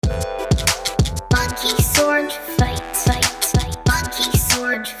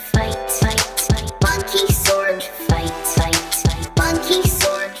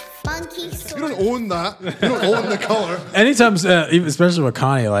that. You don't own the color. Anytime, especially with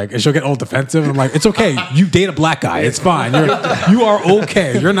Connie, like, and she'll get all defensive. I'm like, it's okay. You date a black guy. It's fine. You are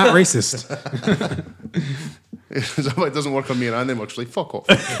okay. You're not racist. If it doesn't work on me and Andy much, like, fuck off.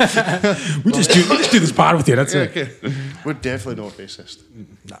 we just do this pod with you. That's it. Okay. We're definitely not racist.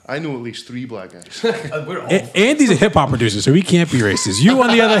 I know at least 3 black guys. Andy's a hip hop producer, so he can't be racist. You on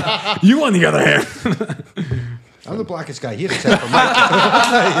the other hand. I'm the blackest guy here except for Mike.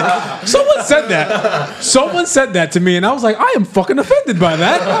 Someone said that. Someone said that to me, and I was like, I am fucking offended by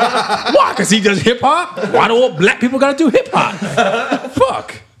that. Why? Because he does hip hop? Why do all black people gotta do hip hop?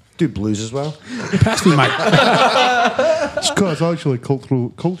 Fuck. Do blues as well. Pass me, Mike. It's actually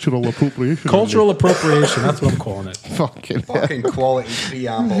cultural appropriation. Cultural appropriation. That's what I'm calling it. Fucking Quality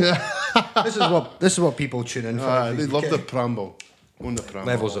preamble. This is what people tune in for. they love the preamble. On the preamble.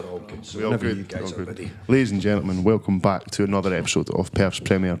 Levels are all good. So We all whenever good. you guys all are good. ready. Ladies and gentlemen, welcome back to another episode of Perth's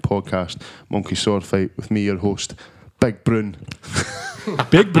premier podcast, Monkey Sword Fight, with me, your host, Big Brune.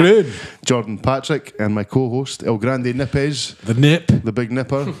 Big Brune. Jordan Patrick, and my co-host, El Grande Nipez, The Nip. the Big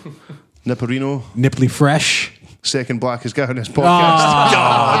Nipper, Nipperino, Nipply Fresh. second blackest guy on this podcast.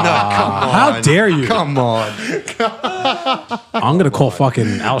 How dare you? Come on. I'm going to call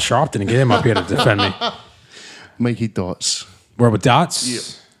fucking Al Sharpton and get him up here to defend me. Mikey Dots. Where with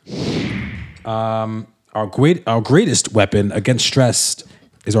dots? Our greatest weapon against stress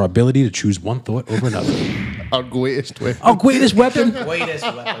is our ability to choose one thought over another. Our greatest way. Our greatest weapon?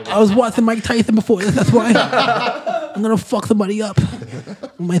 I was watching Mike Tyson before. That's why. I'm going to fuck somebody up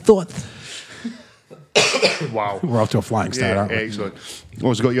with my thoughts. Wow. We're off to a flying start, Yeah, aren't we? excellent.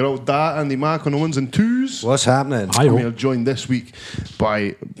 Also got your old dad, Andy Mack, on the ones and twos. What's happening? Hi, We are joined this week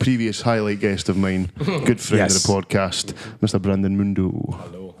by previous highlight guest of mine, good friend Yes. of the podcast, Mr. Brandon Mundo.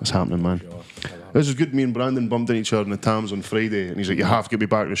 Hello. What's happening, man? This is good. Me and Brandon bumped into each other in the Tams on Friday, and he's like, "You have to get me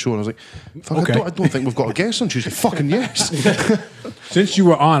back to the show." And I was like, Fuck, Okay. I don't think we've got a guest on Tuesday. Fucking yes. Since you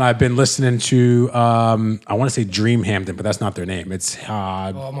were on, I've been listening to, I want to say Dreamhampton, but that's not their name. It's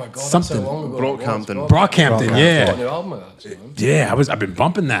Oh my god, something. that's so long ago. Brockhampton. Brockhampton, Got a yeah. new album with that, man. Yeah, I've been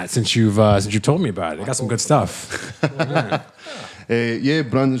bumping that since you've told me about it. They got some good stuff. Yeah,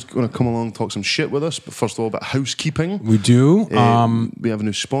 Brandon's going to come along, talk some shit with us. But first of all, about housekeeping. We do. We have a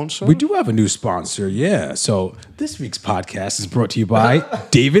new sponsor. We do have a new sponsor, yeah. So this week's podcast is brought to you by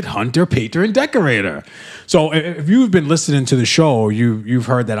David Hunter, Painter and Decorator. So if you've been listening to the show, you've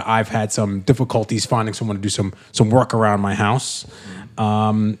heard that I've had some difficulties finding someone to do some work around my house.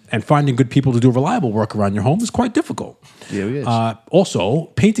 And finding good people to do reliable work around your home is quite difficult. Yeah, it is. Also,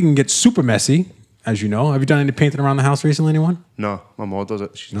 painting can get super messy, as you know. Have you done any painting around the house recently, anyone? No, my mom does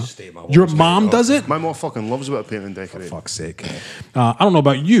it. Your mom does it? My mom fucking loves a bit of painting and decorating. Fuck's sake. I don't know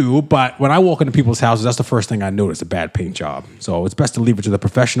about you, but when I walk into people's houses, that's the first thing I notice, a bad paint job. So it's best to leave it to the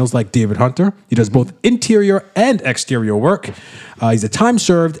professionals like David Hunter. He does both interior and exterior work. He's a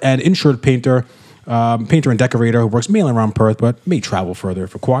time-served and insured painter and decorator who works mainly around Perth, but may travel further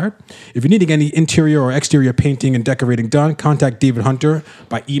if required. If you're needing any interior or exterior painting and decorating done, contact David Hunter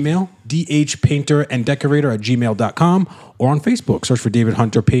by email, dhpainteranddecorator@gmail.com, or on Facebook. Search for David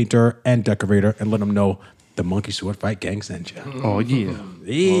Hunter, Painter and Decorator, and let him know the Monkey Sword Fight Gang sent you. Oh, yeah.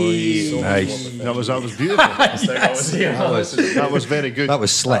 Nice. That was beautiful. That was very good. That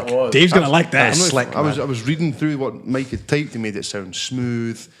was slick. Dave's going to like that. Slick, I was reading through what Mike had typed. He made it sound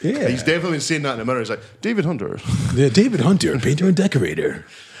smooth. Yeah. He's definitely been saying that in the mirror. He's like, David Hunter. Yeah, David Hunter, Painter and Decorator.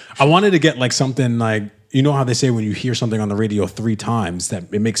 I wanted to get like something like, you know how they say when you hear something on the radio 3 times that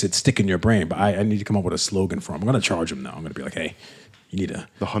it makes it stick in your brain, but I need to come up with a slogan for him. I'm going to charge him now. I'm going to be like, hey, you need to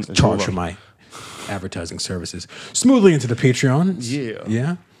The hunt is charge over. for my advertising services. Smoothly into the Patreon.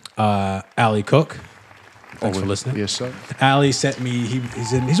 Yeah. Yeah. Ali Cook. Thanks for listening. Yes, sir. Ali sent me,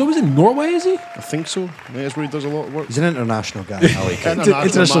 he's always in Norway, is he? I think so. That's where he does a lot of work. He's an international guy, Ali.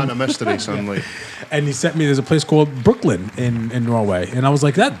 International man of mystery, son. Like, And he sent me, there's a place called Brooklyn in Norway. And I was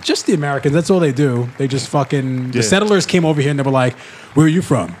like, that just the Americans, that's all they do. They just fucking, the Yeah. settlers came over here and they were like, where are you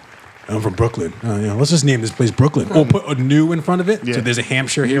from? I'm from Brooklyn. Let's just name this place Brooklyn. Or put a new in front of it. Yeah. So there's a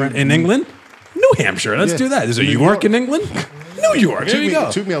Hampshire here in England. New Hampshire, let's Yeah. do that. There's a New York York. in England. New York, here you go.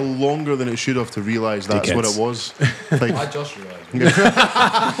 It took me longer than it should have to realise that's what Dickheads. it was. Like, I just realised.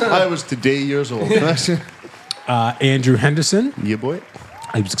 I was today years old. Andrew Henderson. Yeah, boy.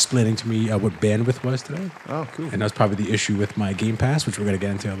 He was explaining to me what bandwidth was today. Oh, cool. And that was probably the issue with my Game Pass, which we're going to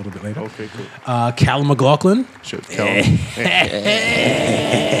get into a little bit later. Okay, cool. Callum McLaughlin. Shout out to Callum.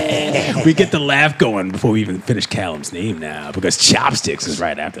 We get the laugh going before we even finish Callum's name now, because Chopsticks is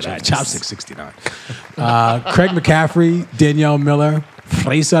right after that. Chopsticks 69. Craig McCaffrey, Danielle Miller,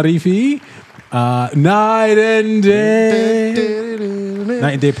 Fraser Rifi, Night and Day.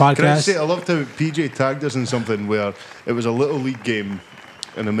 Night and Day Can I podcast. say, I loved how PJ tagged us in something where it was a little league game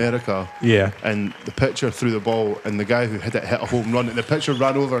in America. Yeah. And the pitcher threw the ball, and the guy who hit it hit a home run, and the pitcher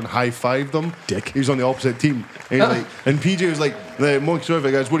ran over and high-fived him. Dick. He was on the opposite team. And, he was like, and PJ was like, the Monkey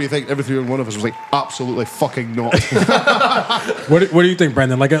Survey guys, what do you think? Every 3 and one of us was like, absolutely fucking not. What do you think,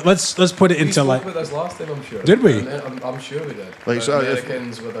 Brendan? Like, let's put it We into spoke like. about this last time, I'm sure. Did we? I'm sure we did. Like, so if-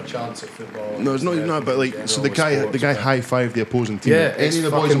 Americans with a chance at football. No, it's not even that, but like, so the guy high-fived the opposing team. Yeah, Any it's of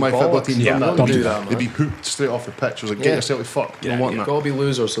the boys in my fucking football bollocks. team Yeah, done don't do that, They'd be man. hooked straight off the pitch. I was like, get Yeah. yourself fucked. I want You've that. got to be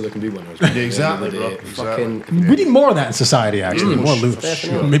losers so they can be winners. Exactly, At the end bro. of the day, Exactly. Fucking We need more of that in society, actually. More for losers.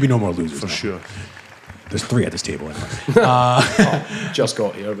 sure. Maybe no more losers. For no. sure. There's 3 at this table anyway. just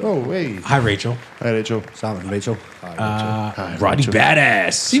got here. But Oh, wait. Hi, Rachel. Hi, Rachel. Sam and Rachel. Hi, Roddy Rachel.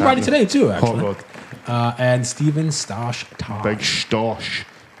 Badass. See Roddy today, too, Hot actually. Rod. And Steven Stosh Todd. Big stosh.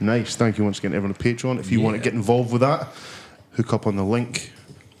 Nice. Thank you once again, everyone at Patreon. If you want to get involved with that, hook up on the link.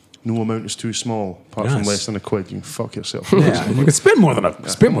 No amount is too small. Apart from Yes. less than £1, you can fuck yourself. Yeah, you can spend more than a quid.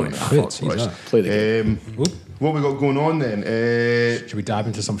 Fuck Jesus. Christ. play the game. What we got going on then? Should we dive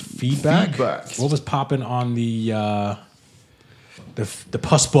into some feedback? Feedback. What was popping on the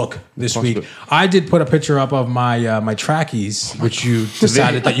Puss book this Puss week? book. I did put a picture up of my my trackies, which you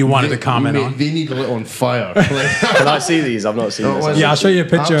decided that you wanted to comment on. They need lit on fire. Can I see these? I've not seen this. Yeah, I'll show you a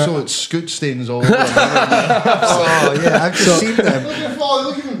picture. Absolute scoot stains all over. Oh, yeah, I've just seen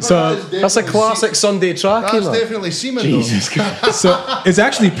them. So- That's a classic Sunday trackie, That's man. definitely semen. Jesus So it's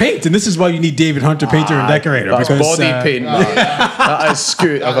actually paint, and this is why you need David Hunter, painter and decorator. That's because, body paint, mate. That is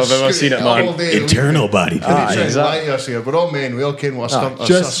scoot if I've ever seen it, man. Internal body paint. Exactly. exactly. Lie to us here. We're all men. We all ken what a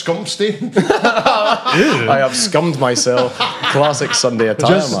just- scum stain. I have scummed myself. Classic Sunday attire,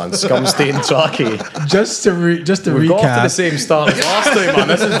 Just- man. Scum stained trackie. Just to We've got to the recap, same start as last time, man.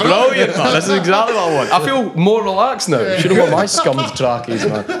 This is brilliant, man. This is exactly what I want. I feel more relaxed now. You should have worn my scummed trackies,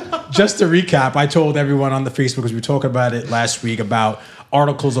 man. just to recap, I told everyone on the Facebook, because we were talking about it last week, about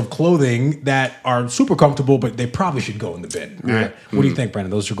articles of clothing that are super comfortable, but they probably should go in the bin. Right? What do you think, Brandon?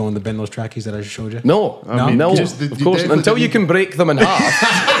 Those should go in the bin, those trackies that I just showed you? No, I mean, no. just the- Of you course, definitely until you need- can break them in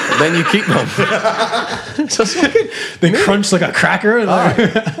half, then you keep them. Just fucking- They crunch like a cracker.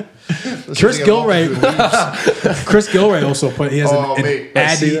 Chris Gilray also put. He has Oh, an mate,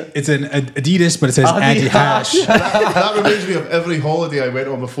 let's see Adi. that. It's an Adidas, but it says Adi Hash. That reminds me of every holiday I went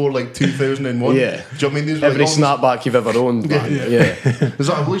on before like 2001. Yeah. Do you know what I mean? These were Every like all snapback you've ever owned, man. Yeah. There's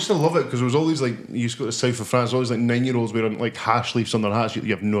like, I used to love it because there was all these like, you used to go to the south of France, all these like 9-year-olds wearing like hash leaves on their hats. You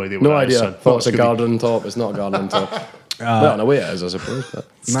have no idea what No that is, idea. son. Thought it's a Could be- garden top. It's not a garden top. Well, in a way it is, I suppose. But.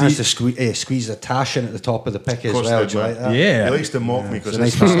 He managed to squeeze the tash in at the top of the pick as course well. they Do you do. like that? Yeah. He likes to mock me because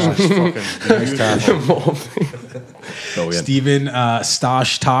It's his a nice tash is fucking beautiful. Brilliant. Steven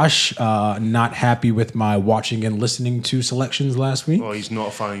Stosh Tosh, not happy with my watching and listening to selections last week. Oh, he's not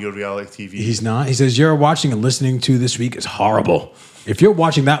a fan of your reality TV. He's not. He says, your watching and listening to this week is horrible. If you're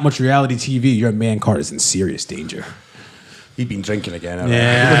watching that much reality TV, your man card is in serious danger. He'd been drinking again. hasn't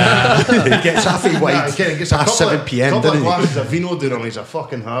Yeah. he? He gets halfway Yeah, wide again, he gets a past couple 7 p.m. couple of Didn't he? glasses of vino down him. He's a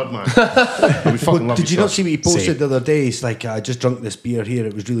fucking hard man. But we fucking love Did you not yourself. see what he posted Same. the other day? He's like, I just drunk this beer here.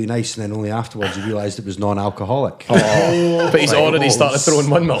 It was really nice, and then only afterwards he realised it was non-alcoholic. But he's already started throwing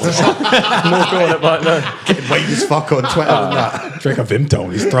windmills. No throwing it back now. Getting white as fuck on Twitter and that. Drink a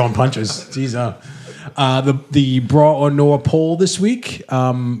Vimto. He's throwing punches. Jeez, the Bra or Noah poll this week.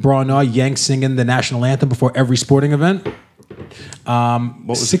 Bra or Noah, Yank singing the national anthem before every sporting event. What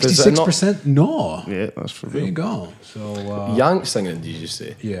was 66% no. Yeah, that's for There you real. go. So, Yank singing, did you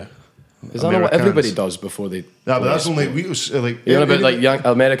say? yeah. Is that not what Americans. everybody does before they... Yeah, but that's only we was like. You know about like young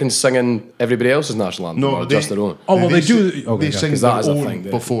Americans singing everybody else's national anthem No, or they, just their own? Oh, well, they do. They Okay, yeah, sing 'cause their that is a own thing,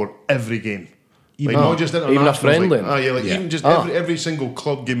 they- before every game. Like Even- not just even a international. friendly? Like, yeah, like Yeah. even just Ah. every single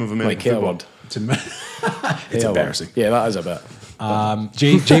club game of American Like football. Hayward. It's, it's embarrassing. Yeah, that is a bit.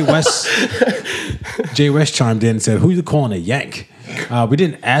 Jay West chimed in and said, "Who you calling a Yank? We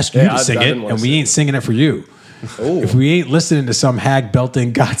didn't ask you Yeah, to I sing it, didn't wanna and we sing ain't singing it for you. Oh. If we ain't listening to some hag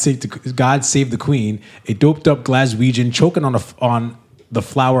belting God Save the Queen, a doped up Glaswegian choking on the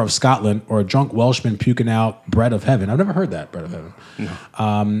flower of Scotland, or a drunk Welshman puking out bread of heaven." I've never heard that, bread of heaven.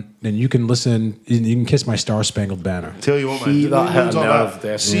 Then you can listen. You can kiss my Star Spangled Banner. Tell you what, man. He that hit a loads of nerve, that.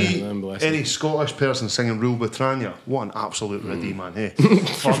 definitely. See I'm blessed. any Scottish person singing Rule Britannia, what an absolute riddy, man. Hey,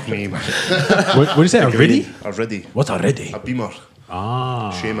 fuck me, man. What do you say? A riddy? A riddy. What's a riddy? A beamer.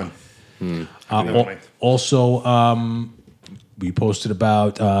 Shaman. Also, we posted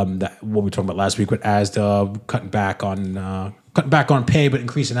about that what we were talking about last week with Asda cutting back on cutting back on pay but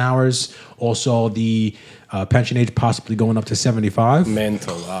increasing hours. Also, the pension age possibly going up to 75.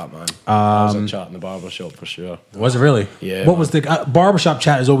 Mental that, man. I was a chat in the barbershop for sure. Was it really? Yeah, What man. was the barbershop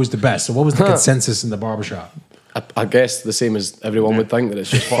chat is always the best. So what was the consensus in the barbershop? I guess the same as everyone would think, that it's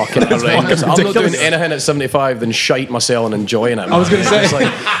just fucking horrendous. I'm not doing anything at 75 than shite myself and enjoying it. I was going to say. It's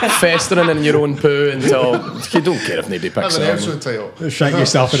like festering in your own poo until you don't care if nobody picks That's an it up. episode title. Shite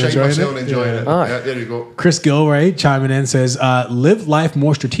yourself and Shite enjoying myself it. and enjoying Yeah. it. Aye. Yeah, there you go. Chris Gilray chiming in says, live life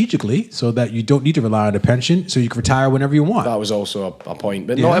more strategically so that you don't need to rely on a pension so you can retire whenever you want. That was also a point,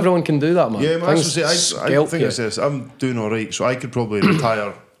 but Yeah. not everyone can do that, man. Yeah, man, Things I scalp think you. it's this. I'm doing all right, so I could probably retire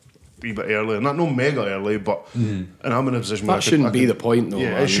a wee bit earlier. Not no mega early, but and I'm in a position where That shouldn't be the point, though,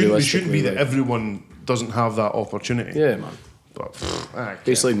 Yeah, man, it shouldn't be realistically, that like- everyone doesn't have that opportunity. Yeah, man. But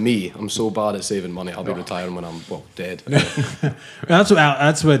Basically, me. I'm so bad at saving money. I'll be retiring when I'm dead.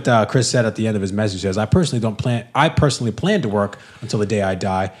 That's what Chris said at the end of his message. He says, I personally plan to work until the day I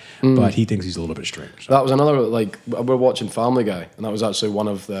die, but he thinks he's a little bit strange. That was another, like, we're watching Family Guy, and that was actually one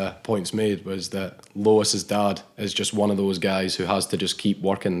of the points made, was that Lois's dad is just one of those guys who has to just keep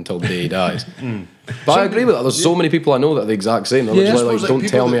working until the day he dies. But I agree with that. There's so many people I know that are the exact same. They're Yeah. literally like, don't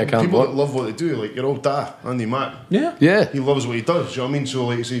tell me I can't people work. that love what they do, like your old dad, Andy Mack. Yeah. Yeah. He loves what he does. Do you know what I mean? So,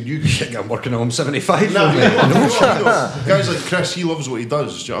 like, I said, you I'm working on 75. No, for me. no. Guys like Chris, he loves what he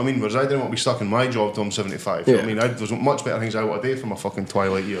does. Do you know what I mean? Whereas I didn't want to be stuck in my job till I'm 75. Do you know what I mean? There's much better things I want to do for my fucking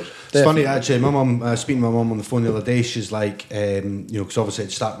twilight years. It's funny actually. My mum, speaking to my mum on the phone the other day, she's like, because obviously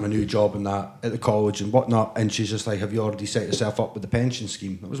I'd started my new job and that at the college and whatnot, and she's just like, "Have you already set yourself up with the pension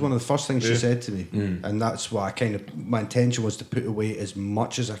scheme?" That was one of the first things she said to me, and that's what my intention was to put away as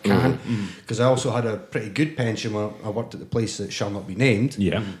much as I can, because I also had a pretty good pension when I worked at the place that shall not be named.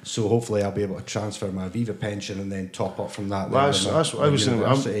 Yeah. So hopefully I'll be able to transfer my Aviva pension and then top up from that. Well, then that's with what I was saying.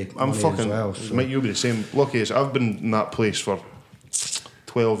 university I'm money as fucking. well, so. Mate, you'll be the same. Lucky as I've been in that place for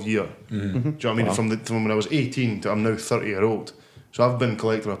 12 years. Do you know what I mean? From when I was 18 to I'm now 30-year-old. So I've been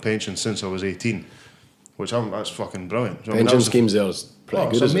collecting a pension since I was 18, that's fucking brilliant. Do you know what I mean? That Pension was the- schemes there's pretty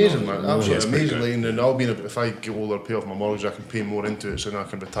good. It's isn't amazing, it? man. Yeah, Absolutely it's pretty amazing. good. Like, and I'll be if I get older, pay off my mortgage, I can pay more into it, so then I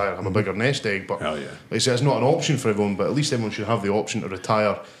can retire, have a bigger nest egg. But Hell yeah. like I say, it's not an option for everyone. But at least everyone should have the option to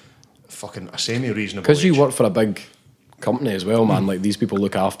retire, fucking a semi-reasonable. Because you age. work for a big company as well, man. Like, these people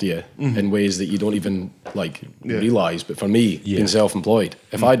look after you in ways that you don't even realise. But for me, being self-employed,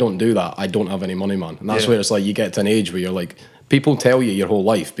 if I don't do that, I don't have any money, man. And that's where it's like you get to an age where you're like, people tell you your whole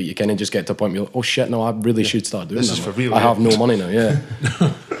life, but you kind of just get to a point where you're like, oh shit, no, I really should start doing This that. is for man. real, I yeah. have no money now. Yeah.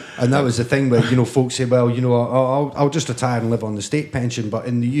 And that was the thing where, folks say, well, I'll just retire and live on the state pension. But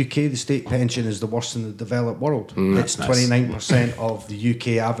in the UK, the state pension is the worst in the developed world. It's 29% of the UK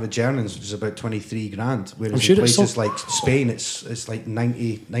average earnings, which is about 23 grand. Whereas sure in it's places so- like Spain, it's like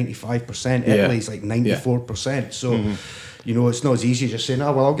 95%. Yeah. Italy's like 94%. So, it's not as easy as just saying,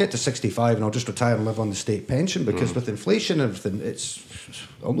 oh, well, I'll get to 65 and I'll just retire and live on the state pension. Because with inflation and everything,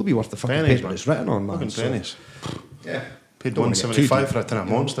 it'll not be worth the fucking Pennies, paper man. it's written on, man. Fucking So, pennies. yeah. Paid Don't wanna get too 175 deep. for a tin of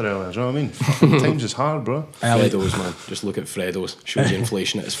Monster earlier. Do you know what I mean? Fucking times is hard, bro. Freddo's, man. Just look at Freddo's. Shows you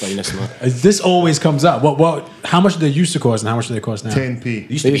inflation at its finest, man. This always comes up. How much do they used to cost and how much do they cost now? 10p.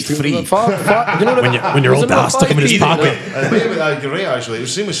 Used to be free. You know When your old dad stuck him in his pocket. You're right, actually. It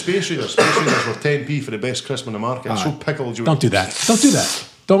was the same with Space Raiders. Space Raiders were 10p for the best crisp in the market. I'm so pickled you Don't do that. Don't do that.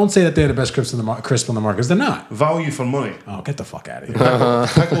 Don't say that they're the best crisp on the market, because they're not. Value for money. Oh, get the fuck out of here.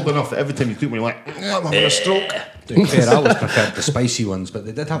 Pickled enough that every time you took me, you're like, I'm having a stroke. To be fair, I always preferred the spicy ones, but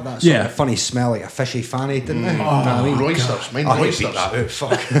they did have that sort Yeah. of funny smell, like a fishy fanny, didn't they? You know what I mean? Roysters. Mine I hate roysters. that out,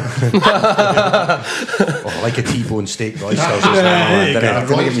 fuck. Oh, like a T-bone steak roysters. there you go. Don't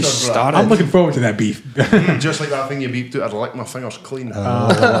get me Roysters, bro. started. I'm looking forward to that beef. Just like that thing you beeped out, I'd lick my fingers clean.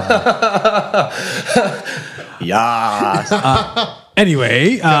 Yeah.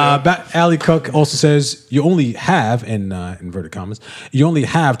 Anyway, Ali Cook also says you only have, in inverted commas, you only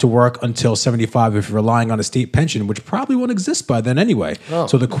have to work until 75 if you're relying on a state pension, which probably won't exist by then anyway.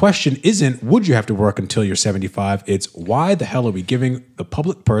 So the question isn't, would you have to work until you're 75? It's, why the hell are we giving the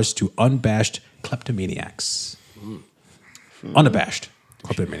public purse to unabashed kleptomaniacs? Unabashed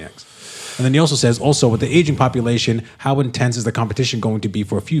kleptomaniacs. And then he also says, with the aging population, how intense is the competition going to be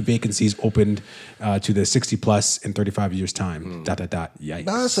for a few vacancies opened to the 60 plus in 35 years' time? ... Yikes.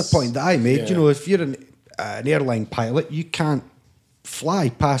 That's the point that I made. If you're an airline pilot, you can't fly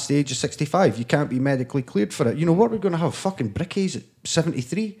past the age of 65. You can't be medically cleared for it. What we're going to have? Fucking brickies at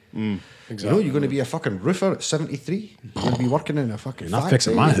 73? Exactly. You're going to be a fucking roofer at 73? You're going to be working in a fucking You're not factory?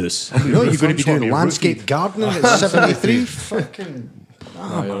 fixing my house. You're going to be Roofing, doing you're landscape roofing. gardening at 73? Fucking...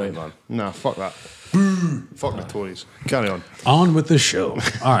 No, you're right, man. Nah, fuck that. Boo! Fuck the Tories. Carry on. On with the show.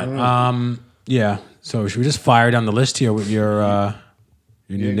 All right. Yeah. So should we just fire down the list here with your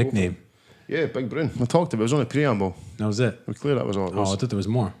new go nickname? Yeah, Big Brun. I talked about it. It was only a preamble. That was it. We're clear that was all it Oh, was. I thought there was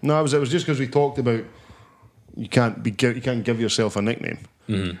more. No, it was just because we talked about you can't give yourself a nickname.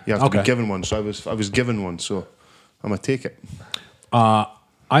 You have to be given one. So I was given one. So I'm gonna take it.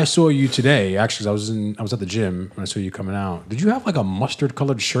 I saw you today. Actually, I was at the gym when I saw you coming out. Did you have like a mustard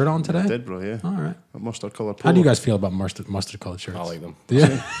colored shirt on today? I did, bro. Yeah. All right. A mustard colored. How do you guys feel about mustard colored shirts? I like them.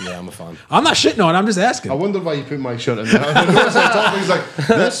 Yeah. Yeah, I'm a fan. I'm not shitting on it. I'm just asking. I wonder why you put my shirt in there. I noticed at the top, he's like,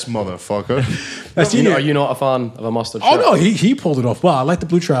 this motherfucker. That's Are you not a fan of a mustard Oh shirt? no, he pulled it off well. I like the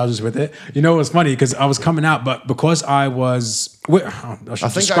blue trousers with it. You know, it was funny because I was coming out, but because I was, I should I think I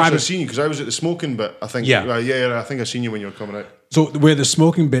describe actually it. seen you because I was at the smoking bit. I think. Yeah. Yeah. I think I seen you when you were coming out. So where the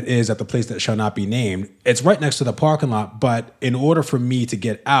smoking bit is at the place that shall not be named, it's right next to the parking lot. But in order for me to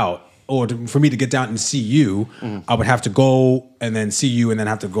get out, for me to get down and see you, I would have to go and then see you and then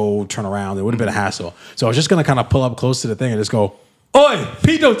have to go turn around. It would have been a hassle. So I was just gonna kind of pull up close to the thing and just go, "Oi,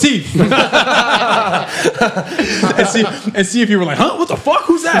 Pito Teeth," and see if you were like, "Huh? What the fuck?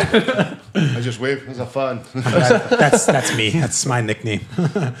 Who's that?" I just waved as a fan. That's me. That's my nickname.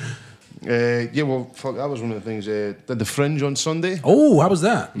 Yeah, well, fuck, that was one of the things. Did the Fringe on Sunday. Oh, how was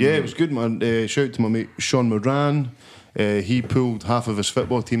that? Yeah, it was good, man. Shout out to my mate Sean Moran. He pulled half of his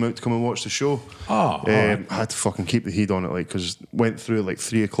football team out to come and watch the show. Oh, I had to fucking keep the heat on it, like, because went through like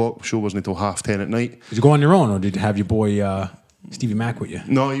 3 o'clock. Show wasn't until 10:30 at night. Did you go on your own, or did you have your boy Stevie Mac with you?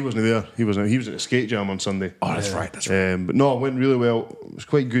 No, he wasn't there. He was at a skate jam on Sunday. Oh, that's right. That's right. But no, it went really well. It was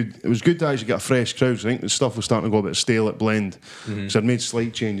quite good. It was good to actually get a fresh crowd. I think the stuff was starting to go a bit stale at Blend. So I'd made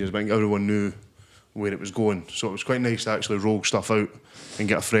slight changes, but I think everyone knew where it was going. So it was quite nice to actually roll stuff out and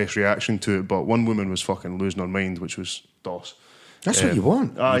get a fresh reaction to it. But one woman was fucking losing her mind, which was DOS. That's what you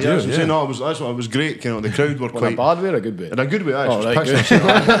want. Yeah, I was saying, no, it was great. You know, the crowd were In a quite bad way or a good way? in a good way. Actually, Oh, right, It was pissing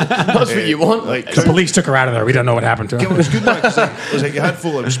myself. That's what you want. Like, The police took her out of there. We don't know what happened to her. it was good, man, because it was like you had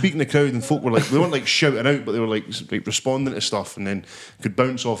folk that were speaking to the crowd, and folk were like, they weren't like shouting out, but they were like responding to stuff, and then could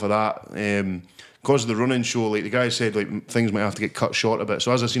bounce off of that. Because of the running show, like the guy said, like things might have to get cut short a bit.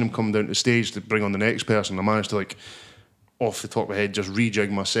 So as I seen him come down to the stage to bring on the next person, I managed to like off the top of my head just rejig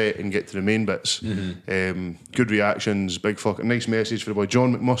my set and get to the main bits. Good reactions, big fucking nice message for the boy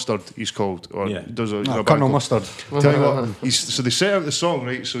John McMustard. He's called, or Yeah. does a Colonel band called- Mustard. Tell you what, so they set out the song,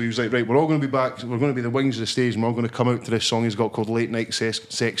 right? So he was like, right, we're all going to be back. We're going to be the wings of the stage, and we're all going to come out to this song he's got called Late Night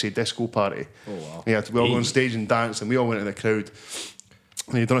Sexy Disco Party. Oh wow! Yeah, we all go on stage and dance, and we all went in the crowd.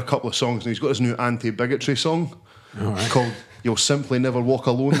 And he'd done a couple of songs, and he's got his new anti-bigotry song called "You'll Simply Never Walk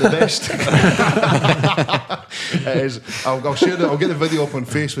Alone." The best. It is. I'll share it. I'll get the video up on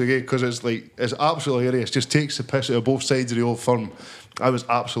Facebook again because it's absolutely hilarious. Just takes the piss out of both sides of the old firm. I was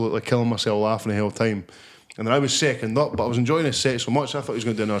absolutely killing myself laughing the whole time. And then I was second up, but I was enjoying his set so much I thought he was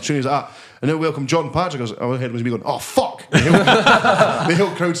going to do another tune. He's like, and then welcome Jordan Patrick. I was ahead was me going, oh fuck! The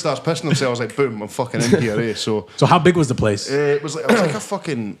whole crowd starts pissing themselves. Like, boom, I'm fucking in here. So how big was the place? it was like a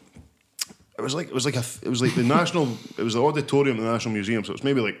fucking. It was like the national. It was the auditorium of the National Museum. So it was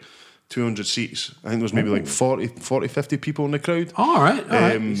maybe like 200 seats. I think there was maybe like 40, 50 people in the crowd. All right.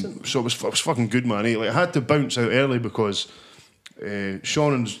 So it was fucking good, man. Like I had to bounce out early because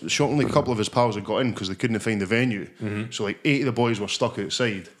Sean only a couple of his pals had got in because they couldn't find the venue. So like 8 of the boys were stuck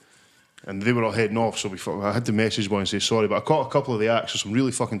outside, and they were all heading off. So I had to message one and say sorry, but I caught a couple of the acts of some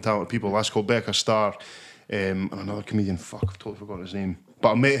really fucking talented people. A lass called Becca Starr, and another comedian. Fuck, I've totally forgotten his name.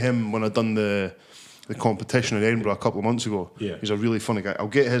 But I met him when I done the competition in Edinburgh a couple of months ago. Yeah. He's a really funny guy. I'll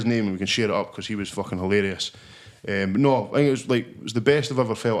get his name and we can share it up because he was fucking hilarious. But no, I think it was the best I've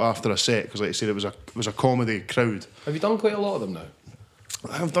ever felt after a set because, like I said, it was a comedy crowd. Have you done quite a lot of them now?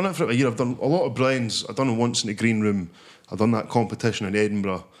 I've done it for a year. I've done a lot of Brian's. I've done it once in the Green Room. I've done that competition in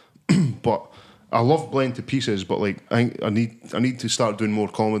Edinburgh. But I love Blend to pieces. But like I think I need to start doing more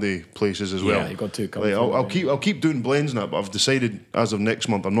comedy places as well. Yeah, you got to come. Like, I'll keep doing Blends now, but I've decided as of next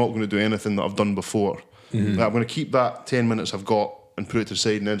month I'm not going to do anything that I've done before. Like, I'm going to keep that 10 minutes I've got and put it to the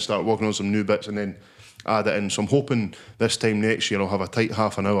side and then start working on some new bits and then add it in. So I'm hoping this time next year I'll have a tight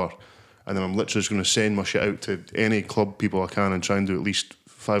half an hour and then I'm literally just going to send my shit out to any club people I can and try and do at least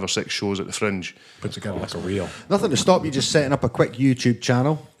 5 or 6 shows at the Fringe. Put together like a reel. Nothing to stop you just setting up a quick YouTube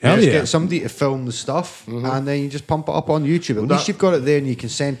channel. Hell Just yeah. get somebody to film the stuff and then you just pump it up on YouTube. At least you've got it there and you can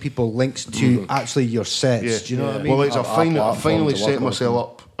send people links to actually your sets. Yeah. Do you know what I mean? Well, like, I platform finally to work set on. myself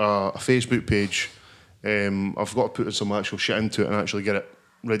up a Facebook page. I've got to put some actual shit into it and actually get it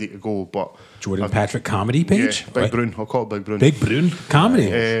ready to go. But Jordan Patrick comedy page. yeah, Big Brun. I'll call it Big Brun. Big Brun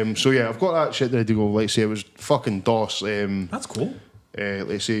comedy. So yeah, I've got that shit ready to go. Like I say, it was fucking DOS. That's cool. Like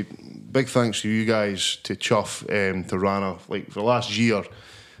I say, big thanks to you guys, to Chuff, to Rana. Like for the last year,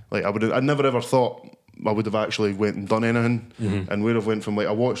 like I never ever thought I would have actually went and done anything. And where I've went from, like,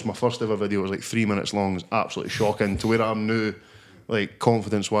 I watched my first ever video, it was like 3 minutes long, it was absolutely shocking, to where I'm now, like,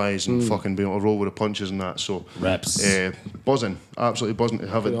 confidence-wise and fucking being able to roll with the punches and that. So Reps. Buzzing, absolutely buzzing to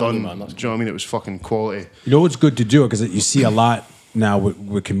have it Good on done. you, man. That's Do you know what I mean? It was fucking quality. You know what's good to do? Because you see a lot now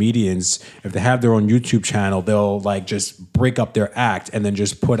with comedians, if they have their own YouTube channel, they'll like just break up their act and then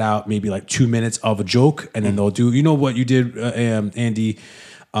just put out maybe like 2 minutes of a joke, and then they'll do, you know what you did, Andy,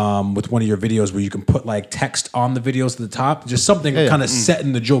 with one of your videos where you can put like text on the videos at the top, just something kind of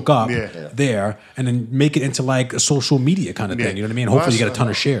setting the joke up there, and then make it into like a social media kind of thing. You know what I mean? Hopefully you get a ton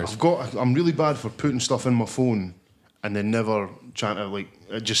of shares. I'm really bad for putting stuff in my phone and then never trying to, like,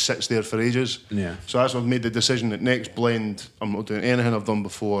 it just sits there for ages. Yeah. So that's why I've made the decision that next blend, I'm not doing anything I've done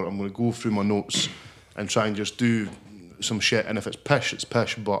before. I'm going to go through my notes and try and just do some shit. And if it's pish, it's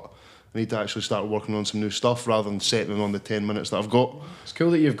pish. But I need to actually start working on some new stuff rather than settling on the 10 minutes that I've got. It's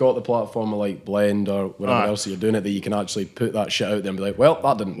cool that you've got the platform of like Blend or whatever else that you're doing it, that you can actually put that shit out there and be like, well,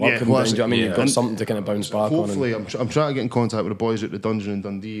 that didn't work. Do you know what I mean? You've got something to kind of bounce back on. Hopefully, I'm trying to get in contact with the boys at the Dungeon in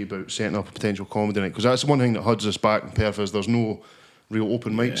Dundee about setting up a potential comedy night, because that's one thing that holds us back in Perth is there's no real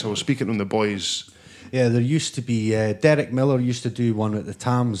open mics. I was speaking to the boys. Yeah, there used to be Derek Miller used to do one at the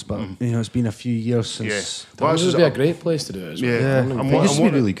Tams, but you know it's been a few years since. Well, That would be a great place to do it as well. It used to be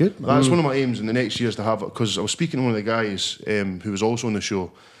really good. That's one of my aims in the next year is to have it, because I was speaking to one of the guys who was also on the show,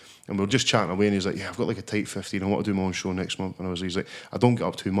 and we were just chatting away, and he's like, yeah, I've got like a tight 15, I want to do my own show next month. And he's like, I don't get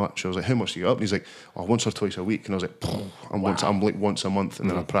up too much. I was like, how much do you get up? And he's like, oh, once or twice a week. And I was like, I'm like once a month, and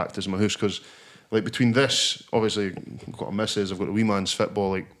then I practice in my house, because like between this, obviously I've got a missus, I've got a wee man's football,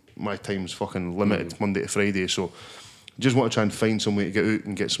 like my time's fucking limited Monday to Friday, so just want to try and find some way to get out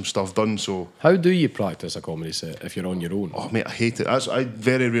and get some stuff done. So how do you practice a comedy set if you're on your own? Oh mate, I hate it. I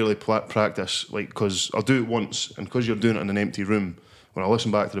very rarely practice, like, because I'll do it once, and because you're doing it in an empty room, when I listen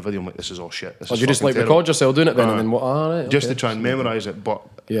back to the video, I'm like, this is all shit. Or you just like record yourself doing it then, and then what? Right, just to try and memorise it, but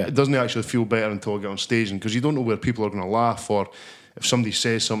it doesn't actually feel better until I get on stage, and because you don't know where people are going to laugh, or if somebody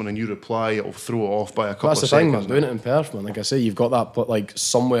says something and you reply, it'll throw it off by a couple of seconds. That's the thing, man. Doing it in Perth, man. Like I say, you've got that, like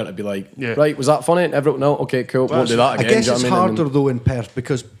somewhere to be like, right, was that funny? And everyone, no, okay, cool, won't do that again. I guess it's harder though in Perth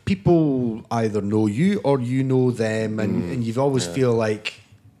because people either know you or you know them, and you've always feel like,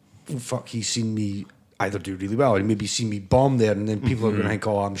 oh, fuck, he's seen me either do really well, or maybe see me bomb there, and then people are going to think,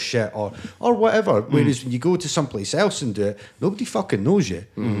 oh, I'm shit, or whatever. Whereas when you go to someplace else and do it, nobody fucking knows you.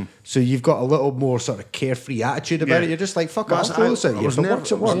 So you've got a little more sort of carefree attitude about it. You're just like, fuck it, I'll throw this at you. If it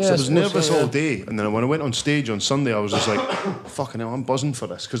works, it works. I was nervous all day, and then when I went on stage on Sunday, I was just like, fucking hell, I'm buzzing for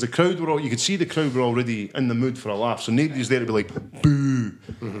this, because the crowd were all, you could see the crowd were already in the mood for a laugh, so nobody's there to be like, boo.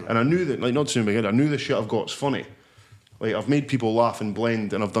 And I knew that, like, not to say again, I knew the shit I've got's funny. Like, I've made people laugh and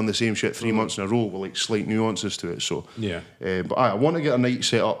Blend, and I've done the same shit 3 months in a row with like slight nuances to it. So but I want to get a night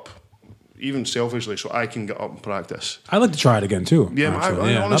set up, even selfishly, so I can get up and practice. I'd like to try it again too. Yeah,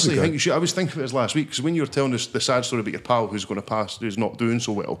 I honestly think you should. I was thinking about this last week, because when you were telling us the sad story about your pal who's going to pass, who's not doing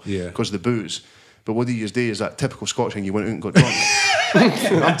so well because of the booze. But what do you do is that typical Scotch thing, you went out and got drunk.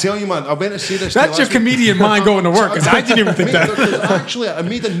 I'm telling you, man, I meant to say this. That's your comedian mind going to work, because I didn't even think that. Actually, I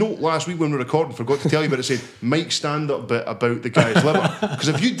made a note last week when we were recording, forgot to tell you, but it said, Mike stand-up bit about the guy's liver. Because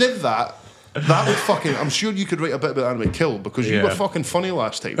if you did that, that would fucking, I'm sure you could write a bit about Anime Kill, because you were fucking funny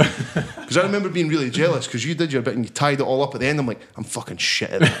last time. Because I remember being really jealous, because you did your bit and you tied it all up at the end. I'm like, I'm fucking shit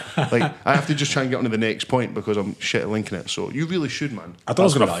at it. Like, I have to just try and get on to the next point because I'm shit at linking it. So you really should, man. I thought I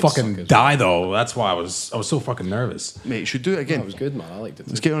was going to fucking die, though. That's why I was so fucking nervous. Mate, you should do it again. That was good, man. I liked it too.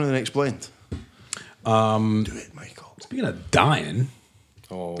 Let's get on to the next blend. Do it, Michael. Speaking of dying,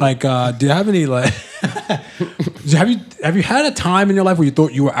 like, do you have any, like, have you had a time in your life where you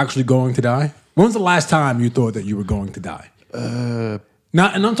thought you were actually going to die? When was the last time you thought that you were going to die? And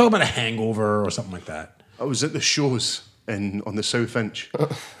I'm talking about a hangover or something like that. I was at the shows on the South Inch,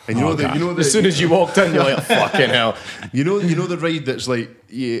 and you know the as soon as you walked in, you're like, fucking hell. You know the ride that's like,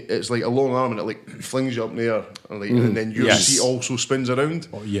 it's like a long arm and it like flings you up in the air, and, like, and then your seat also spins around.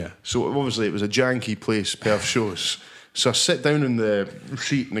 Oh yeah. So obviously it was a janky place, Perth shows. So I sit down in the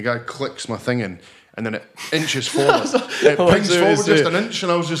seat and the guy clicks my thing in, and then it inches forward. It pings forward just an inch,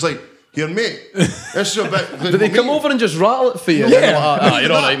 and I was just like, here, mate, this is a bit... Did they come over and just rattle it for you? Yeah.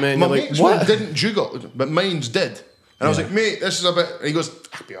 You're all right, man. My you're mate's like, what? one didn't juggle, but mine's did. And I was like, mate, this is a bit... And he goes,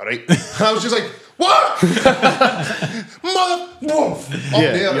 I'll be all right. And I was just like, what? Mother... Woof! Up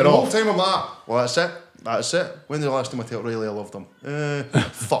there. And the whole time I'm like, well, that's it. When was the last time I told Riley I loved him?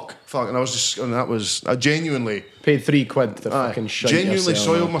 Fuck. And I was just... And that was... I genuinely... Paid £3 to fucking shite genuinely yourself,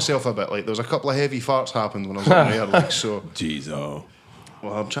 soiled myself a bit. Like, there was a couple of heavy farts happened when I was on there, like, so... Jeez, oh.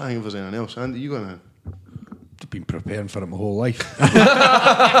 Well, I'm trying if there's anything else. Andy, you going to... been preparing for it my whole life.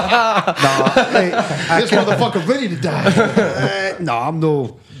 This motherfucker ready to die. No, I'm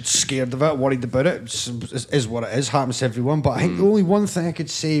no scared of it, worried about it. It is what it is, happens to everyone. But I think the only one thing I could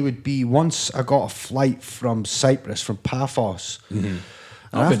say would be once I got a flight from Cyprus, from Paphos, and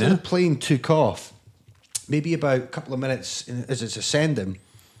after the plane took off, maybe about a couple of minutes as it's ascending,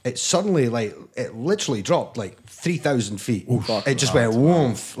 it suddenly, like, it literally dropped like 3,000 feet. It just went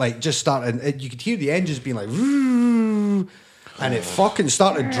woof, like, just started. You could hear the engines being like, "Roo," and it fucking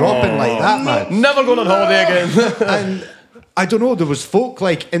started dropping like that, man. Never going on holiday again. And I don't know, there was folk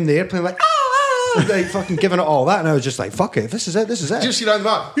like in the airplane, like, like fucking giving it all that, and I was just like, fuck it, this is it. Just see around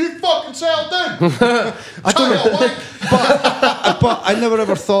that. You fucking settle down. I don't know, but I never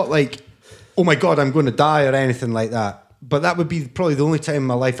ever thought like, oh my god, I'm going to die or anything like that. But that would be probably the only time in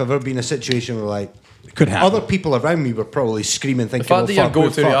my life I've ever been in a situation where, like, it could happen. Other people around me were probably screaming, thinking, The fact that your fuck, we're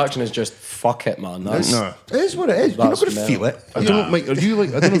go-to fucked. reaction is just fuck it, man. That's No. It is what it is. You're not That's going to mental. feel it. I don't know, Mike, are you like,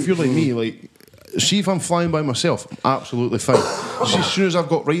 I don't know if you're like me, like, see if I'm flying by myself, I'm absolutely fine. See, as soon as I've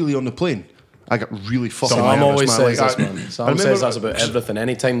got Riley on the plane, I get really fucking Sam nervous, always man. says Like, this, man. Sam remember- says that's about everything.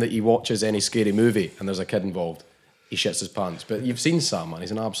 Anytime that he watches any scary movie and there's a kid involved, he shits his pants. But you've seen Sam, man.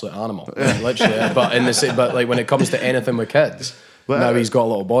 He's an absolute animal, literally. But like when it comes to anything with kids, now he's got a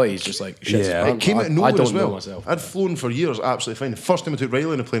little boy. He's just like shits his Yeah. pants. It came out of nowhere I don't as well. know myself. I'd flown for years, absolutely fine. The first time I took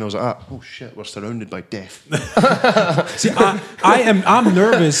Riley on the plane, I was like, oh shit, we're surrounded by death. See, I'm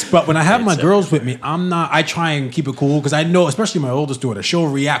nervous, but when I have my girls with me, I'm not. I try and keep it cool because I know, especially my oldest daughter, she'll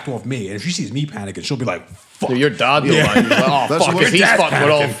react off me, and if she sees me panicking, she'll be like, "Fuck." Dude, your dad, though, man. He's like, oh, That's fuck, what if he's dad's fucked,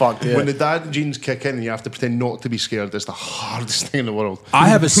 we're all fucked. Yeah. When the dad genes kick in and you have to pretend not to be scared, it's the hardest thing in the world. I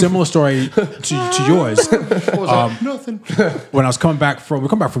have a similar story to yours. What was that? Nothing. When I was coming back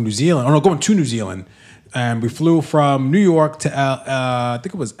from New Zealand, or no, going to New Zealand, and we flew from New York to I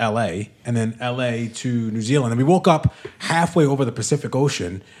think it was L.A. and then L.A. to New Zealand, and we woke up halfway over the Pacific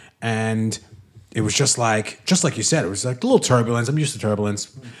Ocean, and it was just like you said, it was like a little turbulence. I'm used to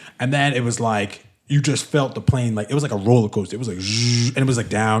turbulence, and then it was like you just felt the plane like it was like a roller coaster. It was like zzz, and it was like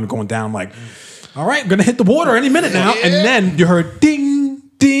going down. Like, all right, I'm gonna hit the water any minute now, and then you heard ding.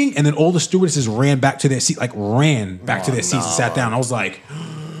 Ding, and then all the stewardesses ran back to their seat, to their seats and sat down. I was like,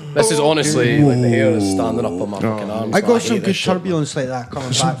 This is honestly like the hair is standing up on my fucking arms. I man. got hate some this good shit, man. turbulence like that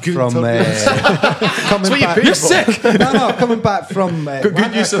coming back good from. That's what you paid "You're for. sick." No, coming back from.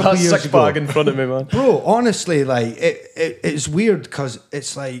 Good use of that six bag in front of me, man. Bro, honestly, like it's weird because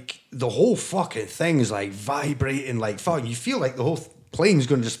it's like the whole fucking thing is like vibrating, like fuck. You feel like the whole plane's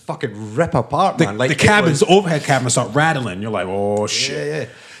going to just fucking rip apart, man. Like The overhead cabins start rattling. You're like, oh shit.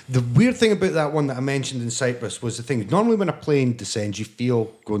 Yeah. The weird thing about that one that I mentioned in Cyprus was the thing. Normally, when a plane descends, you feel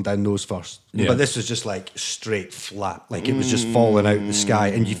going down nose first, but this was just like straight flat, like it was just falling out of the sky,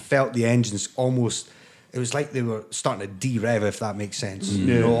 and you felt the engines almost. It was like they were starting to de-rev, if that makes sense.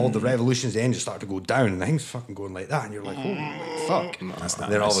 You know, all the revolutions, the engines started to go down, and the thing's fucking going like that, and you're like, holy fuck. And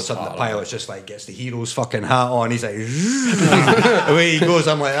then all of a sudden, the pilot's just like gets the hero's fucking hat on. He's like, away he goes.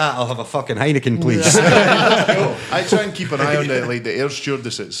 I'm like, I'll have a fucking Heineken, please. I try and keep an eye on the air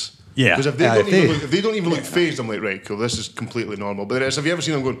stewardesses. Yeah. Because if they don't even look phased, I'm like, right, cool, this is completely normal. But then have you ever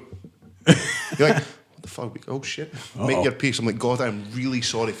seen them going? You're like, what the fuck? Oh shit! Make your peace. I'm like, God, I'm really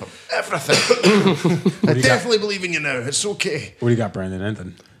sorry for everything. I definitely believe in you now. It's okay. What do you got, Brandon?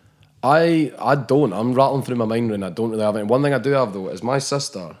 Anything? I don't. I'm rattling through my mind and I don't really have any. One thing I do have though is my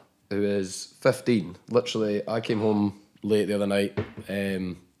sister, who is 15. Literally, I came home late the other night,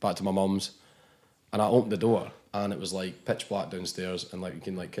 back to my mum's, and I opened the door and it was like pitch black downstairs, and like you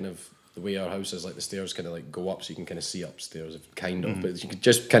can like kind of the way our house is, like the stairs kind of like go up, so you can kind of see upstairs, kind of, but you can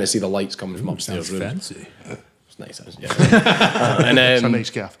just kind of see the lights coming from upstairs room. Fancy. It's nice, yeah. And It's a nice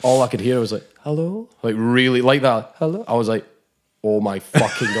gaff. all I could hear was like, hello? Like really like that. Hello? I was like, oh my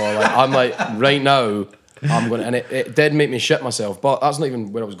fucking God. Like, I'm like, right now, I'm going to, and it did make me shit myself, but that's not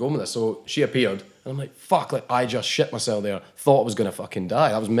even where I was going with this. So she appeared, and I'm like, fuck, like I just shit myself there. Thought I was going to fucking die.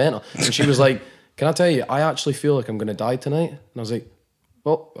 That was mental. And she was like, can I tell you, I actually feel like I'm going to die tonight. And I was like,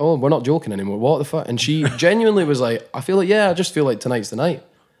 oh, we're not joking anymore. What the fuck? And she genuinely was like, I feel like, I just feel like tonight's the night.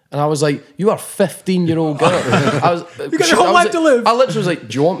 And I was like, you are a 15-year-old girl. You got your whole life to live. I literally was like,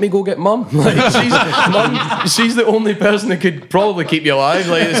 do you want me to go get mum? Like, she's the only person that could probably keep you alive.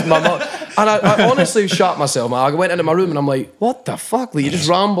 Like, it's my mum. And I honestly shat myself, man. I went into my room and I'm like, what the fuck? Like, you just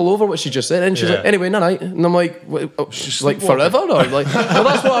ramble over what she just said. And she's like, anyway, night. And I'm like, she's like, forever? Or like, well,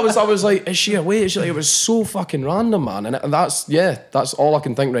 that's what I was like, is she away? Is she like, it was so fucking random, man. And that's all I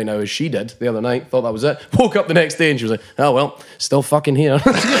can think right now is she did the other night. Thought that was it. Woke up the next day and she was like, oh, well, still fucking here.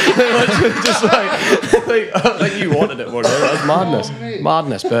 Just like you wanted it more. That's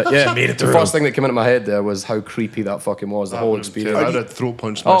madness. But yeah, the first thing that came into my head there was how creepy that fucking was, the whole experience. I had throat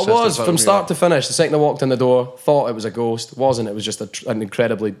punched my Oh, it sister. was from start to finish. The second I walked in the door, thought it was a ghost. Wasn't. It was just an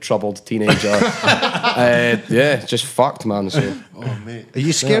incredibly troubled teenager. Yeah, just fucked, man. So. Oh, mate. Are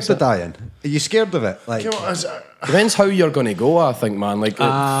you scared of dying? Are you scared of it? Like, Depends how you're going to go, I think, man. Like,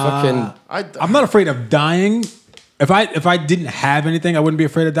 fucking... I'm not afraid of dying. If I didn't have anything, I wouldn't be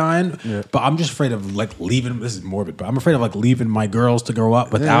afraid of dying. Yeah. But I'm just afraid of like leaving. This is morbid, but I'm afraid of like leaving my girls to grow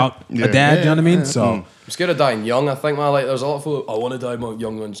up without a dad. You know what I mean? So I'm scared of dying young. I think, man. Like, there's a lot of people. I want to die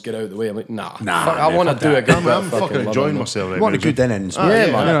young and just get out of the way. I'm like, nah. Fuck, I want to do a good. I'm fucking enjoying myself right now. what a good innings. Yeah, man.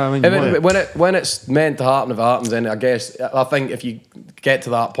 You know what I mean? When it's meant to happen, if it happens, then I guess I think if you get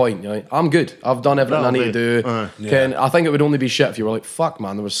to that point, you're like, I'm good. I've done everything I need to do. I think it would only be shit if you were like, fuck,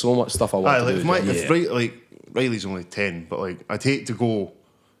 man. There was so much stuff I wanted to do. If Riley's only 10, but like I'd hate to go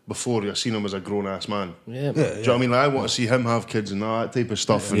before I seen him as a grown ass man. Yeah, do you know what I mean? Like, I want to see him have kids and all that type of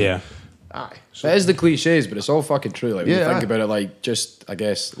stuff. And, aye. So, it is the cliches, but it's all fucking true. Like when you think about it, like just I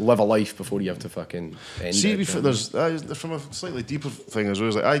guess live a life before you have to fucking end see, it. there's from a slightly deeper thing as well.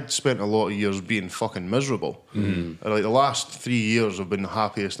 Is like I spent a lot of years being fucking miserable. And, like the last 3 years have been the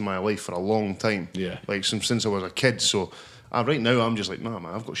happiest in my life for a long time. Yeah, like since I was a kid. So. Right now, I'm just like, nah,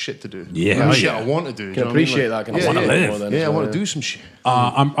 man, I've got shit to do. Yeah, shit I want to do. You can appreciate that. I want to live. I want to do some shit.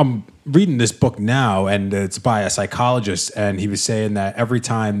 I'm reading this book now, and it's by a psychologist, and he was saying that every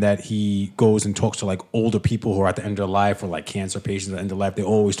time that he goes and talks to like older people who are at the end of their life or like cancer patients at the end of life, they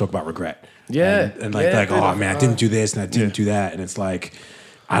always talk about regret. Yeah, and oh man, I didn't do this and I didn't do that, and it's like.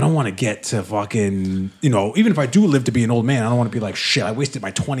 I don't want to get to fucking, even if I do live to be an old man, I don't want to be like, shit, I wasted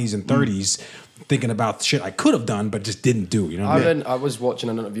my 20s and 30s thinking about shit I could have done, but just didn't do. You know what I mean? I was watching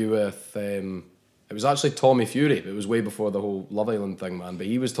an interview with, it was actually Tommy Fury, but it was way before the whole Love Island thing, man. But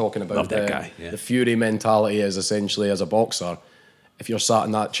he was talking about the Fury mentality is essentially as a boxer, if you're sat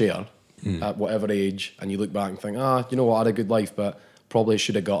in that chair at whatever age and you look back and think, you know what, I had a good life, but probably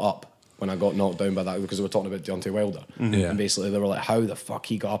should have got up. When I got knocked down by that, because we were talking about Deontay Wilder. And basically they were like, how the fuck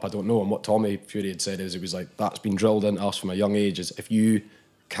he got up, I don't know. And what Tommy Fury had said is, it was like, that's been drilled into us from a young age, is if you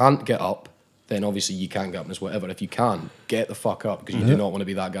can't get up, then obviously you can't get up and it's whatever. If you can, get the fuck up, because you do not want to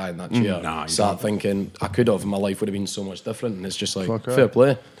be that guy in that chair. Start thinking, I could have, my life would have been so much different. And it's just like, fair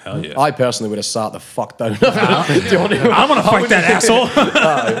play. Hell yeah. I personally would have sat the fuck down. I'm going to fight that asshole.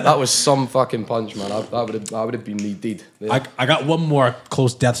 That was some fucking punch, man. I would have been knee-deed. Yeah. I got one more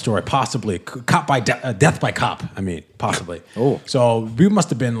close death story, possibly. Death by cop, I mean, possibly. So we must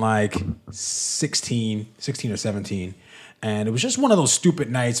have been like 16 or 17. And it was just one of those stupid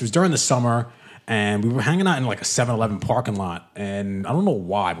nights. It was during the summer. And we were hanging out in like a 7-Eleven parking lot. And I don't know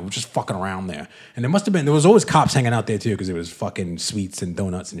why, but we were just fucking around there. And there was always cops hanging out there too, because there was fucking sweets and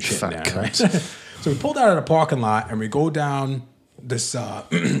donuts and shit in there, right? So we pulled out of the parking lot and we go down this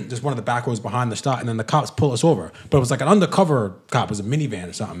just one of the back roads behind the stop, and then the cops pull us over. But it was like an undercover cop, it was a minivan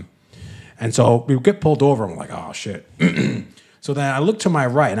or something. And so we get pulled over and we're like, oh shit. So then I look to my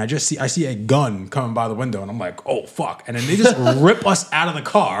right and I see a gun coming by the window, and I'm like, oh fuck. And then they just rip us out of the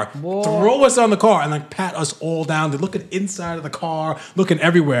car, throw us on the car, and like pat us all down. They're looking inside of the car, looking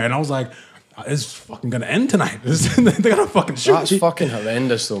everywhere. And I was like, it's fucking gonna end tonight. They're gonna fucking shoot. That's fucking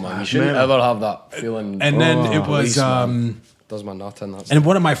horrendous though, man. You shouldn't ever have that feeling. And then it was does my nut in. And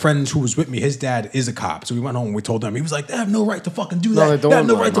one of my friends who was with me, his dad is a cop. So we went home and we told them, he was like, they have no right to fucking do that. They have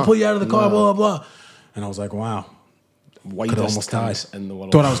no right to pull you out of the car, blah, blah, blah. And I was like, wow. Whitest almost died in the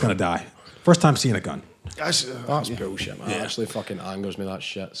world. Thought I was gonna die. First time seeing a gun. That's bullshit, man. It actually fucking angers me, that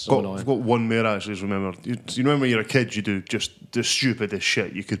shit. I've got one more I actually remember. You remember when you're a kid, you do just the stupidest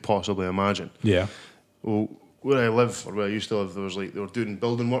shit you could possibly imagine. Yeah. Well, where I used to live, there was like, they were doing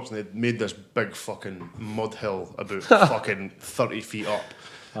building works and they'd made this big fucking mud hill about fucking 30 feet up.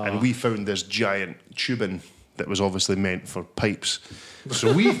 And we found this giant tubing that was obviously meant for pipes.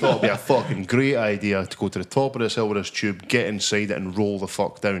 So we thought it'd be a fucking great idea to go to the top of this hill with this tube, get inside it and roll the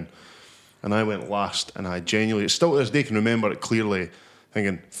fuck down. And I went last, and I genuinely, still to this day can remember it clearly,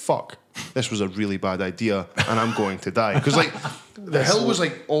 thinking, fuck, this was a really bad idea and I'm going to die. Because like, the hill was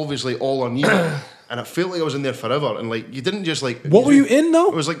like obviously all uneven and it felt like I was in there forever, and like, you didn't just like... What were you in though?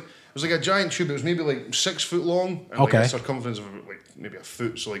 It was like, was like a giant tube. It was maybe like 6 foot long and like a circumference of like maybe a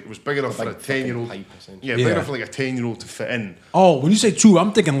foot. So like it was big enough for a 10-year-old. Yeah, big enough for like a 10-year-old to fit in. Oh, when you say tube,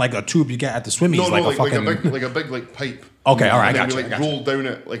 I'm thinking like a tube you get at the swimmies. No, like a big pipe. Okay, all right, and I then got we you. like roll down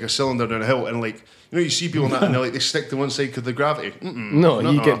it like a cylinder down a hill, and like you see people in that, and they stick to one side because of the gravity.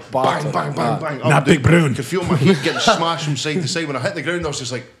 You get bang, battered. bang. Not big Brune. I could feel my head getting smashed from side to side. When I hit the ground, I was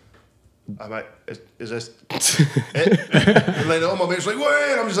just like, I'm like, is this it? And then all my mates were like,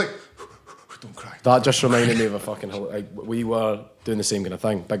 wait, I'm just like, don't cry. That just reminded me of a fucking like we were doing the same kind of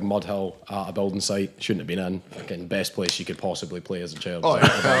thing. Big mud hill at a building site. Shouldn't have been in. Fucking best place you could possibly play as a child.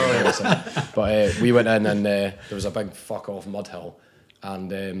 But we went in and there was a big fuck off mud hill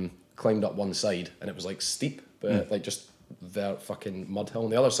and climbed up one side and it was like steep, but like just the fucking mud hill.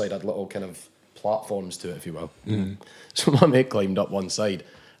 And the other side had little kind of platforms to it, if you will. So my mate climbed up one side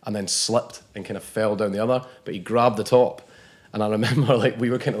and then slipped and kind of fell down the other, but he grabbed the top. And I remember like we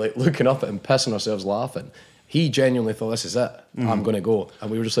were kind of like looking up at him, pissing ourselves laughing. He genuinely thought, this is it, I'm going to go.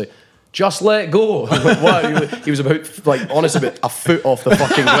 And we were just like, just let go. Like, what? He was about, like, honestly, about a foot off the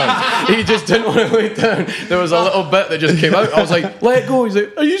fucking ground. He just didn't want to lay down. There was a little bit that just came out. I was like, let go. He's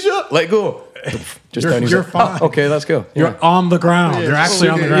like, are you sure? Let go. Just down. He's You're like, fine. okay, let's go. You're on the ground. You're actually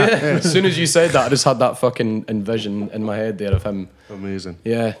on the ground. Yeah. As soon as you said that, I just had that fucking envision in my head there of him. Amazing.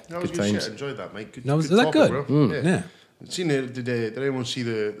 Yeah, That was good good times. shit. I enjoyed that, mate. Good, That was- good is that topic, good? bro. Yeah. Did anyone see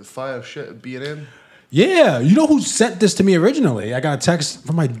the fire shit at B&M? Yeah, you know who sent this to me originally? I got a text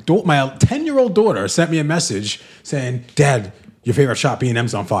from my 10-year-old daughter sent me a message saying, "Dad, your favorite shop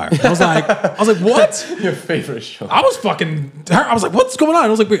B&M's on fire." I was like, what? Your favorite show? I was fucking. I was like, what's going on? I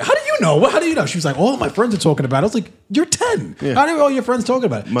was like, wait, how do you know? How do you know? She was like, all my friends are talking about it. I was like, you're 10. How do all your friends talking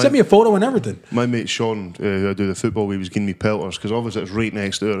about it? Sent me a photo and everything. My mate Sean, who I do the football with, was giving me pelters because obviously it's right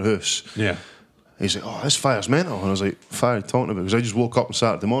next to our house. Yeah. He's like, oh, this fire's mental. And I was like, fire are you talking about? Because I just woke up on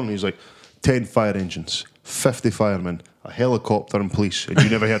Saturday morning. He's like, 10 fire engines, 50 firemen, a helicopter and police. And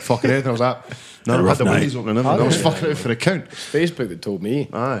you never heard fucking anything. I was like, no, I had the windows open and everything. I was fucking out for a count. Facebook that told me.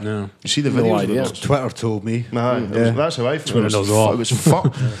 Aye. No. You see the videos? idea. of those? Twitter told me. Nah, that's how I feel. It knows all. was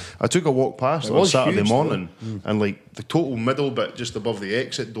fucked. I took a walk past it on was Saturday huge, morning, and like the total middle bit just above the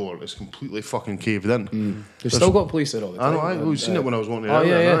exit door is completely fucking caved in. They've still got police there all the I time. know. I've seen it when I was walking. Oh,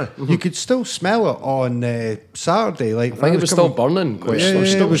 yeah. You could still smell it on Saturday. Like I think it was still burning. Quite Yeah,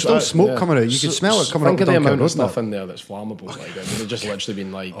 there was still smoke yeah. coming out. You could smell it coming Think up of the Duncan amount Road, of stuff innit? in there that's flammable. Like, I mean, they've just literally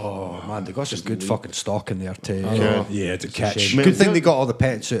been like, Oh man, they got some good fucking stock in there too. Yeah, it's a catch. Mate, Good thing they got all the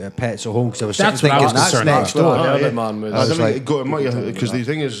pets at home because I was That's sitting what I was thinking that's concerned next about. door. Oh, yeah, yeah. man was. I don't like- think it got because the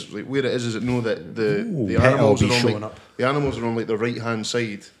thing is like, where it is it know that the pet animals will are be on showing like, up. the animals are on like the right hand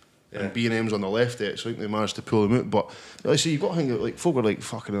side. And B&M's on the left there, so I think they managed to pull them out. But I see, you've got to think that like folk are like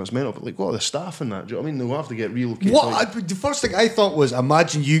fucking that's mental, but like what are the staff in that? Do you know what I mean? They'll have to get relocated. What? The first thing I thought was,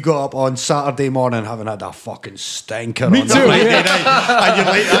 imagine you got up on Saturday morning having had a fucking stinker on the too. Friday night, and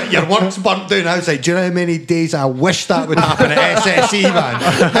you're like, your work's burnt down. I was like, do you know how many days I wish that would happen at SSE, man?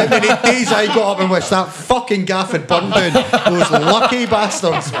 How many days I got up and wished that fucking gaff had burnt down? Those lucky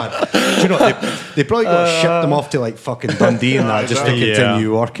bastards, man. Do you know what? They probably got to ship them off to like fucking Dundee and that just to Yeah.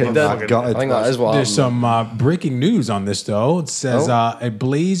 continue working. They I'm did. gutted. I think that is what There's happened. some breaking news on this, though. It says a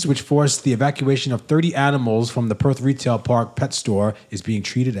blaze which forced the evacuation of 30 animals from the Perth Retail Park pet store is being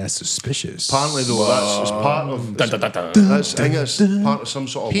treated as suspicious. Apparently, though, that's part of. That's, I think it's part of some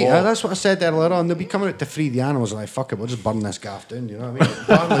sort of Peter, law. that's what I said earlier on. They'll be coming out to free the animals, and like, fuck it, we'll just burn this gaff down. You know what I mean?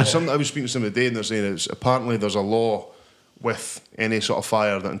 Apparently, I was speaking to somebody today, and they're saying it's apparently there's a law with any sort of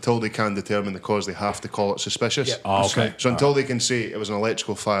fire that until they can determine the cause, they have to call it suspicious. Oh, okay. So until they can say it was an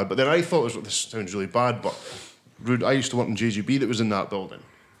electrical fire. But then I thought, this sounds really bad, but I used to work in JGB that was in that building.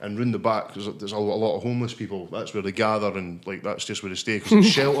 And round the back, there's a lot of homeless people. That's where they gather, and like that's just where they stay because it's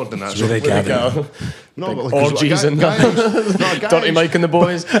sheltered and that. where they gather. No, but like, Orgies and Dirty Mike and the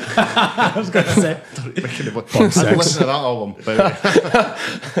boys. I was going to say. I'd listen to that album. By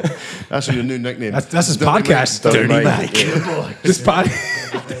the way. That's your new nickname. That's his Dirty podcast. Mike. Dirty Mike. Mike. This pod.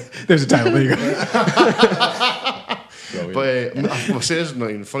 There's a title. There you go. But I say this is not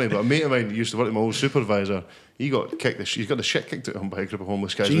even funny, but a mate of mine who used to work with my old supervisor. He got kicked. He's got the shit kicked out of him by a group of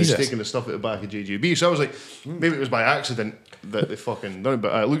homeless guys. Jesus. And he's taking the stuff out the back of JGB. So I was like, maybe it was by accident that they fucking done it.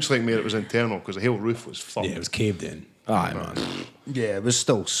 But it looks like mate, it was internal because the whole roof was fucked. Yeah, it was caved in. Aye, man. Yeah, it was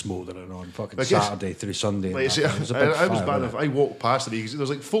still smouldering on fucking I guess- Saturday through Sunday. Like, and see, that. It was a big I was fire, bad wasn't enough. I walked past it because there's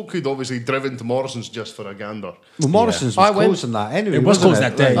like folk who'd obviously driven to Morrison's just for a gander. Well, Morrison's I was went- closing that anyway. It was wasn't closed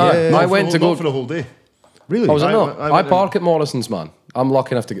that day, Like, yeah. Not I for went the to whole- go not for the whole day. Really? Oh, was it I not? went I in- park at Morrison's, man. I'm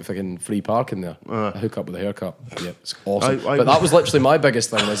lucky enough to get fucking free parking there. I hook up with a haircut. Yeah, it's awesome. But that was literally my biggest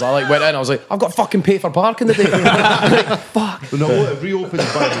thing. Was I like went in, I was like, I've got to fucking pay for parking today. Like, fuck. But no, it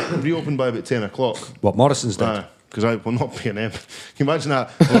reopened by about 10 o'clock. What Morrison's did? Because well, not B&M. Can you imagine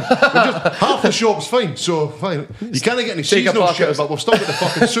that? Just, half the shop's fine, so fine. You can't get any seasonal shit, but we've still got the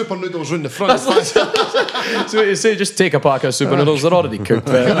fucking super noodles round the front. So what you say, just take a packet of super noodles, they're already cooked.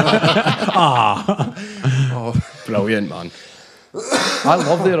 Brilliant, man. I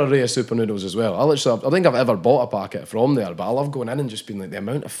love their array of super noodles as well. I think I've ever bought a packet from there, but I love going in and just being like, the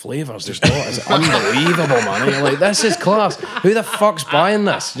amount of flavours there's got is unbelievable, man. And you're like, this is class. Who the fuck's buying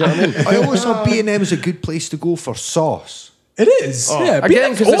this? Do you know what I mean? I always thought B&M is a good place to go for sauce. It is. Yeah,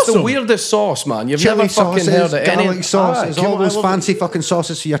 again, because it's the awesome. weirdest sauce, man. You've Chili never fucking sauces, heard of any garlic sauces, all those fancy fucking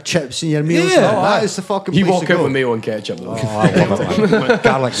sauces for your chips and your meals. Yeah. That is the fucking You place walk to out go. with mayo and ketchup, though. Oh, I love it, man.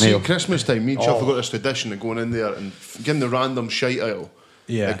 Garlic See, mayo. Christmas time, me and Chuff have got this tradition of going in there and getting the random shite aisle.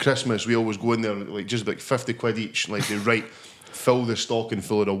 Yeah. At Christmas, we always go in there, like just like 50 quid each. Like they fill the stocking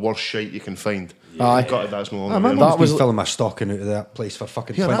full of the worst shite you can find. Aye. God, that's no Oh, longer my there. mum's That was- been filling my stocking out of that place for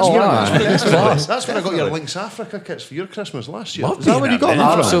fucking 20 that's years. that's man. That's when I got your Lynx Africa kits for your Christmas last year. Love Is that where you got B&M, them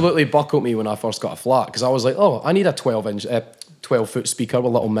from? Absolutely buckled me when I first got a flat because I was like, oh, I need a 12-foot speaker with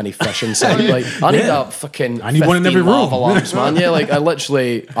a little mini fish inside. Like, I need a fucking. I need one in every 15 lava room. lamps, man. Yeah, like I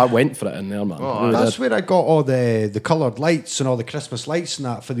went for it in there, man. Really That's did. where I got all the coloured lights and all the Christmas lights and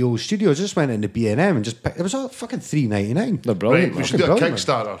that for the old studios. I just went into B&M and just picked, it was all fucking $3.99. They're brilliant. Right, we man. should do a brilliant,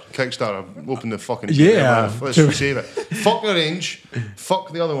 Kickstarter. Open the fucking Yeah. Let's save it. Fuck the range.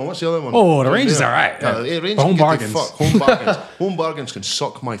 Fuck the other one. What's the other one? Oh, the range is alright. Yeah, the range Home can get bargains. the fuck. Home bargains. Home bargains can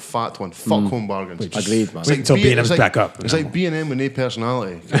suck my fat one. Fuck home bargains. Agreed, man. Wait until B&M's back up. It's like B&M with no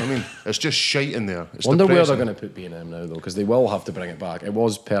personality. You know what I mean? It's just shite in there. It's Wonder where they're depressing. going to put B&M now, though, because they will have to bring it back. It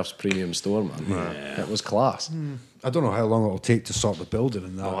was Perth's premium store, man. It was class. I don't know how long it'll take to sort the building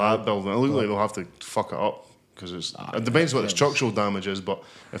and that. Oh, that building. It looks like they'll have to fuck it up. Because it depends what the structural damage is, but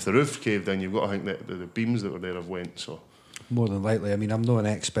if the roof caved in, you've got to think that the beams that were there have went. So More than likely. I mean, I'm not an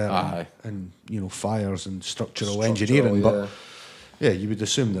expert Aye. in fires and structural Structural, engineering, yeah. but yeah, you would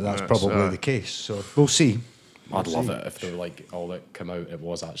assume that that's probably the case. So we'll see. I'd love it if they were like all that come out. It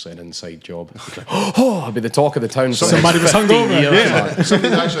was actually an inside job. Oh, I'd be the talk of the town. For Somebody was 15 hungover, years, yeah. man.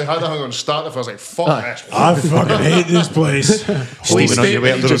 somebody actually had a hung on starter. I was like, fuck this. I fucking hate this place. Leaving on your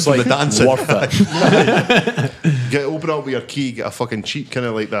way up the road Just from like the dancing. worth it. Open up with your key, get a fucking cheap kind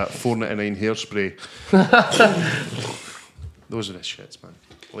of like that $4.99 hairspray. Those are the shits, man.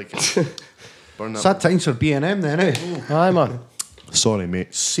 Like burn that. Sad times for B&M then, eh? Aye, man. Sorry,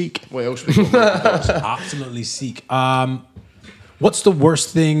 mate. Seek. What else we got? Absolutely seek. What's the worst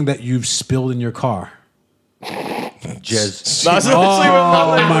thing that you've spilled in your car? Jizz. That's Oh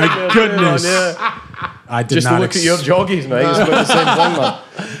my goodness! Yeah. I did Just to not. look at your joggies, mate. It's about the same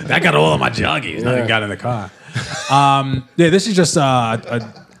thing, man. I got all of my joggies. Nothing got in the car. Yeah, this is just I've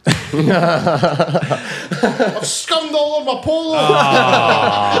scummed all over my polo.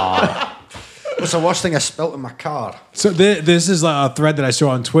 What's the worst thing I spilt in my car? so. This is a thread that I saw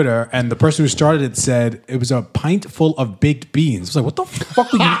on Twitter, and the person who started it said it was a pint full of baked beans. I was like, "What the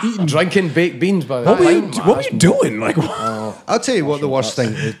fuck were you eating? Drinking baked beans, by What were you doing? Like, I'll tell you what the worst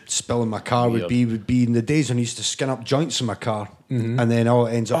thing to spill in my car would be in the days when I used to skin up joints in my car, and then all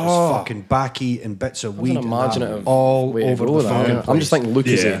it ends up is fucking backy and bits of weed an and that imaginative all way to over go the there, fucking yeah. I'm just place. thinking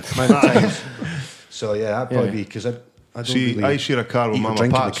Lucas Yeah. Amount of times. So yeah, that'd probably Yeah. be because I don't See, really I share a car with eat or Mama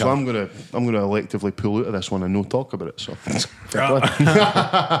drink in Pat, the so car. I'm gonna electively pull out of this one and no talk about it. So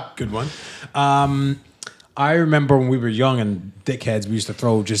good one. I remember when we were young and dickheads, we used to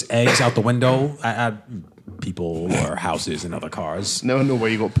throw just eggs out the window at people or houses and other cars. now I know why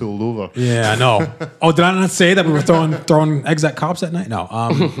you got pulled over. Yeah, I know. Oh, did I not say that we were throwing eggs at cops at night? No.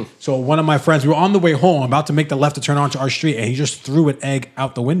 So one of my friends, we were on the way home, about to make the left to turn onto our street, and he just threw an egg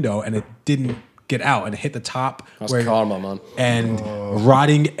out the window, and it didn't get out, and it hit the top. That's karma, man. And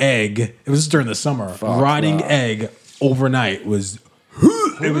rotting egg. It was during the summer. Rotting that. egg overnight was.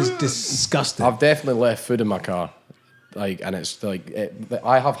 It was disgusting. I've definitely left food in my car. And it's like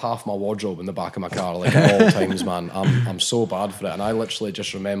I have half my wardrobe in the back of my car, like at all times, man. I'm so bad for it, and I literally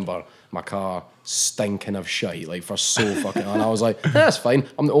just remember my car stinking of shite, like for so fucking. And I was like, that's fine.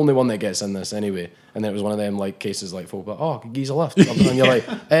 I'm the only one that gets in this anyway. And then it was one of them like cases like folk, like, oh, can you use a lift? And you're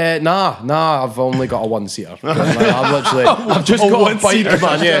like, nah, I've only got a one-seater. I've just got a bike,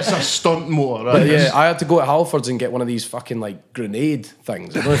 man. Yeah. It's a stunt motor. But yeah, I had to go to Halfords and get one of these fucking like grenade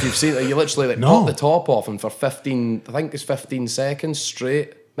things. I don't know if you've seen it. You literally like pop the top off, and for 15 seconds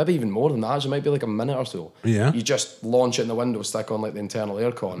straight, maybe even more than that. Actually, it might be like a minute or so. Yeah. You just launch it in the window, stick on like the internal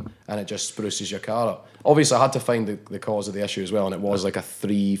aircon, and it just spruces your car up. Obviously, I had to find the cause of the issue as well, and it was like a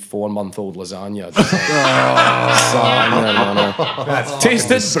 3-4 month old lasagna. Just like,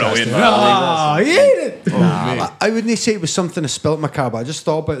 tasted brilliant. Oh, you ate it. I wouldn't say it was something I spilled in my car, but I just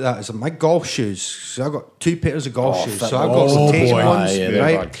thought about that as my golf shoes. So I got 2 pairs of golf shoes. So I got some taste boy. ones, Yeah, they're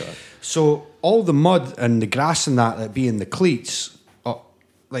right? bad. So all the mud and the grass and that be in the cleats,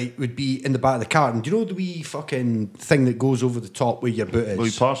 like would be in the back of the car. And do you know the wee fucking thing that goes over the top where your boot is? Well,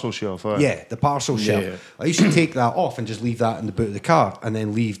 your parcel shelf, aye. Yeah, the parcel shelf. Yeah. I used to take that off and just leave that in the boot of the car and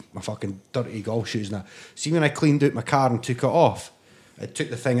then leave my fucking dirty golf shoes and that. See, when I cleaned out my car and took it off, I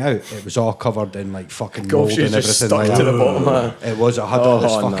took the thing out, it was all covered in like fucking Golf mold shoes and just everything stuck like to that. the bottom. It was, I had all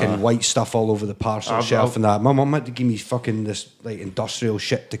this Oh, fucking nah. white stuff all over the parcel shelf and that. My mum had to give me fucking this like industrial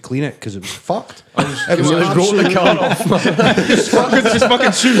shit to clean it because it was fucked. It was Just wrote the car off. Just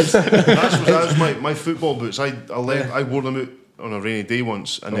fucking shoes. That was my football boots. I wore them out on a rainy day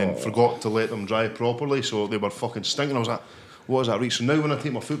once and then forgot to let them dry properly, so they were fucking stinking. I was like, what is that right? So now when I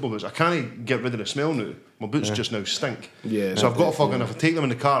take my football boots, I can't get rid of the smell now. My boots just now stink. Yeah. So I've got to fucking, if I take them in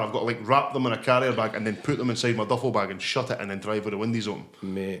the car, I've got to like wrap them in a carrier bag and then put them inside my duffel bag and shut it and then drive with the windows open.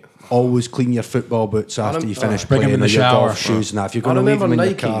 Mate. Always clean your football boots after you finish Bring 'em playing in the with your shower. golf shoes and that. If you're I going to leave remember them in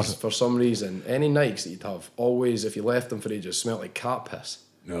your car. Nikes, for some reason, any Nikes that you'd have, always, if you left them for ages, smelled like cat piss.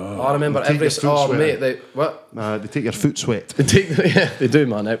 No. I remember Take every... your foot Oh, sweat. mate, they... What? They take your foot sweat. They do,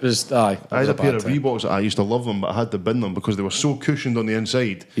 man. It was... Aye. I had a pair of Reeboks that I used to love them, but I had to bin them because they were so cushioned on the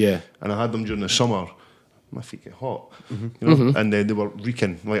inside. Yeah. And I had them during the summer. My feet get hot, you know, and then they were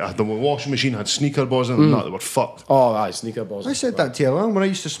reeking. Like the washing machine had sneaker balls in them, and that, they were fucked. Oh, aye, sneaker balls. I said that to you when I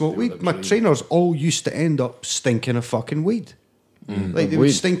used to smoke weed. My trainers all used to end up stinking of fucking weed. Like they would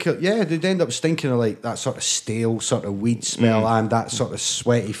Weed? stink. They'd end up stinking of like that sort of stale sort of weed smell and that sort of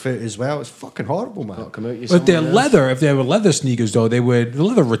sweaty foot as well. It's fucking horrible, man. Come out, you But they're someone else. leather. If they were leather sneakers, though, the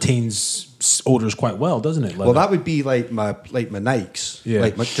leather retains odors quite well, doesn't it? Leather? Well, that would be like my Nikes, Yeah.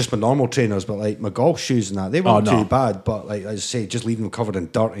 like just my normal trainers, but like my golf shoes and that they weren't no. too bad. But like as I say, just leaving them covered in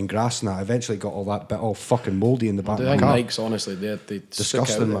dirt and grass and that, I eventually got all that bit all fucking mouldy in the back I of my think car. Nikes, honestly, they Disgusting,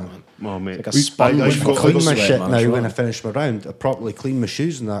 stick out man. Oh, mate. Like a sponge. I I got- clean my sweat, shit man, now it's when I right. finish my round. I properly clean my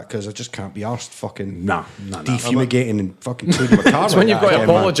shoes and that because I just can't be arsed fucking No. defumigating and fucking cleaning my car. It's when like you've that got to again,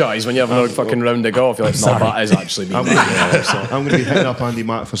 man. apologise when you have another fucking round to golf. You're like, no, that is actually me. I'm going to be hitting up Andy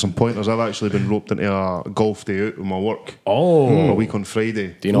Matt for some pointers. I've actually been roped into a golf day out with my work. A week on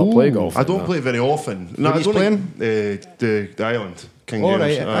Friday. Do you not play golf? I don't play very often. No, Where I he's don't playing? the island. King All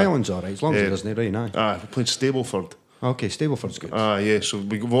James. right, Island's all right as long as it doesn't rain. Aye. We're playing Stableford. Okay, Stableford's good. Yeah, so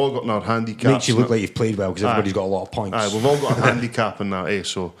we've all got our handicaps. Makes you look and like you've played well because everybody's got a lot of points. Aye, we've all got a handicap in that,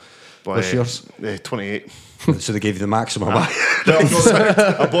 so. But, What's yours? 28. So they gave you the maximum.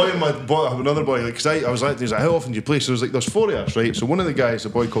 Another boy, like, because I was like, he's like, how often do you play? So there's like, there's 4 of us, right? So one of the guys, a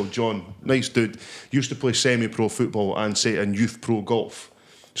boy called John, nice dude, used to play semi-pro football and say in youth pro golf.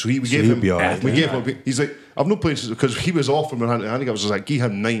 So we gave he'd him, be all right, we gave him, he's like, I've not played since, because he was off from a handicap, I was like, give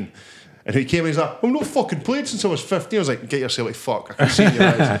him 9. And he came and he's like, I've not fucking played since I was 15. I was like, get yourself like, fuck, I can see in your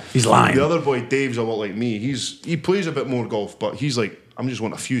eyes. He's lying. The other boy, Dave's a lot like me. He plays a bit more golf, but he's like, I'm just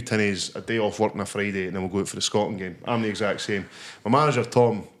wanting a few tinnies, a day off work on a Friday, and then we'll go out for the Scotland game. I'm the exact same. My manager,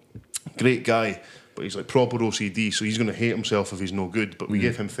 Tom, great guy, but he's like proper OCD, so he's going to hate himself if he's no good. But we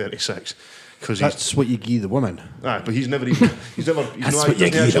gave him 36 because That's what you give the woman. but he's never That's what you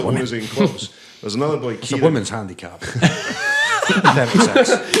give the woman. in clubs. There's another boy, It's a Kieran. woman's handicap.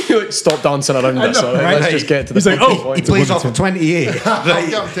 36. You like, stop dancing around this. All right, let's just get to the He's like, fucking oh, point. He plays off of 28. I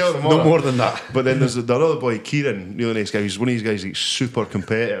can't tell them all No that. more than that. But then there's the other boy, Kieran, really nice guy. He's one of these guys. He's super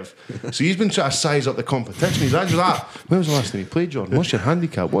competitive. So he's been trying to size up the competition. He's actually like, when was the last time you played, Jordan? What's your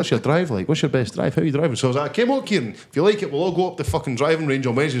handicap? What's your drive like? What's your best drive? How are you driving? So I was like, okay, well, Kieran, if you like it, we'll all go up the fucking driving range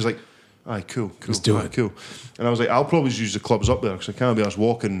on Wednesday. He's like, aye, cool. Let's do it. Cool. And I was like, I'll probably just use the clubs up there because I can't be asked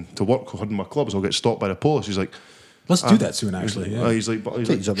walking to work holding my clubs. I'll get stopped by the police. He's like, Let's do that soon, actually. Yeah. he's like,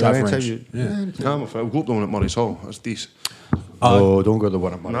 He's up there Drive anytime range. you- Yeah. I'm a fan. We'll go up the one at Murray's Hall. That's decent. Oh, don't go to the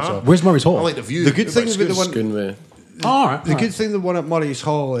one at Murray's Nah. Hall. Where's Murray's Hall? I like the view. The good thing It's about the good. one- Goonway. All right. The good thing the one at Murray's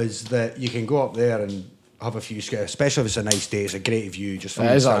Hall is that you can go up there and have a few scares, especially if it's a nice day. It's a great view just from It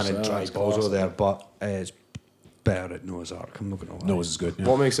the is sun actually, and dry it's balls class, over there. But it's better at Noah's Ark. I'm not going to lie. Noah's is good. Yeah.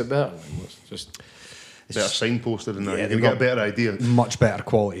 What makes it better? What's just Better signposted than that. Yeah, you they've can get a got- better idea. Much better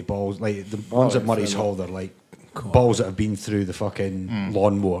quality balls. Like the ones at Murray's fair Hall, they're like balls that have been through the fucking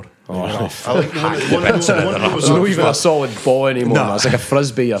lawnmower. I like the one that it's was not even a solid ball anymore. No. man. It's like a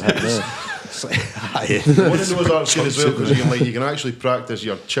frisbee you're hitting. It's like, One of those arts good as well because you can actually practice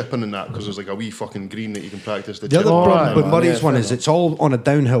your chipping and that because there's like a wee fucking green that you can practice the the other chipping. problem with man, Murray's yeah, one fair is enough. it's all on a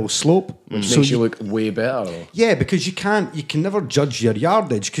downhill slope. Which makes you look way better. Though. Yeah, because you can never judge your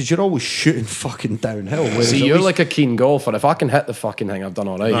yardage because you're always shooting fucking downhill. whereas See, at you're least- like a keen golfer. If I can hit the fucking thing, I've done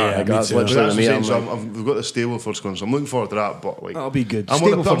all right. Yeah, like, me that's too. But literally that's me. the I'm same. like, We've got the Stableford's going, so I'm looking forward to that. But like, That'll be good. I want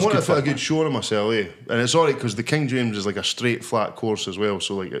to Stableford's put good a fun. good show on myself, and it's alright because the King James is like a straight flat course as well.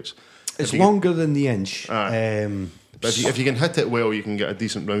 So like it's if you longer than the inch. But if you can hit it well, you can get a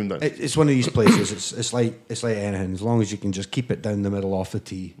decent round in. It's one of these places. It's like anything. As long as you can just keep it down the middle off the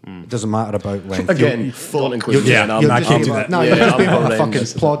tee, it doesn't matter about length. again, don't include me. Yeah, and I'm I'm not just can't be do able- that. No, Yeah, you'll just be I'm able to fucking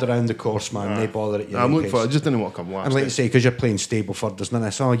horrendous. plod around the course, man. They bother at your I'm own looking for. I pace. just didn't know what come last. And like I say, because you're playing Stableford, there's none of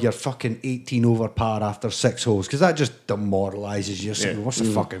this. Oh, you're fucking 18 over par after 6 holes, because that just demoralises you. Yeah. What's the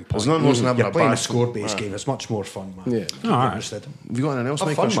fucking point? There's nothing worse than having You're a playing a bad- score-based game. It's much more fun, man. Yeah. Keep it All right. interested. Have you got anything else, Have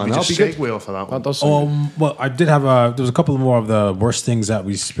Mike? fun, Or should man. we That'll just be good. segue off of that one? That does sound Well, I did have there was a couple more of the worst things that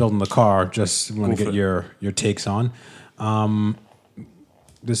we spilled in the car. Just want to Go get for your takes on.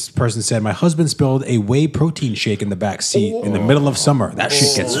 This person said, my husband spilled a whey protein shake in the back seat in the middle of summer. That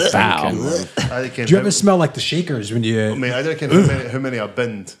shit gets foul. I can't Do you ever smell like the shakers when you? Mate, I don't know how many I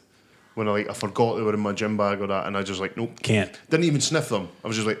binned when I forgot they were in my gym bag or that, and I just like nope, Can't. Didn't even sniff them. I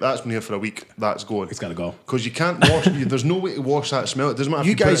was just like, that's been here for a week. That's going. It's gotta go. Because you can't wash. There's no way to wash that smell. It doesn't matter.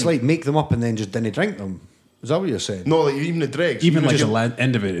 You if put it guys in- like make them up and then just didn't drink them. Is that what you're saying? no, like even the dregs. Even like just- the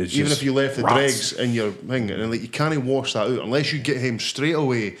end of it is even just if you left the rots. dregs in your thing, and like you can't wash that out unless you get him straight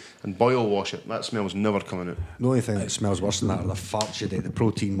away and boil wash it. That smell's never coming out. The only thing that smells worse than that are the farts you do, the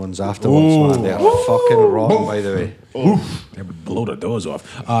protein ones afterwards, man. They're fucking rotten, by the way. They would blow the doors off.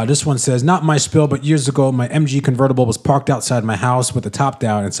 This one says, not my spill, but years ago, my MG convertible was parked outside my house with the top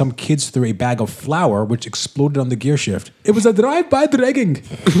down, and some kids threw a bag of flour, which exploded on the gear shift. It was a drive-by dragging.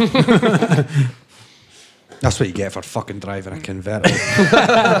 That's what you get for fucking driving a convertible. What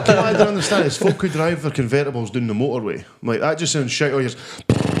I don't understand is folk who drive their convertibles down the motorway. Like that just sounds shit. Or you're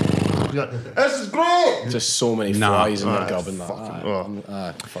like, this is great. just so many Nah. flies in your gob and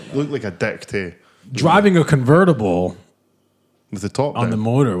that. Fuck Look like a dick too. Driving a convertible With the top on the down.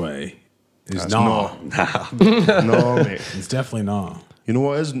 motorway is That's no. No, mate. It's definitely no. You know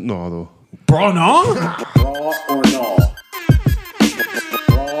what is no though? Bro, no? Raw or no?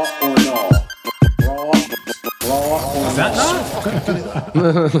 Raw or no? Raw or Is that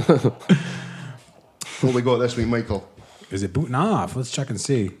no? What we got this week, Michael? Is it booting off? Let's check and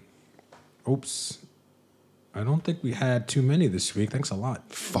see. Oops. I don't think we had too many this week. Thanks a lot.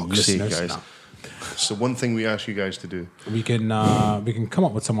 Fuck's sake, listeners. guys. No. So one thing we ask you guys to do. We can come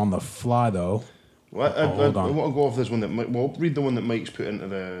up with some on the fly though. Well, I hold on. want to go off this one that we'll read the one that Mike's put into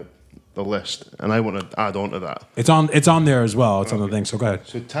the list, and I want to add on to that. It's on there as well. It's on the thing. So go ahead.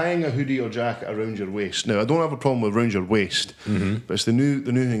 So tying a hoodie or jacket around your waist. Now I don't have a problem with around your waist, but it's the new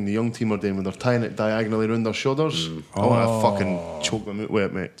thing the young team are doing when they're tying it diagonally around their shoulders. I want to fucking choke them out with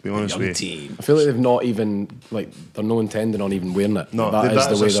it, mate. To be honest with you. team. I feel like they've not even they're no intending on even wearing it. No, that is that's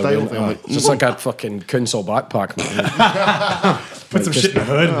the a way style they're wearing thing. it. Like, It's just like a fucking Kunsel backpack, man. Put some shit in the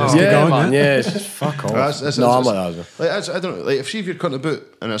hood. And just get yeah, going, man. yeah? Yeah, it's just fuck off. No, I'm like that. as well. I don't know. Like, if you're cutting a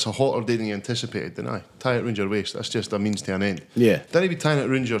boot and it's a hotter day than you anticipated, then tie it around your waist. That's just a means to an end. Yeah. Don't be tying it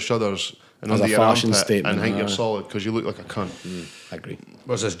around your shoulders and As under a your fashion armpit statement, and think you're aye. solid because you look like a cunt. I agree.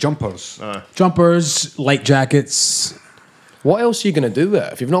 Was this jumpers? Jumpers, light jackets. What else are you going to do with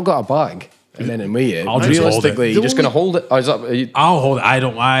it? If you've not got a bag and then in weigh it, I'll just hold it. realistically, you're just going to hold it? Or is that, are you, I'll hold it.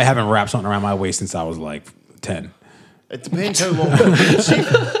 I haven't wrapped something around my waist since I was like 10. It depends how long.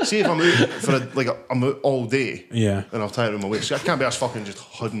 see if I'm out I'm out all day. Yeah. Then I'll tie it around my waist. I can't be ass fucking just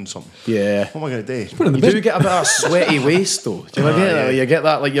holding something. yeah. What am I gonna do? You do get a bit of a sweaty waist though. Do you ever get that? yeah. You get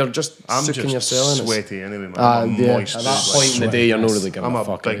that like you're just I'm sucking just yourself in. sweaty anyway, man. I'm Yeah. moist. At that point in the day, you're not really giving I'm a a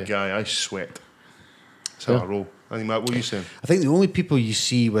fuck. big guy. I sweat. That's how I roll. I think, Matt, what are you saying? I think the only people you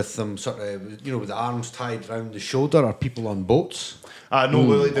see with them sort of, with the arms tied round the shoulder are people on boats. No,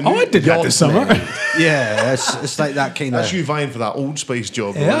 like the Oh, I did that yacht this summer. men. Yeah, it's like that kind That's of you vying for that Old Spice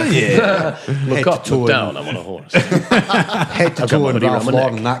job. Hell right? yeah. head to toe, I'm on a horse. head to toe my and hoodie Ralph around my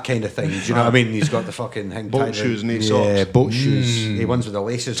Lauren, that kind of thing. Do you know what I mean? He's got the fucking thing Boat tied shoes round- and eight Yeah, socks. boat shoes. The ones with the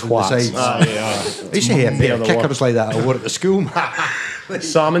laces on the Twats. sides. I used to have a pair of kickers like that I wore at the school.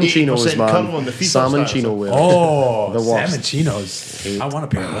 Salmon chinos, 8% curl on man. the feet Salmon or something. chino wear. Oh, The worst. salmon chinos. I want a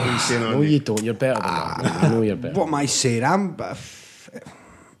pair of those. Saying, No, Andy? you don't. You're better than that. I know you're better. What am I saying?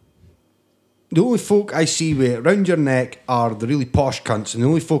 The only folk I see with it round your neck are the really posh cunts, and the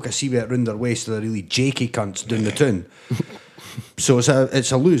only folk I see with it round their waist are the really jakey cunts down the town. So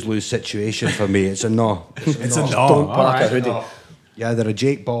it's a lose-lose situation for me. It's a no. It's a no. Don't All pack a right. hoodie. You're either a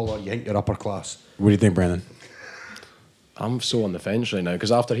Jake Ball or you think you're upper class. What do you think, Brandon? I'm so on the fence right now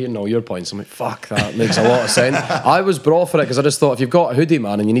because after hearing all your points, I'm like, fuck, that makes a lot of sense. I was brought for it because I just thought if you've got a hoodie,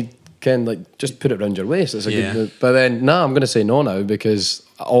 man, and you need, just put it around your waist. It's a good. But then, I'm going to say no now because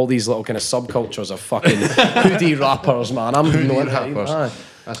all these little kind of subcultures of fucking hoodie rappers, man. I'm Hoodie not rappers.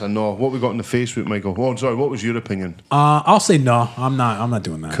 That's a no. What we got in the Facebook, Michael? Oh, sorry. What was your opinion? I'll say no. I'm not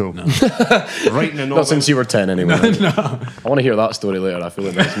doing that. Cool. No. Writing a Not novel. since you were 10 anyway. No. I want to hear that story later. I feel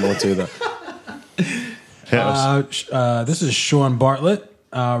like there's more to that. This is Sean Bartlett.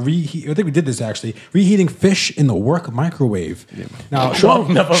 I think we did this actually. Reheating fish in the work microwave. Now,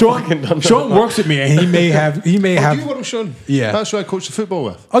 Sean works with me, and he may have. Do you work with Sean? Yeah. That's who I coach the football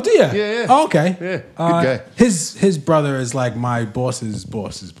with. Oh, do you? Yeah. Oh, okay. Yeah, good guy. His brother is like my boss's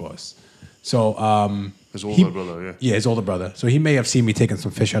boss. So His older brother, yeah. Yeah, his older brother. So he may have seen me taking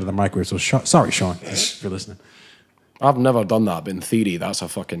some fish out of the microwave. So sorry, Sean, if you're listening. I've never done that, but in theory, that's a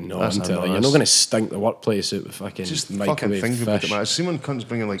fucking no. That's I'm a telling no. you. You're not going to stink the workplace out with fucking Just fucking microwave think about it, fish. man. I've seen when cunts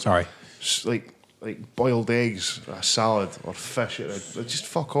bringing like boiled eggs, a salad, or fish. Just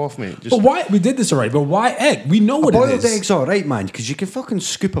fuck off, mate. Just, But why we did this already? But why egg? We know what it Boiled is. egg's all right, man, because you can fucking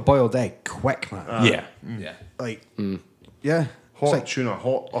scoop a boiled egg quick, man. Yeah. Like, yeah. hot It's like, tuna,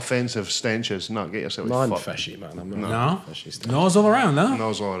 hot offensive stenches. No, get yourself fucked. Non-fishy, man. I'm not No, fishy stuff. nose all around, huh?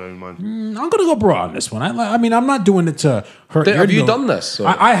 Nose all around, man. I'm gonna go broad on this one. I mean, I'm not doing it to hurt. Have your you nose. done this? Or-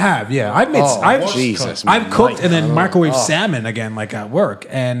 I have, yeah. I've made. Jesus, I've man. cooked and then Mike, microwave salmon again, like at work,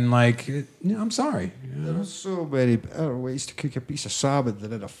 and like, I'm sorry. there's so many better ways to cook a piece of salmon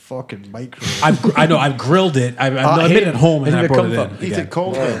than in a fucking microwave. I know. I've grilled it. I made it at home and then I brought it in. Eat again. it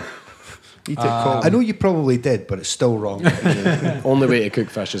cold, man. Eat it cold. I know you probably did, but it's still wrong. Only way to cook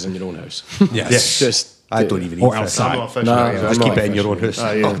fish is in your own house. Yes. Just I don't even eat Or fish. outside. I'm not a fish Nah, guy, I'm Just not keep a it in your fish own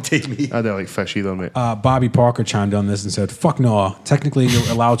house. yeah. Oh, take me. I don't like fish either, mate. Bobby Parker chimed on this and said, "Fuck no. Technically, you're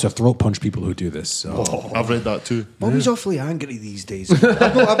allowed to throat punch people who do this." So. I've read that too. Bobby's awfully angry these days.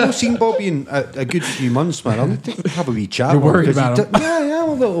 I've not seen Bobby in a good few months, man. I'll need to have a wee chat. You're with worried 'cause about he him? Yeah, I am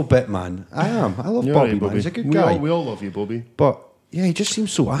a little bit, man. I am. I love You're Bobby, right, man. He's a good we guy. we all love you, Bobby. But yeah, he just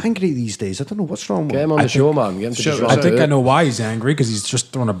seems so angry these days. I don't know what's wrong with get him him. on the show, man. Get him to Sure, just I I run think it. I know why he's angry because he's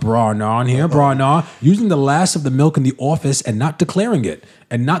just throwing a bra and on here, bra and on, using the last of the milk in the office and not declaring it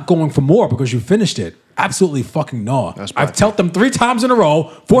and not going for more because you finished it. Absolutely fucking no. That's bad. I've told them 3 times in a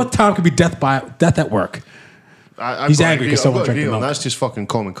row. 4th time could be death at work. He's angry because someone drank the milk. That's just fucking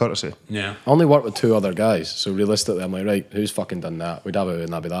common courtesy. Yeah. I only work with 2 other guys, so realistically, I'm like, right, who's fucking done that? We'd have it, and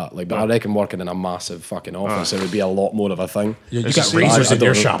that'd be that. Like, but I reckon working in a massive fucking office, it would be a lot more of a thing. You It's got the same- razors I in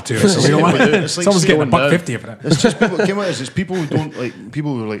your don't know. shop too. So we don't want It's like someone's getting slowing $1.50 down. for that. It's just people. Came out as it's people who don't like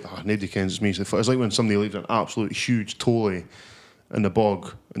people who are like, oh, nobody cares. It's me. It's like when somebody leaves an absolute huge tolly in the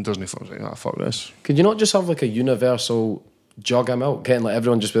bog and doesn't fuck like, ah, fuck this. Could you not just have like a universal jug of milk? Getting like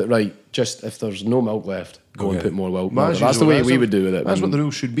everyone just be right, just if there's no milk left, go and yeah. put more milk. That's That's the way usually- we would do with it. That's what the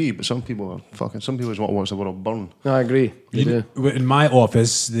rules should be. But some people are fucking. Some people just want to watch the world burn. No, I agree. They do. In my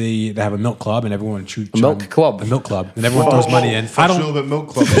office, they have a milk club, and everyone shoots A milk club? A milk club, and everyone throws money in. I First rule don't. about milk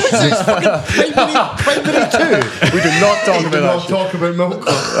club. Primary 2. We do not talk Do about not that. talk about milk club.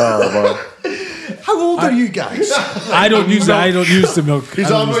 Oh, How old are you guys? I don't use. I don't use the milk. He's I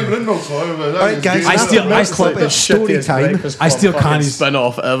don't not use even in milk club. All right, guys. I steal- Milk I Club steal- is story time. I steal Connie's spin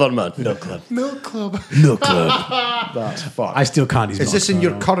off ever, man. Milk club. milk club. milk club. That's fucked. I steal Connie's. Is milk this in club.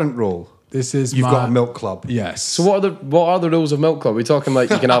 your current role? This is You've my, got a milk club. Yes. So what are the rules of milk club? We talking like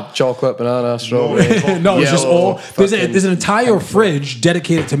you can have chocolate, banana, strawberry? No, it's just yellow, all. There's fucking- an entire fridge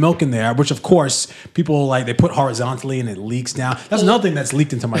dedicated to milk in there, which of course people like they put horizontally and it leaks down. That's another thing that's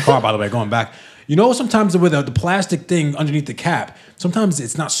leaked into my car, by the way. Going back, you know, sometimes with the plastic thing underneath the cap, sometimes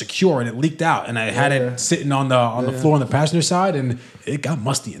it's not secure and it leaked out, and I had it sitting on the floor on the passenger side, and it got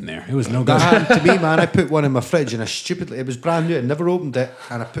musty in there. It was no good. That happened to me, man. I put one in my fridge and I stupidly, it was brand new, I never opened it,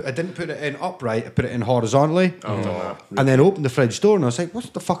 and I didn't put it in upright, I put it in horizontally, and then opened the fridge door, and I was like,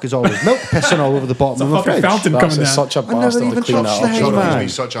 what the fuck is all this milk pissing all over the bottom of my fucking fridge? fountain That's coming down. such a never bastard to even clean touched that the up. Hey, Sure, it gives man. me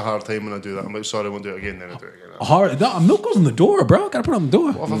such a hard time when I do that. I'm like, sorry, I won't do it again. Then I do it again. Hard. No, milk goes in the door, bro. Gotta put it on the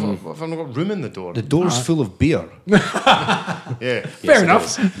door. What if I've not got room in the door? The door's full of beer. Yeah. Fair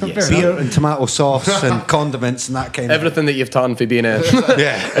enough. Fair Beer and tomato sauce and condiments and that kind Everything that you've done for being a of...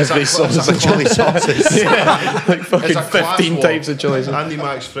 Yeah. every sauce, Some chili sauces. like fucking It's a class 15 war. types of chilies. Andy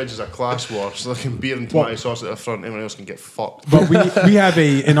Mack's fridge is a class war. So like beer and tomato sauce at the front, everyone else can get fucked. But we have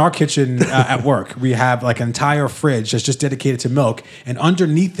in our kitchen at work, we have like an entire fridge that's just dedicated to milk, and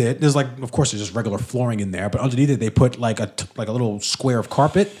underneath it, there's like, of course, there's just regular flooring in there, but underneath it, they put like a little square of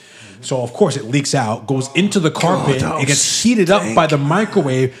carpet. So of course it leaks out, goes into the carpet, it gets heated up by the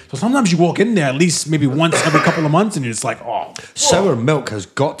microwave. So sometimes you walk in there at least maybe once every couple of months and you're just like, oh. Sour milk has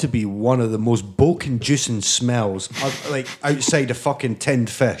got to be one of the most bone-inducing smells, like outside a fucking tinned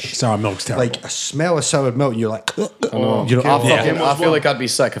fish. Sour milk's terrible. Like a smell of sour milk, and you're like, I feel like I'd be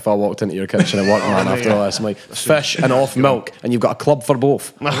sick if I walked into your kitchen and worked, man, after all this. I'm like, fish and off milk, and you've got a club for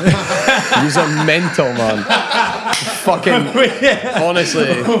both. These are mental, man. Fucking, honestly,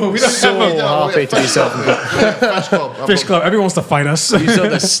 so happy to be self-employed. Fish Club, everyone wants to fight us. These are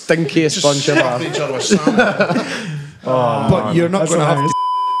the stinkiest bunch of but you're not going to have to.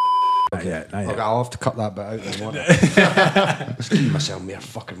 Not yet. Okay, I'll have to cut that bit out then, won't I? Just giving myself mere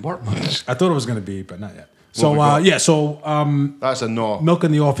fucking work, man. I thought it was going to be, but not yet. So, That's a no. Milk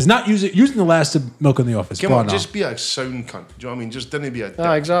in the office. Not using the last of Milk in the office. Come on, no. just be a sound cunt. Do you know what I mean? Just didn't be a dick.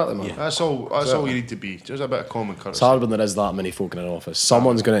 exactly, man. That's all you need to be. Just a bit of common courtesy. It's hard when there is that many folk in an office.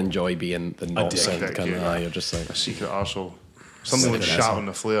 Someone's going to enjoy being the not sound dick, cunt. yeah. You're just like... A secret arsehole. Somebody would shat on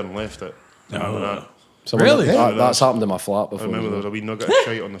the flare and left it. Remember that? Really? That's happened in my flat I before. remember there was a wee nugget of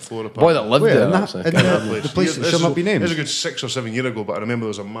shite on the floor. Boy that lived there, in that- actually. in the place that shall not be named. It was a good 6 or 7 years ago, but I remember there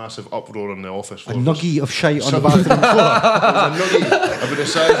was a massive uproar in the office. A nuggie of shite on the bathroom floor. There was a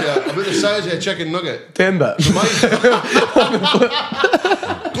nugget about the size of a chicken nugget. 10 bit.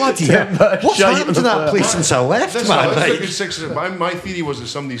 Bloody hell. What's shite happened to that place since I left, This man? was Like, a good 6 or 7. My theory was that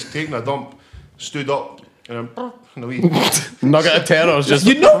somebody's taken a dump, stood up, and a wee. Nugget of terror is just...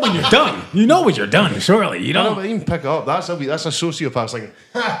 You know when you're done. You know when you're done, surely. You No, know. but even pick it up. That's a sociopath thing.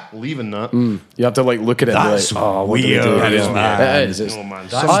 Leaving that. You have to like look at it That's and be like, oh, what do we weird, do? that is Yeah. mad. It is. It's, No man.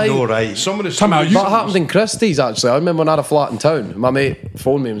 that's I- no right. Some of the Time out, stories- that happened in Christie's, actually. I remember when I had a flat in town. My mate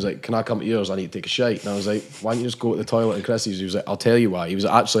phoned me and was like, can I come to yours? I need to take a shite. And I was like, why don't you just go to the toilet in Christie's? He was like, I'll tell you why. He was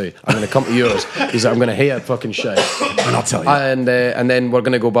like, actually, I'm going to come to yours. He's like, I'm going to hate a fucking shite. And I'll tell you. And then we're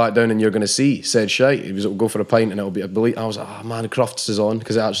going to go back down and you're going to see said shite. He was like, we'll go for a pint and it'll be, I believe, I was like, oh man, Crufts is on,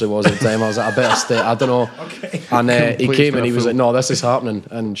 because it actually was at the time. I was like, I better stay, I don't know. Okay. And he Complete came and he was fool. like, no, this is happening.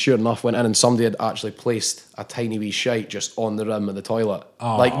 And sure enough, went in and somebody had actually placed a tiny wee shite just on the rim of the toilet.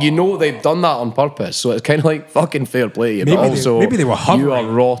 Like, you know they've done that on purpose. So it's kind of like fucking fair play. But Maybe they were hovering. You are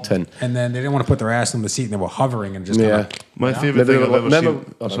rotten. And then they didn't want to put their ass on the seat and they were hovering and just Yeah. kind of. My favourite Maybe thing I've ever remember-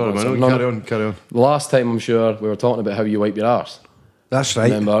 seen. oh, Sorry, no, man. no, Carry on. The last time, I'm sure, we were talking about how you wipe your arse. That's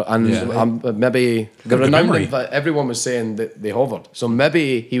right. Remember? And maybe the good memory. renowned, everyone was saying that they hovered. So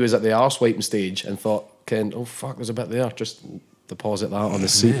maybe he was at the arse wiping stage and thought, Ken, oh fuck, there's a bit there. Just deposit that on the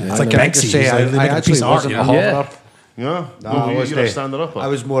seat. It's like I have to Banksy. say, They make I a actually piece of art, wasn't you a know? hoverer. Yeah. No, You're a standing up. I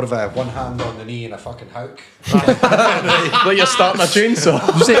was more of a one hand on the knee and a fucking hook. Like you're starting a chainsaw.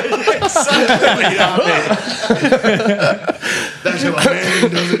 That's how a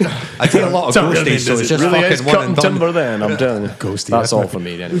man does it. I did a lot of It's not ghosties, so really it's just Really is fucking one cutting and done. timber then, I'm telling you. Ghosty, That's that's all my- for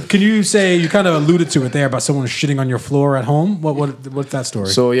me anyway. Can you say, you kind of alluded to it there about someone shitting on your floor at home? What's that story?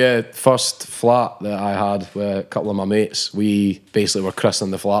 So yeah, first flat that I had with a couple of my mates, we basically were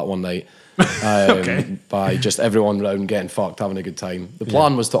christening the flat one night by just everyone round getting fucked, having a good time. The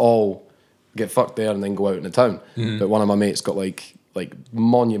plan was to all get fucked there and then go out in the town. But one of my mates got like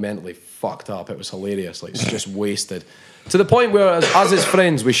monumentally fucked up. It was hilarious, like just wasted. To the point where, as his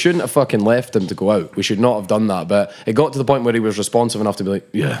friends, we shouldn't have fucking left him to go out. We should not have done that. But it got to the point where he was responsive enough to be like,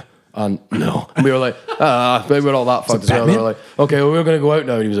 yeah. And no. And we were like, but we were all that fucked as well. We were like, okay, well, we're going to go out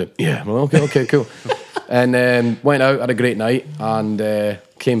now. And he was like, yeah, well, okay, cool. And then went out, had a great night, and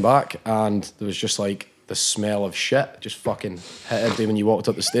came back, and there was just like the smell of shit just fucking hit everybody when you walked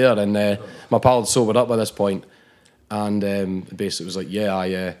up the stair. And my pal had sobered up by this point, and basically was like, yeah,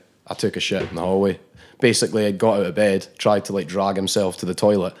 I took a shit in the hallway. Basically, I'd got out of bed, tried to like drag himself to the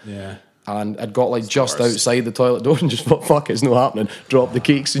toilet. Yeah. And I'd got like just outside the toilet door and just thought, fuck, it's not happening. Dropped the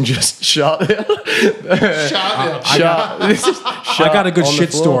cakes and just shot there. I got a good on the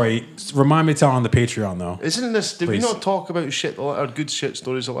shit floor. story. Remind me to tell on the Patreon though. Isn't this? Did Please. we not talk about shit or good shit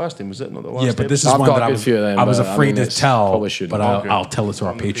stories the last time? Was it not the last? Yeah, but this is I've one got that a I good was, few of them, I was but I afraid mean, to it's tell, probably shouldn't. but Okay. I'll tell it to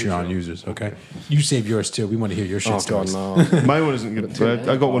our On the Patreon Patreon. users. Okay, you save yours too. We want to hear your shit Oh stories. god, no. Mine one isn't good. But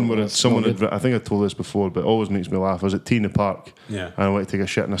I got one where That's someone not had. I think I told this before, but it always makes me laugh. I was at Tina Park, Yeah. and I went to take a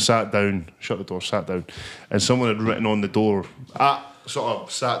shit, and I sat down, shut the door, sat down, and someone had written on the door at sort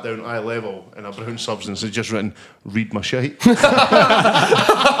of sat down eye level in a brown substance, had just written "read my shite."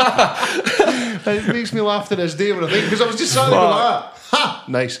 It makes me laugh to this day when I think, because I was just sat there like that. Ha!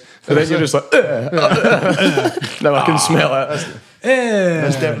 Nice. And then you're just like, now I can smell it.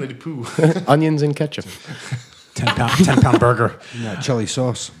 That's definitely the poo. Onions and ketchup. 10 pound burger. That chili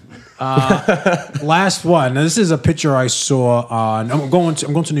sauce. Last one. Now, this is a picture I saw on. I'm going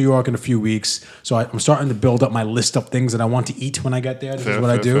to New York in a few weeks, so I'm starting to build up my list of things that I want to eat when I get there. This is what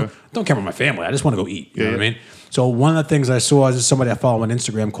I do. Don't care about my family. I just want to go eat. You know what I mean? So one of the things I saw is somebody I follow on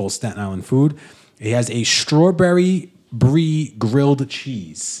Instagram called Staten Island Food. He has a strawberry brie grilled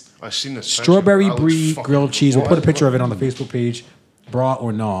cheese. I've seen this. Strawberry brie grilled cheese. We'll put a picture of it on the Facebook page. Bra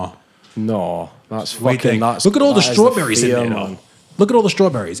or nah? No, that's What do you fucking. think? That's Look at all the that is strawberries in fear, there, man. though. Look at all the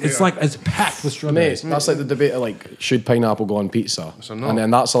strawberries. It's like it's packed with Mate, strawberries. that's like the debate of like, should pineapple go on pizza? a no. And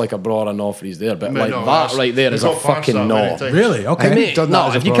then that's like a bra or no for he's there. But Mate, like no, that that's- right there we've is a got past fucking that no. many times. Really? Okay. Mate, done that no,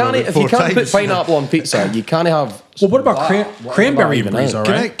 as a if you bra can't about if you 4 can't put times. pineapple on pizza, you can't have. Well, what about that. cranberry even bries? is. All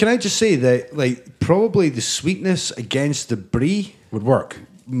Can right, I just say that like probably the sweetness against the brie would work.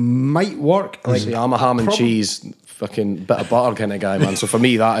 might work. Like See, I'm a ham and prob- cheese fucking bit of butter kind of guy, man. So for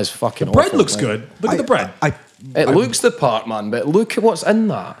me, that is fucking. Bread awful, looks man. good. Look at the bread. It looks the part, man. But look at what's in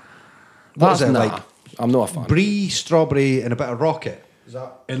that. What is That's it, nah. like I'm not a fan. brie, strawberry, and a bit of rocket. Is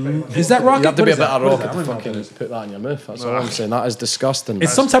that? Is that rocket? You have to What be a is bit that? of What is rocket that? to fucking put that in your mouth. That's all I'm saying. That is disgusting.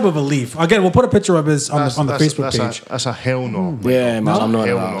 It's some type of a leaf. Again, we'll put a picture of his on the Facebook page. That's a hell no. yeah, man. I'm not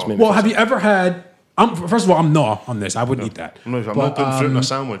Hell into that. no. It's made me Well, feel have you ever had? First of all, I'm no on this. I wouldn't eat that. I'm not But, putting fruit in a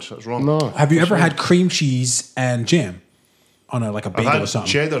sandwich. That's wrong. No. have you ever had cream cheese and jam on a I've bagel or had something?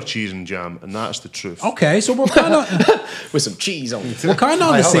 cheddar cheese and jam, and that's the truth. Okay, so we're kind of with some cheese on it. on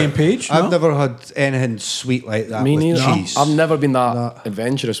the same page. I've no? never had anything sweet like that Me with neither. cheese. I've never been that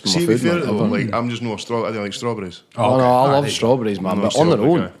adventurous with my See, to be food, fair man. though, ever. like I'm just no straw. I don't like strawberries. Oh, no, I love strawberries, man. I'm But not on their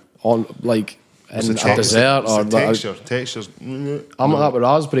strawberry own, guy. on like It's in the a text- dessert it's or the like, texture. Textures. I'm like that with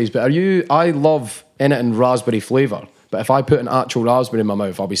raspberries. But are you? I love in it in raspberry flavour. But if I put an actual raspberry in my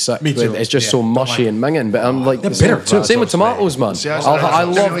mouth, I'll be sick. Me too. It's just Yeah, so don't mushy like and minging. But I'm like They're the same, bitter too. same with tomatoes, man. See, that's- I that's-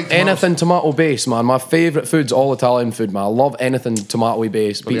 love like tomatoes. anything tomato based, man. My favourite food's all Italian food, man. I love anything tomato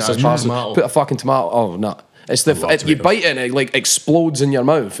based. yeah, Pizzas, it's pasta. tomato. Put a fucking tomato. Oh no. It's the love you tomatoes. bite it and it like explodes in your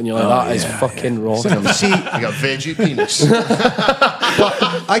mouth and you're like that is fucking raw. See, I got veggie penis.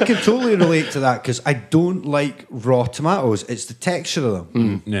 I can totally relate to that because I don't like raw tomatoes. It's the texture of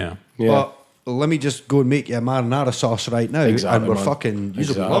them. Yeah. Yeah. But let me just go and make you a marinara sauce right now, Exactly, and we're man. fucking. You're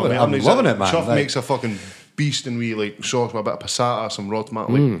Exactly. loving it. I'm loving it, man. Chuff Like, makes a fucking beast, and we like sauce with a bit of passata, some raw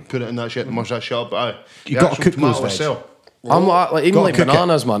tomato. Like, put it in that shit and mush that shit up. But aye, You the gotta actual cook tomato those veg. itself. I'm like even Gotta like cook it.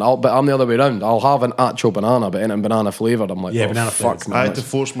 bananas, man. But I'm the other way around. I'll have an actual banana, but in it banana flavoured. I'm like, Yeah, oh, banana fuck, flavoured. man. I had to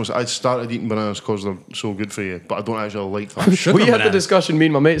that's- force myself. I started eating bananas because they're so good for you, but I don't actually like them. Sugar We had the banana. discussion, me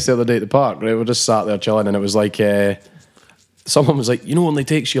and my mates, the other day at the park. Right, we just sat there chilling, and it was like, someone was like, "You know, it only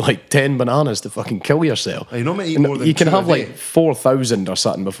takes you like 10 bananas to fucking kill yourself. You're not meant to eat And more than you can 2 a have day. like 4,000 or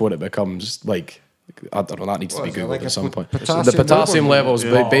something before it becomes like." I don't know. That needs to be is it, googled like a at some point. potassium The potassium level? levels,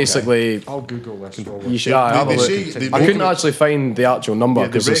 Yeah. basically, I'll Google this. you should. Have a They look. say- they I couldn't recommend- actually find the actual number Yeah,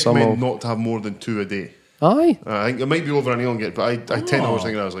 they because there's some. recommend not to have more than 2 a day. Aye. I think it might be over an eon yet, but I 10 hours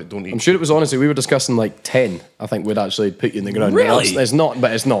thinking I was like, don't eat. I'm sure it was honestly we were discussing like 10. I think would actually put you in the ground. Really? It's not,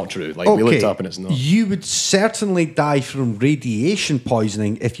 but it's not true. Like we looked up and it's not. You would certainly die from radiation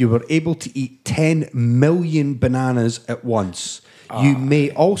poisoning if you were able to eat 10 million bananas at once. You may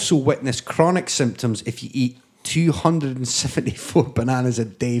also witness chronic symptoms if you eat 274 bananas a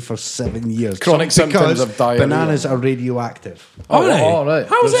day for 7 years. Chronic symptoms Because of diarrhea. bananas are radioactive. Oh, really? all right.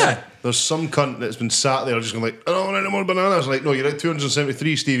 How was that? There's some cunt that's been sat there just going like, I don't want any more bananas. Like, no, you're at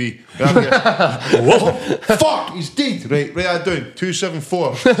 273, Stevie. Whoa, fuck, he's dead. Right, write that down.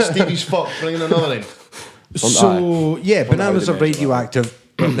 274. Stevie's fucked. Bring in another in. So yeah, bananas how are they measure radioactive.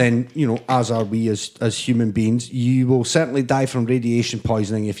 But then, you know, as are we as human beings, you will certainly die from radiation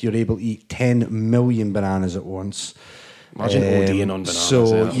poisoning if you're able to eat 10 million bananas at once. Imagine ODing on bananas.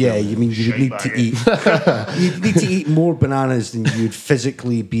 So yeah, you mean you would need to eat you'd need to eat more bananas than you'd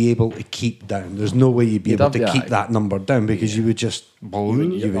physically be able to keep down. There's no way you'd be able have to the keep eye. that number down because you would just throw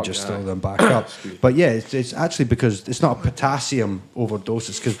them back up. But yeah, it's actually because it's not a potassium overdose.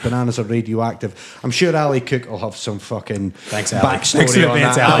 It's because bananas are radioactive. I'm sure Ali Cook will have some fucking Thanks, Ali. Thanks in backstory on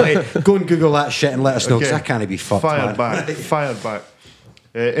advance, that. Ali. Ali, go and Google that shit and let us know because I can't be fucked. Fired man. back. Fired back.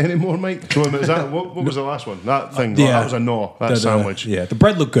 Any more, Mike? Go on, is that, what was the last one? That thing. Yeah. That was a no. That The- sandwich. Yeah, the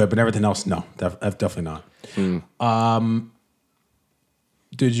bread looked good, but everything else, no, definitely not.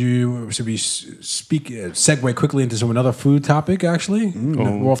 Did you? Should we segue quickly into another food topic? Actually,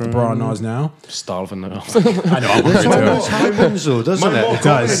 we're off the bra and nose now. Starving now. I know. I'm This hungry almost too. happens though, doesn't My mum it?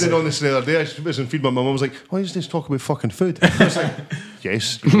 commented on this the other day. I was in feedback. My mum was like, "Why does this talk about fucking food?" I was like,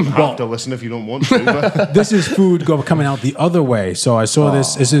 "Yes, you don't have to listen if you don't want to." But This is food coming out the other way. So I saw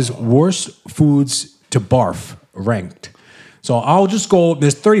this. This is worst foods to barf ranked. So I'll just go.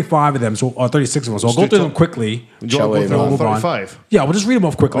 There's 35 of them, or 36 of them. So I'll go through them quickly. Do you want to go through all Move on. 35? Yeah, we'll just read them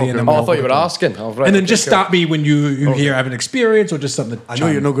off quickly. And then Oh, I we'll thought you go were through. asking. Oh, right, And then okay, just cool. stop me when you hear I have an experience or just something. To I know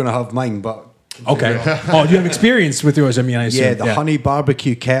you're not going to have mine, but Okay. Oh, do you have experience with yours? I mean, I assume. yeah, the honey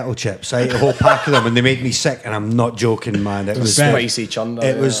barbecue kettle chips. I ate a whole pack of them, and they made me sick. And I'm not joking, man. It was bad. Spicy chunder.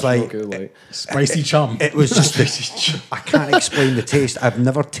 It was that's like- not good, like. Spicy chum. It was just. I can't explain the taste. I've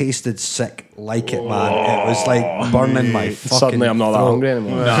never tasted sick like it, man. It was like burning my fucking. Suddenly I'm not that throat. hungry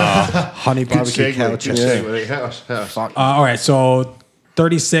anymore. Honey Good barbecue kettle segue. chips. Good segue. Right, hit us. All right, so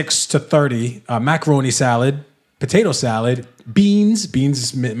 36 to 30, macaroni salad, potato salad, beans. Beans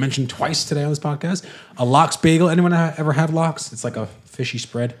is mentioned twice today on this podcast. A lox bagel. Anyone ever have lox? It's like a fishy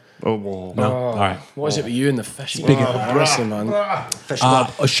spread. Oh, whoa. No? All right. What is it with you and the fish? big. Bristol, man. Fish lab.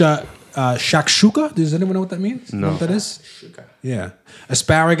 Shakshuka. Does anyone know what that means? No. Know what that is? Yeah.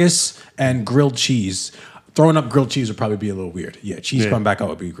 Asparagus and grilled cheese. Throwing up grilled cheese would probably be a little weird. Yeah, cheese coming back out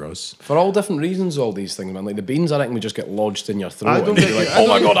would be gross. For all different reasons, all these things, man. Like the beans, I reckon would just get lodged in your throat. I And don't you'd think. be like, I oh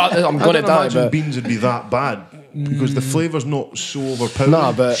my don't- god, I'm I going to don't die. imagine But beans would be that bad because the flavour's not so overpowering.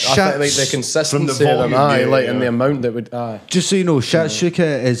 nah, but I think like the Shats consistency from the of them, volume, like yeah. and the amount that would. Just so you know,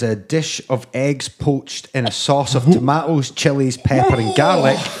 shakshuka is a dish of eggs poached in a sauce of tomatoes, chilies, pepper, and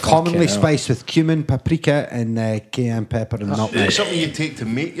garlic, commonly spiced with cumin, paprika, and cayenne pepper and nutmeg. It's something you take to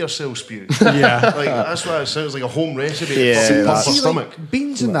make yourself spew. Yeah. Like that's why it sounds like a home recipe. Yeah, Fucking that's- pump See, for like, stomach.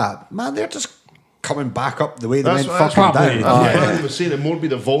 beans and that, man, they're just coming back up the way they That's went what fucking probably- down. I'm glad they were saying it more be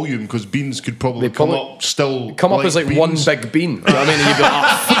the volume because beans could probably They come probably up still. Come up as like beans. one big bean. You know what I mean? And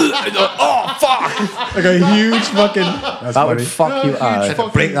you'd be like, oh fuck! Like a huge fucking. That's That would fuck you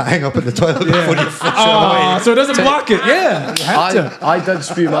out. Break that hang up in the toilet before you flush it away. Oh, so it doesn't block it. Yeah. You have to. I did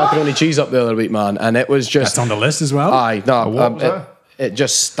spew macaroni cheese up the other week, man, and it was just. That's on the list as well. Aye, no, what was that? it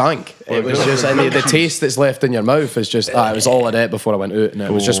just stank. It was just, and the taste that's left in your mouth is just. It was all I ate before I went out, and it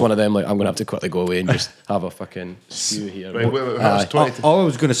was just one of them. Like I'm gonna have to quickly go away and just have a fucking stew here. Right, wait, that's 20. All I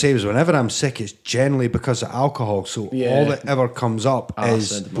was going to say was whenever I'm sick, it's generally because of alcohol. So Yeah. all that ever comes up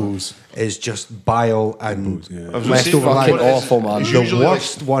Acid, is just bile and I was gonna say, leftover fucking like, awful, man. it's The usually like-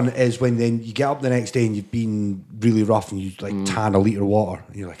 worst one is when then you get up the next day and you've been really rough and you like tan a litre of water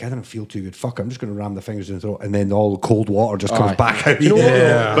and you're like, I don't feel too good. Fuck, I'm just going to ram the fingers in the throat, and then all the cold water just comes Aye. back out. You know what?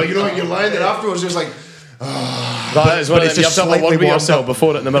 Yeah. But you know what? You're lying there afterwards, just like. That is what but it it's is. You have just to have a slightly word with warmed yourself up.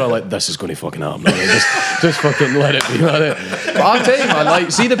 before it in the mirror, like, this is going to fucking happen. Like, just fucking let it be, let it. But I'll tell you, man,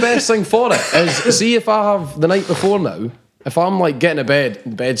 like, see, the best thing for it is, see if I have the night before now, if I'm like getting to bed,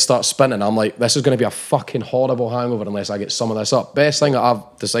 the bed starts spinning, I'm like, this is going to be a fucking horrible hangover unless I get some of this up. Best thing that I've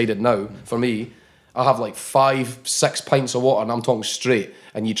decided now, for me, I have like 5-6 pints of water, and I'm talking straight,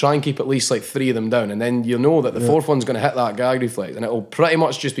 and you try and keep at least like 3 of them down, and then you know that the fourth one's going to hit that gag reflex, and it'll pretty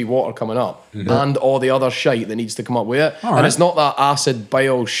much just be water coming up and all the other shite that needs to come up with it. All And right. it's not that acid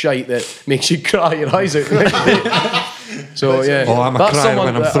bile shite that makes you cry your eyes out. So yeah, Oh, I'm a that's crier someone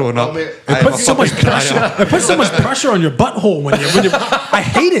when I'm that- throwing up. mate, I'm Put a so much fucking crier. pressure. It puts so much pressure on your butthole when you. I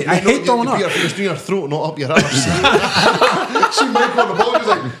hate it. I hate throwing Your up. fingers through your throat, not up your ass. See Mike on the ball, he's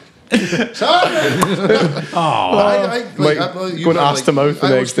like. Sorry. Mike, go and ask the mouth the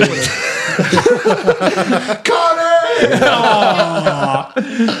next day. Connie!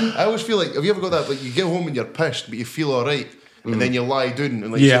 I always feel like, have you ever got that? Like, you get home and you're pissed, but you feel all right, and then you lie down,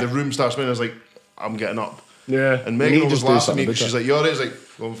 and like Yeah. say the room starts spinning. I was like, I'm getting up. Yeah. And You Megan need to always just do laughs at something me because about she's that. like, "You alright?" It's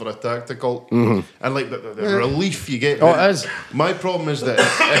like going for a tactical, and like the relief you get. Oh, man. it is. My problem is that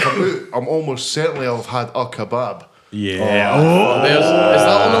if I'm out, I'm almost certainly I'll have had a kebab. Yeah. Is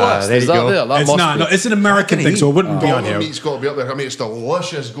that on the list? there Is you that go. there? That It's must not. be. No, it's an American thing, so it wouldn't be All on the here. meat's got to be up there. I mean, it's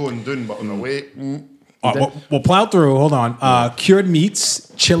delicious going down, but on the way, We'll plow through. Hold on. Cured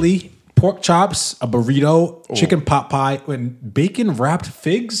meats, chili, pork chops, a burrito, chicken pot pie, and bacon wrapped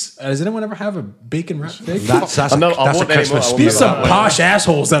figs. Does anyone ever have a bacon wrapped fig? That's a I won't Christmas anymore. I won't These spirit. some posh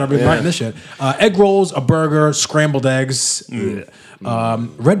assholes that have been writing this shit. Egg rolls, a burger, scrambled eggs,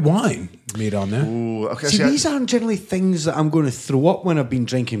 red wine made on there. ooh, okay. See, these aren't generally things that I'm going to throw up when I've been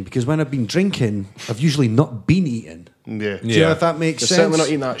drinking, because when I've been drinking, I've usually not been eating. yeah. Do you know if that makes You're sense? certainly not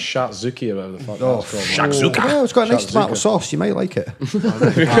eating that shatzuki or whatever the fuck that's called. Shakshuka. Well, it's got a nice Shakshuka. tomato sauce. You might like it.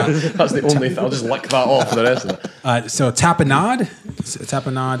 That's the only thing. I'll just lick that off for the rest of it. So tapenade.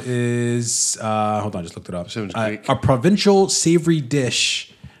 Tapenade is hold on, I just looked it up. Sounds Greek. A provincial savory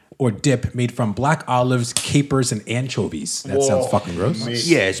dish or dip made from black olives, capers, and anchovies. That sounds fucking gross.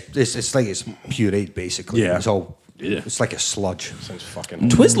 Yeah, it's like it's pureed basically. Yeah. It's all. It's like a sludge. Sounds fucking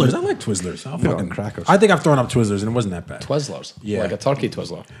Twizzlers, I like Twizzlers. I'll it on fucking crackers. I think I've thrown up Twizzlers and it wasn't that bad. Twizzlers. Yeah. Like a turkey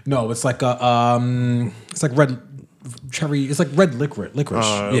Twizzler. No, it's like a it's like red cherry. It's like red licorice.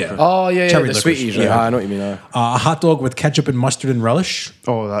 Yeah. Oh yeah, Cherry the licorice, sweeties, right? yeah. I know what you mean. A hot dog with ketchup and mustard and relish.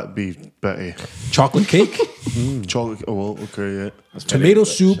 Oh, that'd be bitty. Chocolate cake. Chocolate. Oh, well, okay, yeah. Tomato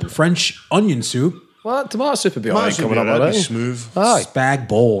soup. French onion soup. Well, tomato soup would be alright coming up, that'd be alright. smooth. Aye. Spag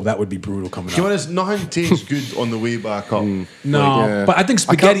bowl. That would be brutal coming To be up. honest, nothing tastes good on the way back up. No, but I think I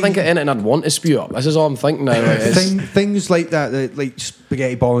spaghetti. can't think of anything I'd want to spew up. This is all I'm thinking now. Like, it's Things like that, like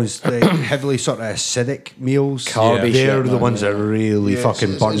spaghetti balls, the heavily sort of acidic meals. Carby They're shit, the man, ones yeah. that really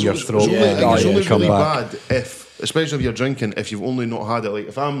fucking burn your throat. It's only, when it's you only come really back. bad if, especially if you're drinking, if you've only not had it. Like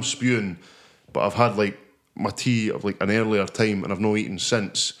if I'm spewing, but I've had like my tea of like an earlier time and I've not eaten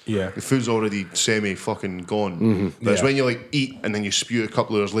since. Yeah. The food's already semi fucking gone. But it's Yeah. when you like eat and then you spew a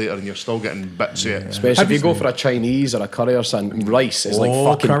couple of hours later and you're still getting bits of it. especially if you go for a Chinese or a curry or something, rice is like Oh,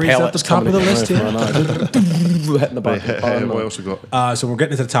 fucking curry's at pellets the top coming of the out list your here. mouth, man. Hitting the back of the pan, What man. else we got? So we're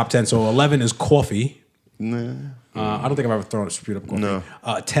getting into the top 10. So 11 is coffee. I don't think I've ever thrown a spewed up coffee. No.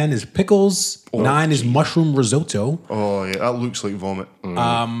 10 is pickles. 9 is mushroom risotto. Oh yeah, that looks like vomit.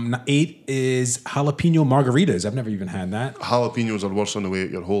 8 is jalapeno margaritas. I've never even had that. Jalapenos are worse on the way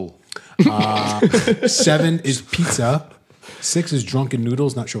at your hole. 7 is pizza. 6 is drunken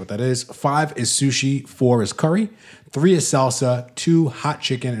noodles. Not sure what that is. 5 is sushi. 4 is curry. 3 is salsa. 2 hot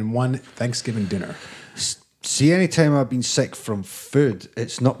chicken, and 1 Thanksgiving dinner. See, anytime I've been sick from food,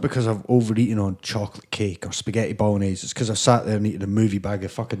 it's not because I've overeaten on chocolate cake or spaghetti bolognese. It's because I sat there and eaten a movie bag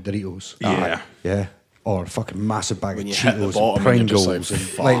of fucking Doritos. Yeah. Yeah. Or a fucking massive bag When of you hit the Cheetos bottom and and you're just Pringles. like,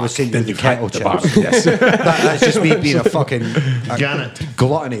 And, like we're saying, the kettle the chips. bottom, yes. That's just me being a fucking Gannet.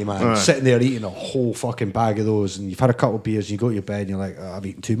 gluttony, man. Sitting there eating a whole fucking bag of those, and you've had a couple of beers, and you go to your bed, and you're like, oh, I've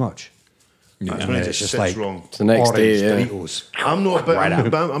eaten too much. That's when it it's just just sits like wrong. The next orange day, yeah. Doritos.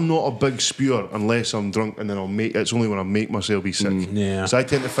 I'm not a big spewer unless I'm drunk, and then it's only when I make myself be sick. yeah. So I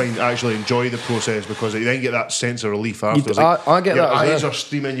tend to actually enjoy the process because you then get that sense of relief after. It's I get your that as eyes well. are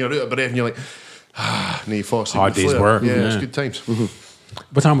streaming, you're out of breath, and you're like, and you fall asleep. Hard with day's flare. work. Yeah, Yeah. it's good times.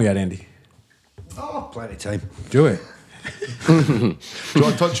 What time we at, Andy? Oh, plenty of time. Do it. Do you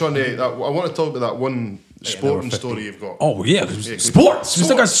want to touch on that? I want to talk about that one sporting story you've got. Oh, yeah. Sports. We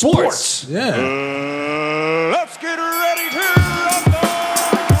still got sports. Yeah. Let's get ready to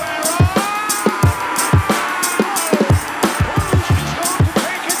rumble.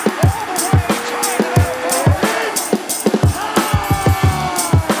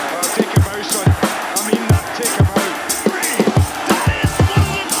 Take him out, son. I mean that. Take him out. That is one of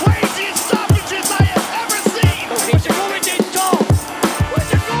the craziest stoppages I have ever seen. What's your goalie did, Tom? What's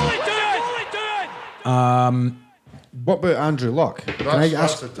your goalie doing? What about Andrew Luck? Can I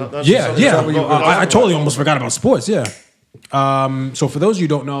ask? I totally almost forgot about sports. Yeah. So for those of you who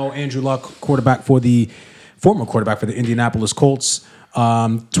don't know, Andrew Luck, former quarterback for the Indianapolis Colts,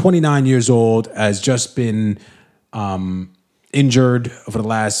 29 years old, has just been injured for the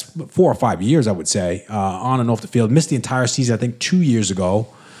last 4 or 5 years, I would say, on and off the field. Missed the entire season, I think, 2 years ago.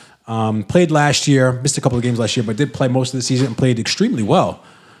 Played last year, missed a couple of games last year, but did play most of the season and played extremely well.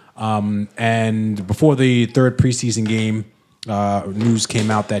 And before the third preseason game, news came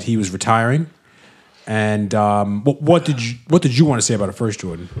out that he was retiring. And what did you want to say about it first,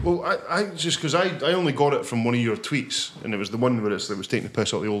 Jordan? Well, I just because I only got it from one of your tweets, and it was the one where it was taking the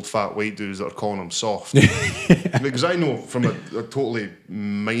piss out of the old fat white dudes that are calling him soft. Because I know from a totally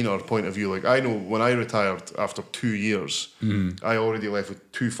minor point of view, like I know when I retired after 2 years, I already left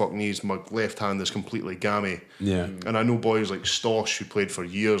with 2 fucked knees. My left hand is completely gammy. Yeah. And I know boys like Stosh who played for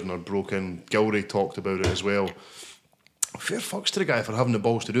years and are broken. Gilray talked about it as well. Fair fucks to the guy for having the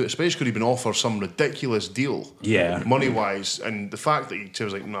balls to do it, especially because he'd been offered some ridiculous deal, money wise, and the fact that he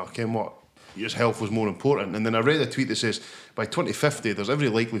was like, "Nah, Ken, what? His health was more important." And then I read a tweet that says, "By 2050, there's every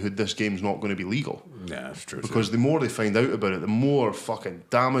likelihood this game's not going to be legal." Yeah, that's true. Because the more they find out about it, the more fucking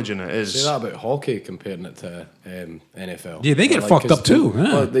damaging it is. Say that about hockey comparing it to NFL. Yeah, they get fucked 'cause up too,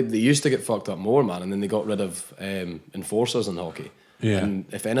 yeah. Well, they used to get fucked up more, man, and then they got rid of enforcers in hockey. Yeah. And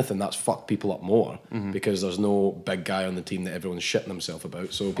if anything, that's fucked people up more because there's no big guy on the team that everyone's shitting themselves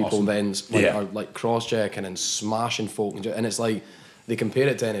about. So people then are like cross-checking and smashing folk, and it's like they compare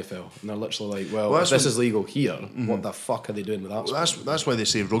it to NFL, and they're literally like, well if this is legal here, what the fuck are they doing with that? Well, that's why they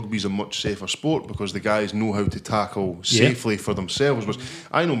say rugby's a much safer sport, because the guys know how to tackle safely for themselves. But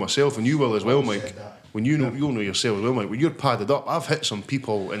I know myself, and you will as well, Mike. when you'll know yourself as well, Mike, when you're padded up, I've hit some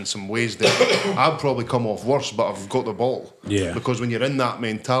people in some ways that I've probably come off worse, but I've got the ball. Yeah. Because when you're in that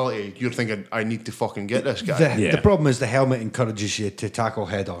mentality, you're thinking, I need to fucking get this guy. The problem is the helmet encourages you to tackle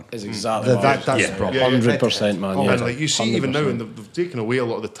head on. It's exactly That's the problem. 100%, man. Oh, Yeah. And like you see, even now, 100%. and they've taken away a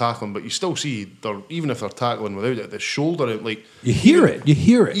lot of the tackling, but you still see, even if they're tackling without it, the shoulder, like You hear it. You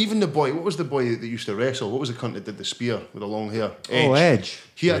hear it. even the boy, what was the boy that used to wrestle? What was the cunt that did the spear with the long hair? Oh, Edge.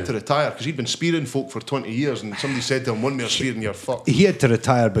 He had to retire because he'd been spearing folk for 20 years, and somebody said to him, "One more spear and you're fucked." He had to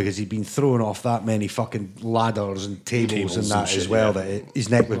retire because he'd been thrown off that many fucking ladders and tables and that shit, as well, yeah. that his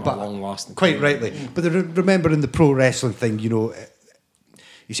neck was Not but long-lasting. quite rightly. But remember in the pro wrestling thing, you know,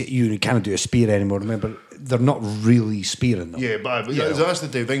 you say you can't do a spear anymore. Remember, they're not really spearing them. Yeah, but that's the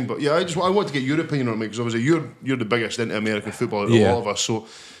thing. But yeah, I want to get your opinion on it because obviously you're the biggest into American football out of Yeah. all of us. So,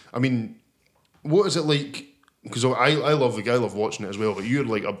 I mean, what is it like? Because I love watching it as well. But you're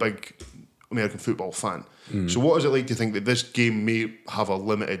like a big American football fan. So, what is it like to think that this game may have a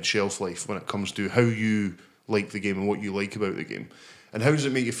limited shelf life when it comes to how you like the game and what you like about the game? And how does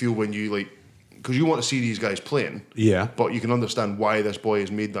it make you feel when you like? Because you want to see these guys playing, Yeah. but you can understand why this boy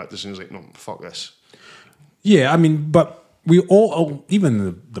has made that decision. It's like, no, fuck this. Yeah, I mean, but we all,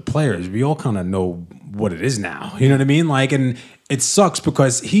 even the players, we all kind of know what it is now. You know what I mean? Like, and it sucks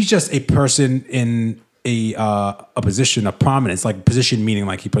because he's just a person in a position of prominence, like position meaning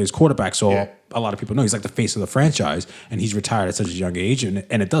like he plays quarterback. So Yeah. a lot of people know he's like the face of the franchise, and he's retired at such a young age, and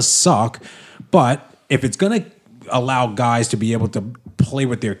it does suck. But if it's gonna allow guys to be able to play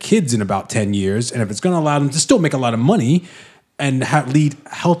with their kids in about 10 years, and if it's gonna allow them to still make a lot of money and lead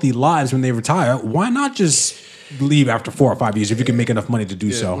healthy lives when they retire, why not just leave after 4 or 5 years if you can make enough money to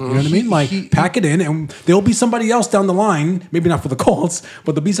do so? You know what I mean? Like, pack it in, and there'll be somebody else down the line, maybe not for the Colts,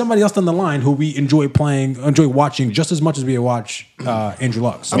 but there'll be somebody else down the line who we enjoy watching just as much as we watch Andrew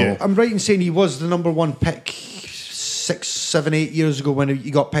Luck. So I'm right in saying he was the number one pick 6, 7, 8 years ago when he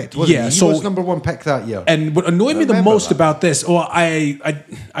got picked, wasn't Yeah, he? He so- was number one pick that year. And what annoyed me the remember most that. about this, well, I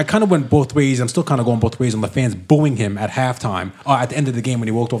kind of went both ways. I'm still kind of going both ways on the fans booing him at halftime, or at the end of the game when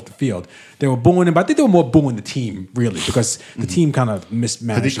he walked off the field. They were booing him, but I think they were more booing the team, really, because the team kind of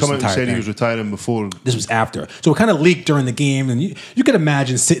mismanaged Did he come out this and entire said he thing. was retiring before? This was after. So it kind of leaked during the game. And you could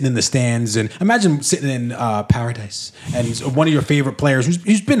imagine sitting in the stands and imagine sitting in paradise. And he's one of your favorite players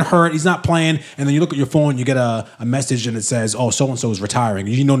who's been hurt. He's not playing. And then you look at your phone, you get a message and it says, oh, so-and-so is retiring.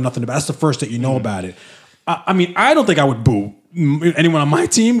 You know nothing about it. That's the first that you know about it. I mean, I don't think I would boo anyone on my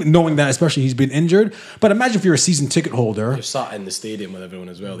team, knowing that especially he's been injured. But imagine if you're a season ticket holder. You're sat in the stadium with everyone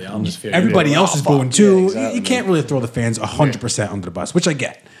as well. The atmosphere. Everybody else is booing too. Yeah, exactly, you can't really throw the fans 100% under the bus, which I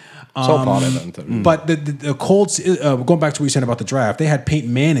get. It's all part of it. Isn't it? But the Colts, going back to what you said about the draft, they had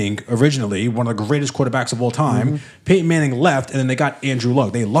Peyton Manning originally, one of the greatest quarterbacks of all time. Peyton Manning left, and then they got Andrew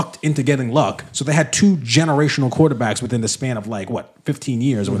Luck. They lucked into getting Luck. So they had 2 generational quarterbacks within the span of 15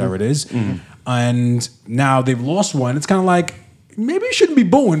 years or whatever it is. And now they've lost one. It's kind of like, maybe you shouldn't be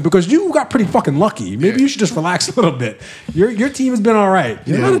booing because you got pretty fucking lucky. Maybe you should just relax a little bit. Your team has been all right.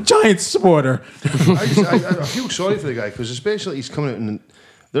 You're not a Giants supporter. I feel sorry for the guy because especially he's coming out and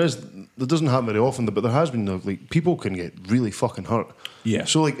there doesn't happen very often, but there has been like people can get really fucking hurt. Yeah.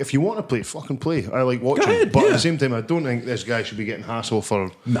 So like if you want to play, fucking play. I like watching, ahead, but at yeah. the same time, I don't think this guy should be getting hassle for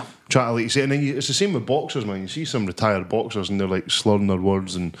trying to like say. And then it's the same with boxers, man. You see some retired boxers and they're like slurring their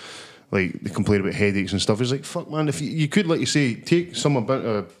words and like they complain about headaches and stuff. It's like fuck, man. If you could, like you say, take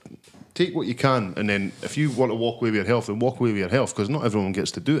what you can, and then if you want to walk away with your health, then walk away with your health because not everyone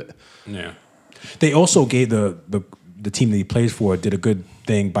gets to do it. Yeah. They also gave the team that he plays for did a good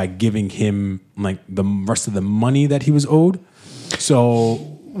thing by giving him like the rest of the money that he was owed.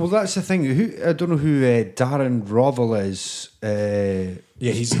 So Well, that's the thing. I don't know who Darren Rovell is.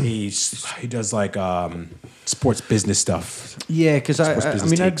 yeah, he does like sports business stuff. Yeah, because I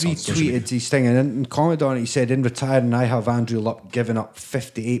business mean, I'd takes on social media. retweeted his thing and in comment on it, he said, in retiring, I have Andrew Luck giving up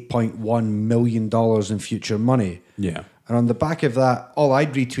 $58.1 million in future money. Yeah. And on the back of that, all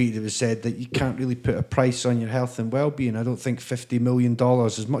I'd retweeted was said that you can't really put a price on your health and well-being. I don't think $50 million,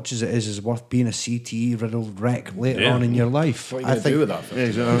 as much as it is worth being a CTE-riddled wreck later on in your life. What are you going to do with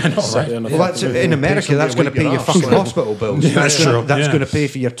that? Well, that's in America. That's going to pay your fucking hospital bills. Yeah, that's true. That's Yeah. going to pay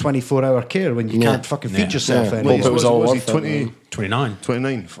for your 24-hour care when you can't fucking feed yourself anymore. Hope it was all was he worth it, 20, man. 29.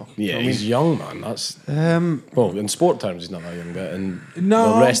 29? Fuck. Yeah, I mean, he's young, man. That's well, in sport terms, he's not that young, but in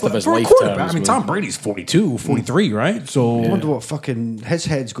No, the rest of but his for a life quarterback, terms, I mean, man. Tom Brady's 42, 43, right? So I wonder what fucking his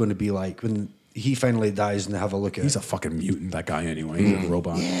head's going to be like when he finally dies and they have a look at he's it. a fucking mutant, that guy anyway. He's a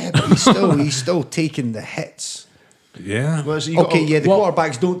robot. Yeah, but he's still taking the hits. Yeah. Well, so you got- Okay, yeah, the well-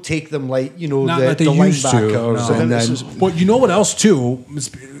 quarterbacks don't take them like, you know, Not the like they used to, linebackers. no. And This then, is- But you know what else too? It's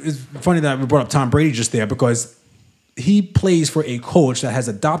funny that we brought up Tom Brady just there because he plays for a coach that has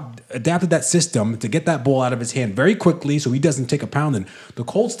adapted that system to get that ball out of his hand very quickly so he doesn't take a pounding. The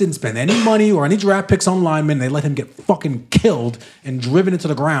Colts didn't spend any money or any draft picks on linemen. They let him get fucking killed and driven into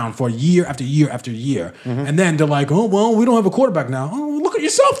the ground for year after year after year. And then they're like, oh, well, we don't have a quarterback now. Oh, look at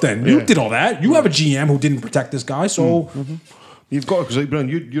yourself then. You did all that. You have a GM who didn't protect this guy, so... You've got, because like Brian,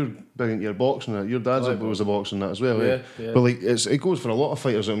 you're big into your boxing. Your dad's was a boxing that as well. Yeah, eh? yeah. But like it goes for a lot of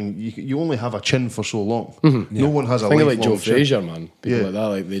fighters. I mean, you only have a chin for so long. No one has a Think of lifelong like Joe chin. Frazier, man. People Yeah. like that,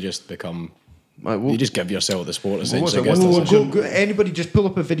 like they just become. Right, well- you just give yourself the sport what's essentially. it- I guess what's that's the- it. go, anybody just pull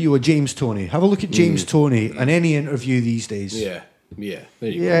up a video of James Toney. Have a look at James Toney in any interview these days. Yeah, yeah.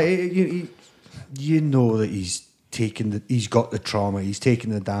 There you Yeah, go. you know that he's got the trauma, he's taken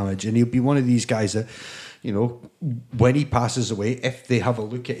the damage, and he'll be one of these guys that, you know, when he passes away, if they have a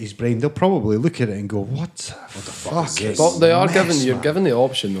look at his brain, they'll probably look at it and go, "What the fuck is this?" But they are mess, you're man?" given the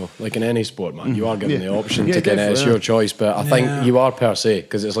option though, like in any sport, man. You are given the option Yeah, to kind of, it's definitely, your choice. But I think Yeah. you are per se,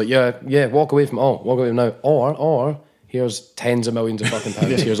 because it's like, walk away from now, or here's tens of millions of fucking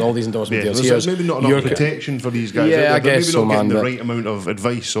pounds. Here's all these endorsement Yeah, deals. there's Here's maybe not enough protection for these guys. Yeah, They're I guess maybe so, not getting man, the but- right amount of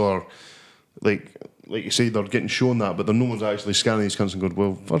advice or like you say, they're getting shown that, but no one's actually scanning these cunts and going,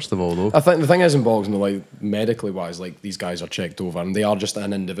 well, first of all, though. I think the thing is in boxing, like medically wise, like these guys are checked over and they are just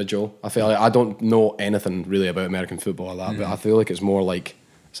an individual. I feel like I don't know anything really about American football like that, but I feel like it's more like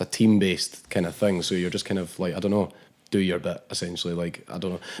it's a team based kind of thing. So you're just kind of like, I don't know, do your bit essentially. Like I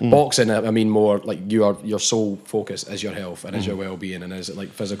don't know, boxing. I mean, more like your sole focus is your health and is your well being and is it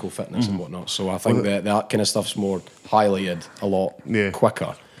like physical fitness and whatnot. So I think that kind of stuff's more highlighted a lot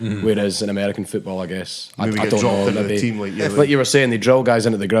quicker. Whereas in American football, I guess Maybe I get don't dropped know. into the Maybe team, like, yeah, if, like- like you were saying, they drill guys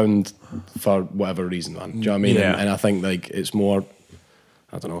into the ground for whatever reason, man. Do you know what I mean? Yeah. And I think like it's more,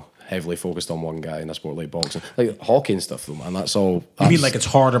 I don't know, heavily focused on one guy in a sport like boxing, like hockey and stuff, though, man. That's all. I mean, like it's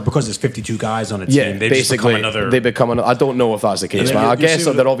harder because there's 52 guys on a team. yeah, they just become basically another. they become. I don't know if that's the case, Yeah, man. I you guess see that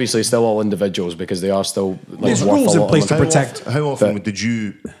what- they're obviously still all individuals because they are still like There's worth rules a in lot place of to money. protect- How often But- did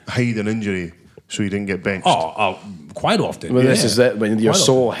you hide an injury so you didn't get benched? oh, quite often. Well, this yeah. is it. When you're Quite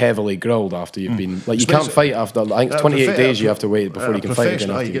so heavily grilled after you've been like, you Especially- can't fight after. I think it's 28 days you have to wait before you can fight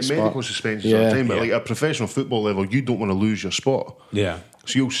again. After You get spot. medical suspensions Yeah, all the time, but yeah. like at professional football level, you don't want to lose your spot. Yeah.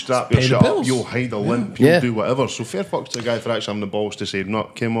 So you'll strap Pay your the shit up, bills. you'll hide a limp, you'll Yeah. do whatever. So fair fuck to the guy for actually having the balls to say, "No,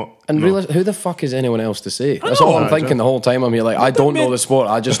 came up." And no. realize who the fuck is anyone else to say? That's know, all I'm right, thinking yeah. the whole time I'm here. Like, I don't know man. the sport.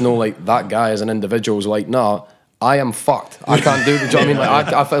 I just know like that guy as an individual is like, nah, I am fucked. I can't do. Do you know what I mean?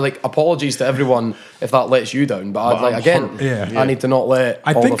 Like, I feel like apologies to everyone if that lets you down. But I'm like again, hurt. Yeah. I need to not let.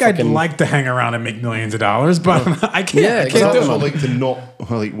 I all think the I'd fucking- like to hang around and make millions of dollars, but I can't. Yeah, I Because can't I do also it. like to not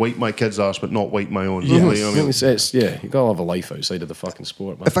like wipe my kid's ass, but not wipe my own. Yeah, Like, you know what I mean? it's yeah. You gotta have a life outside of the fucking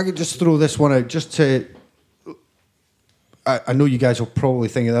sport, man. If I could just throw this one out, just to, I know you guys will probably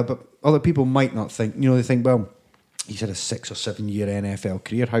think of that, but other people might not think. You know, they think, well, he's had a 6 or 7 year NFL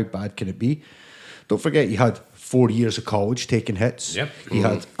career. How bad can it be? Don't forget, he had 4 years of college taking hits. Yep. He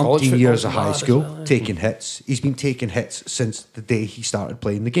had College 18 years of football's high mad as school well, eh? taking hits. He's been taking hits since the day he started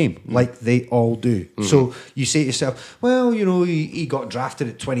playing the game, like they all do. So you say to yourself, well, you know, he got drafted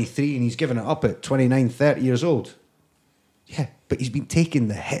at 23 and he's given it up at 29, 30 years old. Yeah, but he's been taking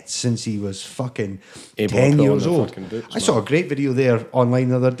the hits since he was fucking Able to 10 put on years the old. fucking boots, I saw a great video there online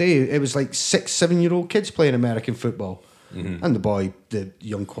the other day. It was like 6, 7-year-old kids playing American football. And the boy, the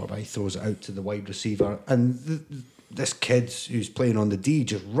young quarterback, throws it out to the wide receiver. And this kid who's playing on the D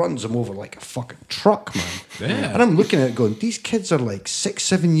just runs him over like a fucking truck, man. Yeah. And I'm looking at it going, these kids are like 6,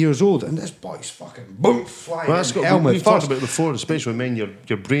 7 years old. And this boy's fucking boom, flying Well, that's in got, helmet we've talked first. about it before, especially when men,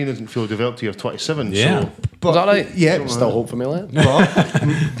 your brain isn't fully developed till you're 27. Yeah. So But, Is that right? Yeah. Still hope for me, lad.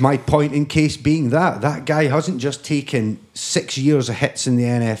 But my point in case being that guy hasn't just taken 6 years of hits in the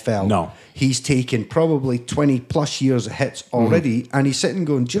NFL. No. He's taken probably 20 plus years of hits already, and he's sitting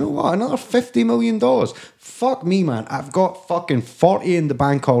going, do you know what? Another $50 million. Fuck me, man. I've got fucking 40 in the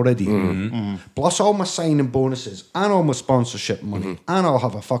bank already. Plus all my signing bonuses and all my sponsorship money. And I'll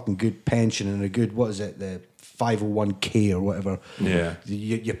have a fucking good pension and a good, what is it, the 501k or whatever Yeah.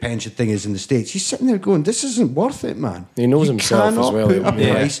 your pension thing is in the States. He's sitting there going, this isn't worth it, man. He knows You himself as cannot well. put a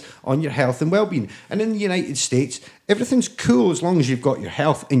Yeah. price on your health and well-being. And in the United States, everything's cool as long as you've got your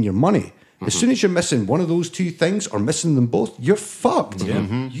health and your money. As soon as you're missing one of those two things or missing them both, you're fucked.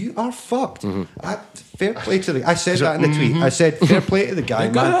 You are fucked. Fair play to the. I said that in the tweet. I said fair play to the guy,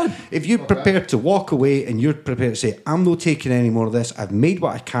 man. If you're prepared to walk away and you're prepared to say, I'm not taking any more of this. I've made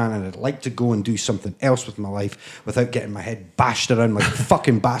what I can, and I'd like to go and do something else with my life without getting my head bashed around like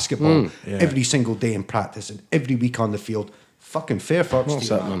fucking basketball every single day in practice and every week on the field. Fucking fair fucks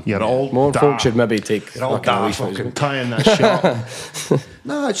to you, man. You're all More folk should maybe take fucking tying that shit up.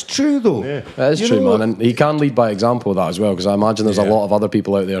 No, it's true though. Yeah. It is You true, know man, what? and he can lead by example with that as well. Because I imagine there's a lot of other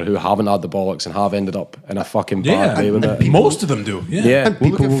people out there who haven't had the bollocks and have ended up in a fucking bad way with it. Most of them do. Yeah. Yeah, And Well, people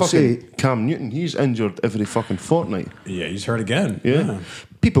look at will fucking say, Cam Newton. He's injured every fucking fortnight. Yeah, he's hurt again. Yeah.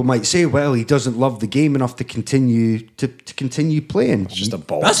 people might say, well, he doesn't love the game enough to continue playing. it's just a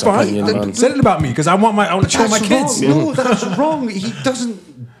bollocks That's fine. opinion, man. Said it about me because I want to show my kids. Wrong. No, that's wrong. He doesn't.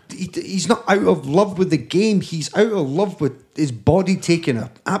 He's not out of love with the game. He's out of love with his body taking an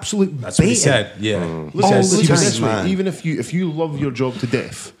absolute. That's what he beating. said. Yeah. Listen, All the listen time, this way, man. even if you love your job to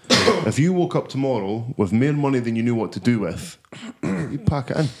death, if you woke up tomorrow with more money than you knew what to do with, you'd pack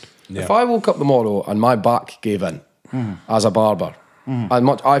it in. Yeah. If I woke up tomorrow and my back gave in as a barber,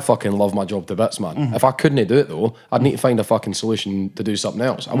 I fucking love my job to bits, man. If I couldn't do it though, I'd need to find a fucking solution to do something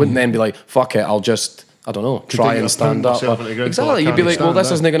else. I wouldn't then be like, fuck it, I'll just, I don't know, try and stand up. myself into the ground till I Exactly, you'd be can't like, well, stand this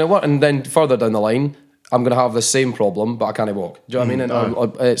that. isn't going to work. And then further down the line, I'm going to have the same problem, but I can't walk. Do you know what I mean?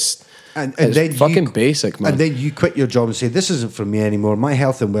 And it's And it's then fucking basic, man. And then you quit your job and say, "This isn't for me anymore. My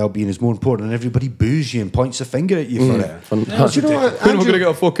health and well-being is more important." And everybody boos you and points a finger at you for it. Fun- Do you know what, We're not Andrew? going to get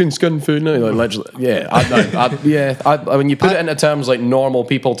a fucking skin food now. Like, literally, yeah. When you put it into terms like normal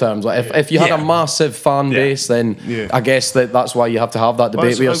people terms, like if you had a massive fan base, then Yeah. I guess that's why you have to have that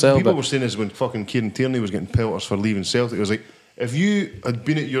debate with yourself. People But were saying this when fucking Kieran Tierney was getting pelters for leaving Celtic. It was like, if you had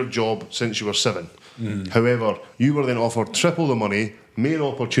been at your job since you were 7, however, you were then offered triple the money, more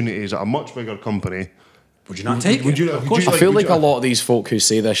opportunities at a much bigger company, Would you not take would it? you- Of would course. you I feel would like a lot of these folk who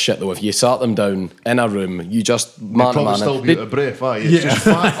say this shit though, if you sat them down in a room, you just They'd man to probably man, still it- be they- out of breath, aye. It's just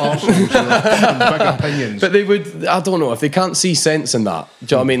fat arseholes with fucking big opinions. but they would. I don't know if they can't see sense in that. Do you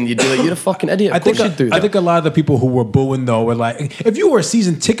know what I mean? You'd be like, you're a fucking idiot. I Of course think you'd do that. I think a lot of the people who were booing though were like, if you were a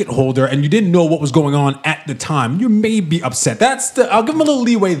season ticket holder and you didn't know what was going on at the time, you may be upset. I'll give them a little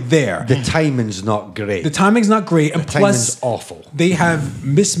leeway there. The timing's not great. The timing's not great, and The plus timing's awful. They have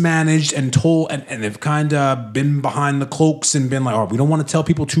mismanaged and told, and they've kind of been behind the cloaks and been like, "Oh, we don't want to tell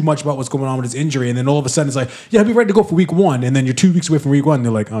people too much about what's going on with his injury." And then all of a sudden, it's like, "Yeah, I'll be ready to go for week 1," and then you're 2 weeks away from week 1. And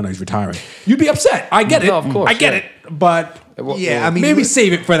they're like, "Oh no, he's retiring." You'd be upset. I get it. No, of course, I get yeah. it. But Yeah, I mean, maybe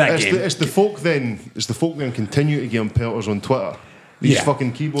save it for that It's game. the folk then continue to give him pelters on Twitter. These Yeah.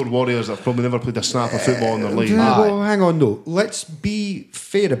 fucking keyboard warriors that have probably never played a snap of football in their life. Yeah, well, hang on, though. Let's be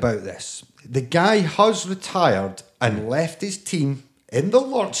fair about this. The guy has retired and left his team in the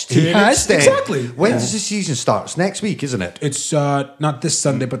lurch to He an has, extent. exactly. When does the season start? It's next week, isn't it? It's not this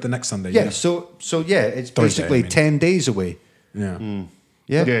Sunday, but the next Sunday. Yeah. So yeah, it's Thursday, basically I mean. 10 days away. yeah.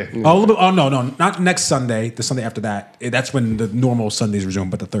 Yeah. Yeah. Oh, a little bit, oh no, not next Sunday. The Sunday after that. That's when the normal Sundays resume,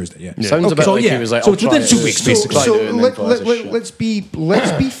 but the Thursday. Yeah. Sounds a bit So, like yeah. he was like, So I'll it's within try 2 it. weeks, So, basically. Try so doing it, but it's a shit.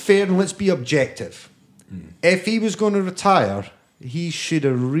 let's be fair and let's be objective. If he was going to retire, he should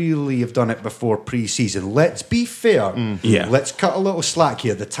have really have done it before pre-season. Let's be fair. Yeah. Let's cut a little slack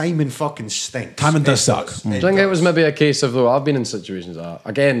here. The timing fucking stinks. Timing does suck. does. I think it was maybe a case of though I've been in situations that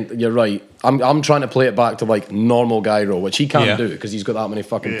again you're right. I'm trying to play it back to like normal guy role, which he can't Yeah. do because he's got that many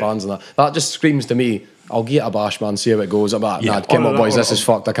fucking fans and that. That just screams to me. I'll get a bash, man. See how it goes. I'm like, nah, come on, boys. This is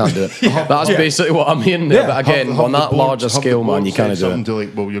fucked. I can't do it. That's basically what I mean. There. But again, Have on the that board- larger have the scale, man, board you can't said do something it. to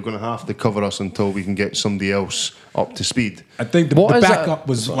like, well, you're going to have to cover us until we can get somebody else up to speed. I think the What is backup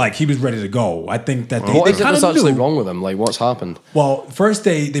was like he was ready to go. I think that What they is it kind that's of actually knew. wrong with him? Like, what's happened? Well, first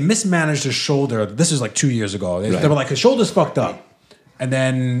they mismanaged his shoulder. This is like 2 years ago. They were like, his shoulder's fucked up. And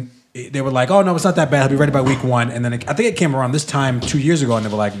then they were like, oh, no, it's not that bad. He'll be ready by week 1. And then I think it came around this time 2 years ago, and they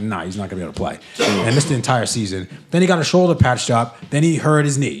were like, nah, he's not going to be able to play. And this the entire season. Then he got a shoulder patched up. Then he hurt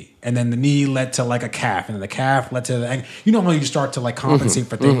his knee. And then the knee led to like a calf. And then the calf led to the ankle. You know how you start to like compensate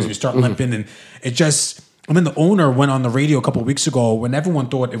for things. You start limping. And it just... And then the owner went on the radio a couple of weeks ago when everyone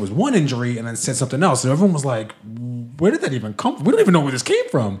thought it was one injury and then said something else. And everyone was like, where did that even come from? We don't even know where this came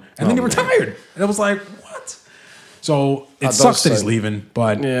from. And then he retired. And I was like, what? So it That sucks does that he's sound- leaving.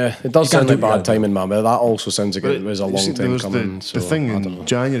 But Yeah, it does you gotta sound do like what you bad gotta do. timing, man. But that also sounds like it was a You long see, there time was coming. So the thing I don't know. in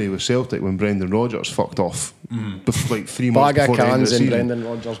January with Celtic when Brendan Rodgers fucked off, like 3 months Bag of before the end of cans the in season. Brendan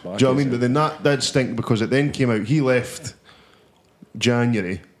Rodgers back. Do you know what I mean? But then that did stink because it then came out. He left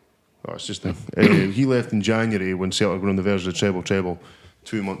January. Oh, it's just he left in January when Celtic were on the verge of the treble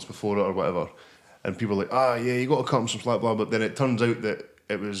 2 months before it or whatever. And people were like, yeah, you got to cut him some slack, blah. But then it turns out that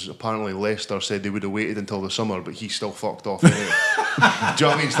it was apparently Leicester said they would have waited until the summer, but he still fucked off anyway. Do you know what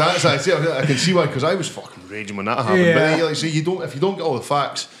I mean? So I can see why, because I was fucking raging when that happened. Yeah. But like, so if you don't get all the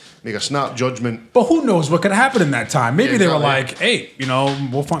facts, make a snap judgment. But who knows what could happen in that time? Maybe Yeah, they were exactly. like, "Hey, you know,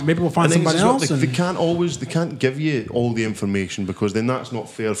 we'll find And somebody as well, else." they can't give you all the information, because then that's not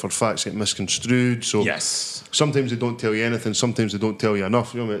fair for facts get misconstrued. So Yes. sometimes they don't tell you anything. Sometimes they don't tell you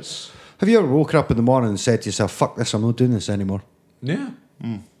enough. You know, it's Have you ever woken up in the morning and said to yourself, "Fuck this, I'm not doing this anymore"? Yeah,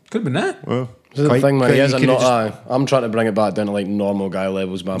 could have been that. well. This is Quite- the thing, man. quite- He is you I'm could've not. I'm trying to bring it back down to like normal guy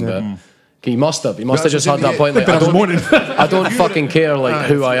levels, man. But he must have. He must have That's just what had that you point. get. Like, But I don't fucking care like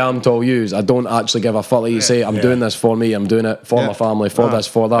who I am to all yous. I don't actually give a fuck. Like you say, I'm doing this for me. I'm doing it for my family, for this,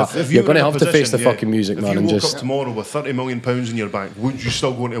 for that. If You're were going to in a have to face the position, fucking music, if man, you and woke just. up tomorrow with £30 million in your bank, would you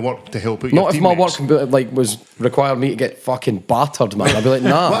still go into work to help out Not your if my teammates? work like was required me to get fucking battered, man. I'd be like,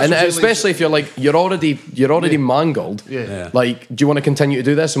 nah. Well, And that's what especially if you're like you're already mangled. Yeah. Like, do you want to continue to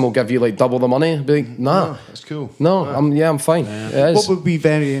do this and we'll give you like double the money? I'd be like, nah. That's cool. No, I'm fine. It is. What would be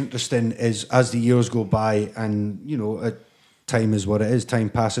very interesting is as the years go by, and you know, time is what it is. Time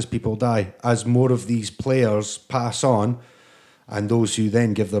passes, people die. As more of these players pass on, and those who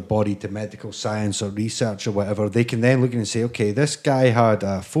then give their body to medical science or research or whatever, they can then look and say, okay, this guy had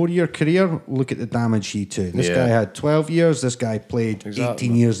a 4-year career. Look at the damage he took. This Yeah. guy had 12 years. This guy played Exactly.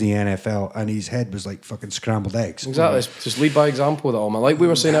 18 years in the NFL, and his head was like fucking scrambled eggs. Exactly. It's just lead by example with it all, man. Like we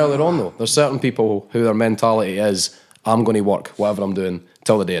were saying earlier on, though, there's certain people who their mentality is, I'm going to work whatever I'm doing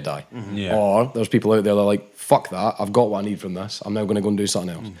till the day I die. Yeah. Or there's people out there that are like, fuck that, I've got what I need from this. I'm now going to go and do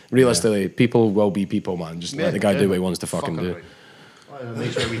something else. Realistically, people will be people, man. Just let the guy do what he wants to fucking do. Right.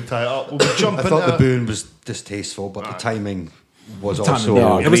 Nice way we tie it up. We'll be jumping I thought the into- booing was distasteful, but the timing was timing, also yeah,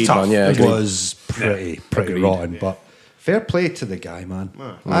 it was agreed, tough. man, yeah, it agreed. was pretty Agreed. rotten. But fair play to the guy, man.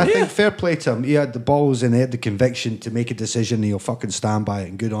 I think fair play to him. He had the balls and he had the conviction to make a decision. And he'll fucking stand by it,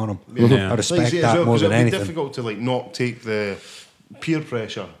 and good on him. Yeah. I Like respect you say as that well, more 'cause than it'll be anything. difficult to like not take the peer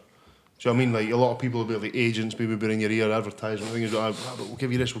pressure. Do you know what I mean? Like a lot of people will be like agents, maybe be in your ear, advertisement things. We'll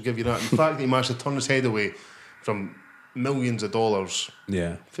give you this, we'll give you that. In fact, he managed to turn his head away from millions of dollars.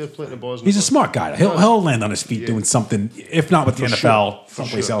 Yeah. Fair play to Bosman. He's a smart guy. He'll land on his feet doing something, if not with the For NFL, sure. For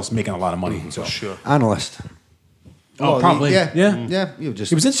someplace sure. else, making a lot of money. So. sure. Analyst. Oh, probably. Yeah, Yeah. He'll just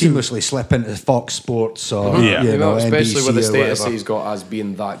He was into- seamlessly slip into Fox Sports or Yeah. you know, especially with the NBC or status whatever. he's got as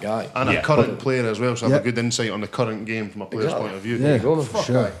being that guy. And a current player as well, so I have a Yeah. good insight on the current game from a player's point of view. Yeah, go, for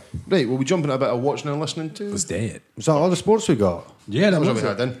sure. Right, well, we jump into a bit of watching and listening to. Was dead. Was that all the sports we got? Yeah, That was what we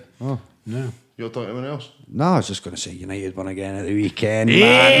had in. Yeah. You want to talk to anyone else? No, I was just going to say United won again at the weekend.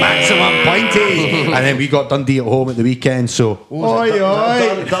 Man, maximum pointy. And then we got Dundee at home at the weekend, so. Oi, oi.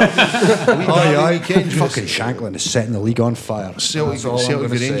 Oi, oi. Fucking Shanklin is setting the league on fire. Celtic That's all I'm Celtic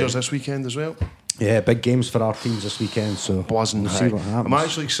gonna Rangers say. this weekend as well. Yeah, big games for our teams this weekend, so Buzzing. we'll see what happens. I'm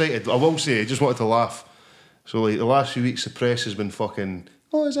actually excited. I will say, I just wanted to laugh. So, like, the last few weeks, the press has been fucking,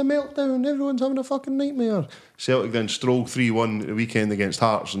 oh, it's a meltdown. Everyone's having a fucking nightmare. Celtic then strolled 3-1 at the weekend against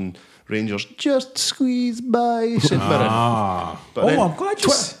Hearts, and Rangers just squeezed by St Mirren. But then I'm glad you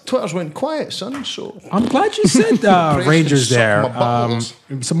Twitter's went quiet, son, so... I'm glad you said Praise Rangers can suck there. my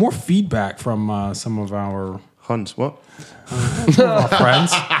buttholes. Some more feedback from some of our Huns, what?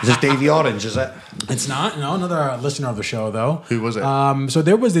 friends. Is this Davy Orange, is it? It's not. No, another listener of the show, though. Who was it? So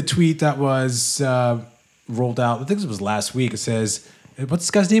there was a tweet that was rolled out. I think it was last week. It says, what's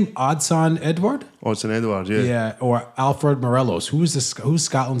this guy's name? Odson Edward? Oh, it's an Edward, yeah. Yeah. Or Alfred Morelos. Who's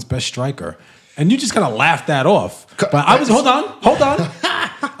Scotland's best striker? And you just kind of laughed that off. But I was, hold on.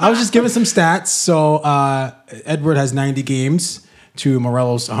 I was just giving some stats. So Edward has 90 games to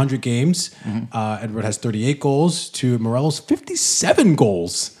Morelos 100 games. Edward has 38 goals to Morelos 57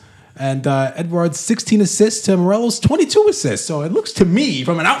 goals. And Edward's 16 assists to Morelos 22 assists. So it looks to me,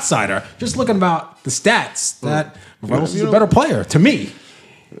 from an outsider, just looking about the stats, that Morelos is a better player, to me.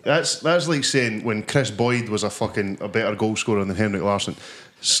 That's like saying when Chris Boyd was a better goal scorer than Henrik Larsson.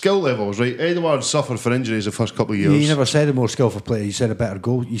 Skill levels, right? Edward suffered for injuries the first couple of years. You never said a more skillful player. You said a better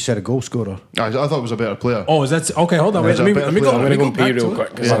goal. You said a goal scorer. I thought it was a better player. Oh, is that okay? Hold on, wait, Is that let better me go. player? Let me go I'm back gonna go to quick,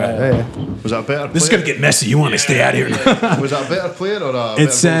 it. 'cause Was that a better player? This is gonna get messy. You want to stay out of here? Was that a better player or a better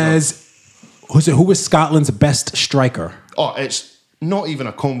It says, who was Scotland's best striker? goal? Oh, it's not even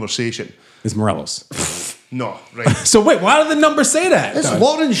a conversation. Is Morelos. No, right. So wait, why did the number say that? It's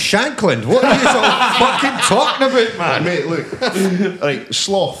Lawrence Shanklin. What are you all fucking talking about, man? Mate, look. Right,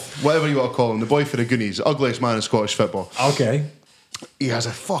 Sloth, whatever you want to call him, the boy for the Goonies, ugliest man in Scottish football. Okay. He has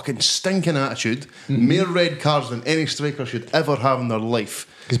a fucking stinking attitude, more red cards than any striker should ever have in their life.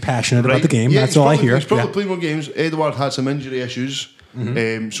 He's passionate Right. about the game. Yeah, That's he's all I probably- hear. He's probably Yeah. played more games. Edward had some injury issues,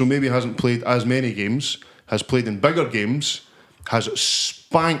 so maybe hasn't played as many games, has played in bigger games, has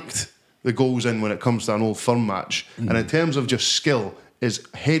spanked the goals in when it comes to an Old Firm match. And in terms of just skill, is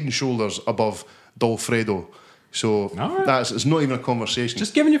head and shoulders above Dolfredo. So right. it's not even a conversation.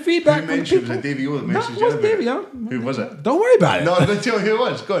 Just giving you feedback. Who mentioned it? Davey O that messaged you about Davey, it. Who was it? Don't worry about it. No, I'm going to tell you who it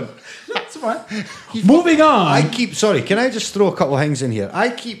was. Go on. That's fine. Moving on. Sorry, can I just throw a couple of things in here? I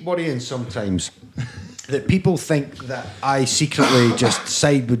keep worrying sometimes that people think that I secretly just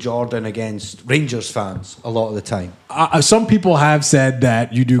side with Jordan against Rangers fans a lot of the time. Some people have said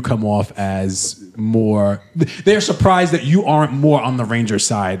that you do come off as more. They're surprised that you aren't more on the Rangers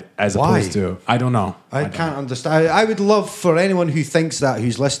side as opposed to. I don't know. I can't understand. I would love for anyone who thinks that,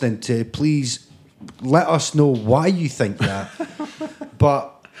 who's listening, to please let us know why you think that.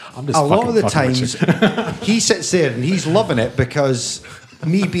 But I'm just a lot of the fucking with times, he sits there and he's loving it because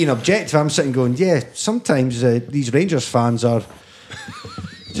me being objective, I'm sitting going, yeah, sometimes these Rangers fans are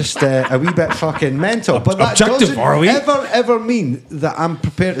just a wee bit fucking mental. But that Objective, are we? doesn't ever mean that I'm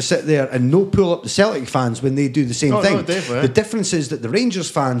prepared to sit there and no pull up the Celtic fans when they do the same thing. No, definitely. The difference is that the Rangers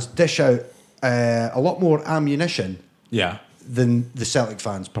fans dish out a lot more ammunition Yeah. than the Celtic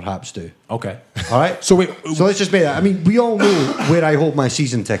fans perhaps do. Okay. All right? So wait. So let's just make that. I mean, we all know where I hold my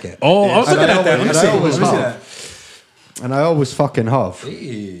season ticket. Oh, I was looking at that. Let me And see. I always Let me see have. that. And I always fucking have.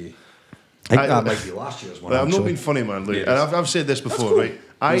 Hey. I think that might be last year's one. Well, I'm not actually. being funny, man. Like, Yes. and I've said this before, right?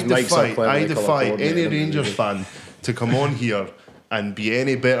 I These mics are cleverly defy colour-coordinated, any haven't they? Rangers fan to come on here and be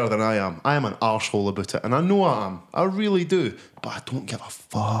any better than I am. I am an arsehole about it, and I know I am. I really do. But I don't give a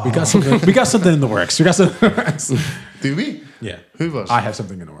fuck. We got something in the works. We got something in the works. Do we? Yeah. Who was? I have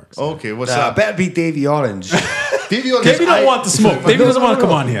something in the works. Okay, what's That that? better be Davy Orange. Davey O's Davey don't want the smoke. Davey doesn't want to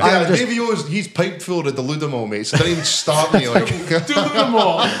come on here. Yeah, Davey O's, he's piped full of the Ludamol, mate. So don't even start me. Like.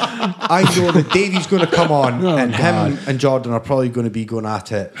 I know that Davy's going to come on, and him and Jordan are probably going to be going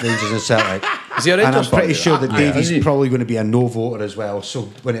at it, Rangers and Celtic. Is he a And I'm Rangers fan? pretty sure that Yeah, Davy's is he? probably going to be a no voter as well. So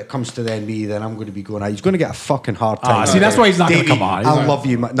when it comes to then me, then I'm going to be going. He's going to get a fucking hard time. See, that's why he's not going to Davey, come on. He's I not- love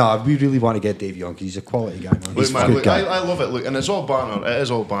you, man. No, we really want to get Davey on because he's a quality guy, man. He's Look, a man, good look, guy. I love it. Look, and it's all banter. It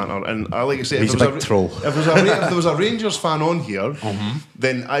is all banter. And I like to say, He's a big troll. If there was a Rangers fan on here,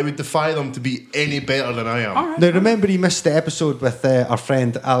 then I would defy them to be any better than I am. Now, remember he missed the episode with our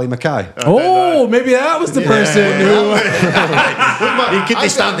friend Ali Mackay? Oh, maybe that was the person who. He couldn't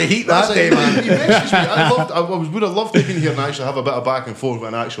stand the heat that day, man. He messaged me. I would have loved to be here and actually have a bit of back and forth with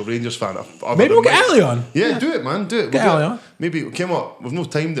an actual Rangers fan. Maybe we'll get Ali on. Yeah, do it, man. Do it. Get We'll Ali do it. on. Maybe it came up. We've no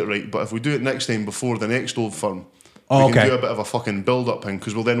timed it right, but if we do it next time before the next Old Firm, Oh, we can okay. do a bit of a fucking build-up thing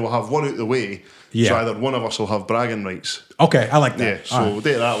because we'll have one out the way. Yeah. So either one of us will have bragging rights. Okay, I like that. Yeah. So All right. we'll do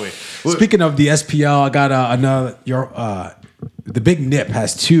it that way. Look, Speaking of the SPL, I got another. The Big Nip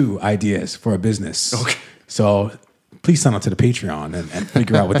has 2 ideas for a business. Okay. So please sign up to the Patreon and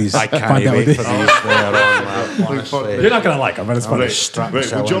figure out what these. I can't find out what wait for these. these. They're on, man, honestly. You're not gonna like them, but it's funny.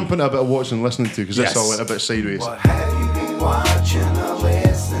 right, we'll jump into a bit of watching and listening to because Yes. this all went a bit sideways. Have you been watching or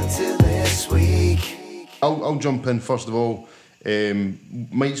listening to this week? I'll jump in first of all.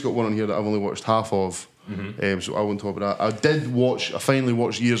 Mike's got one on here that I've only watched half of, so I won't talk about that. I finally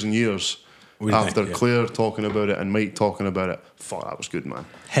watched Years and Years What do you after think? Yeah. Claire talking about it and Mike talking about it. Fuck, that was good, man.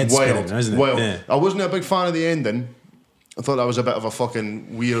 Head Wild, spinning, isn't it? wild. Yeah. I wasn't a big fan of the ending. I thought that was a bit of a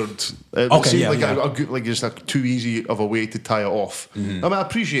fucking weird. It Okay, seemed yeah, like yeah. a good, like just a too easy of a way to tie it off. I mean, I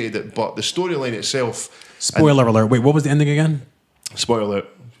appreciated it, but the storyline itself. Spoiler alert. Wait, what was the ending again? Spoiler alert.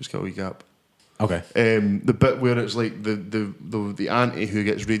 Just got a wee gap. Okay. The bit where it's like the auntie who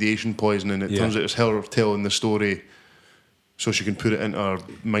gets radiation poisoning, it Yeah. turns out it's her telling the story so she can put it into her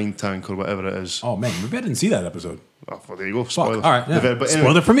mind tank or whatever it is. Oh man, maybe I didn't see that episode. Oh, well, there you go. Spoiler. All right, yeah. But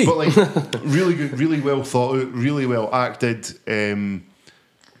Spoiler for me. But like, really good, really well thought out, really well acted.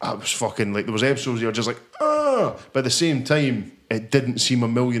 I was fucking like, there was episodes where you're just like, ah, but at the same time, it didn't seem a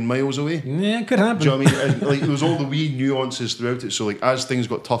million miles away. Yeah, it could happen. Do you know what I mean? And, like, there was all the wee nuances throughout it. So like, as things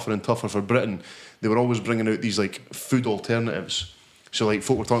got tougher and tougher for Britain, they were always bringing out these like food alternatives. So like,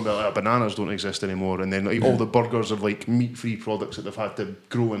 folk were talking about like, bananas don't exist anymore, and then like all the burgers of like meat-free products that they've had to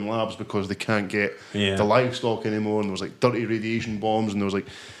grow in labs because they can't get the livestock anymore. And there was like dirty radiation bombs, and there was like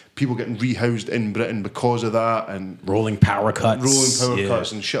people getting rehoused in Britain because of that, and Rolling power cuts.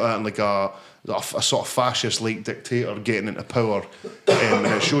 cuts and shit like that, and like a sort of fascist like dictator getting into power, and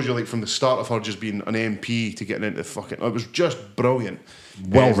it shows you like from the start of her just being an MP to getting into fucking. It was just brilliant.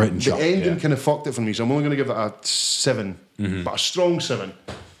 Well written The shot, ending yeah. kind of fucked it for me, so I'm only going to give it a 7, but a strong 7.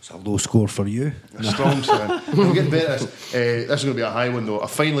 It's a low score for you. A strong 7. I'm getting better at this. This is going to be a high one though. I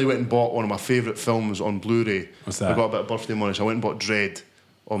finally went and bought one of my favourite films on Blu-ray. What's that? I got a bit of birthday money, so I went and bought Dread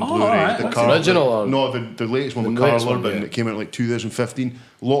on Blu-ray. alright. The That's Carl- original or- No, the latest one with The Carl latest one, Urban yeah. that came out in like 2015.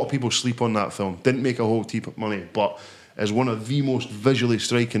 A lot of people sleep on that film. Didn't make a whole heap of money, but is one of the most visually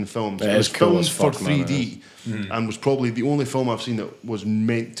striking films. It It was is cool filmed as for fuck, man, 3D and was probably the only film I've seen that was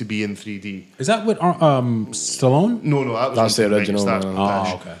meant to be in 3D. Is that with Stallone? No, that was That's with the Mix, original, that's man.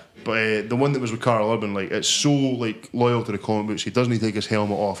 British. Oh, okay. But the one that was with Carl Urban, like, it's so like loyal to the comic books. He doesn't take his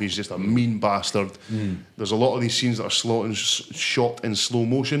helmet off. He's just a mean bastard. There's a lot of these scenes that are shot in slow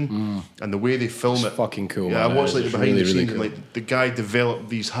motion, and the way they film It's it, fucking cool, Yeah, man. I watched like the It's behind the really, scenes, really and like the guy developed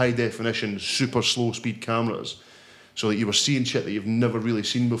these high definition, super slow speed cameras, so that you were seeing shit that you've never really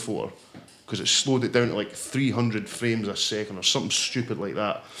seen before, because it slowed it down to like 300 frames a second or something stupid like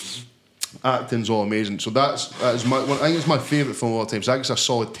that. Acting's all amazing. So that is my one. I think it's my favourite film of all time. So I guess a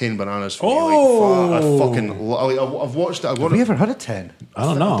solid 10 bananas for me. I've watched it. Have we ever had a 10? I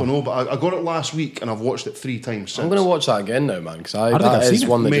don't know. I don't know, but I got it last week and I've watched it 3 times since. I'm going to watch that again now, man, because think that I've is seen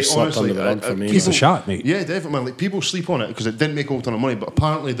it. one that Mate, just slipped honestly, under the rug for me. It's a man. shot, mate. Yeah, definitely, man. Like, people sleep on it because it didn't make a ton of money, but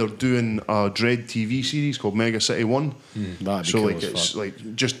apparently they're doing a Dread TV series called Mega City 1. That'd be So cool like as it's fuck.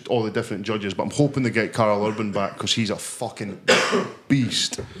 like just all the different judges, but I'm hoping they get Carl Urban back because he's a fucking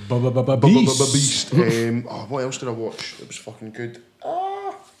beast. Beast. What else did I watch? It was fucking good.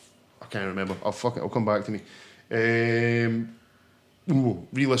 I can't remember. I'll come back to me.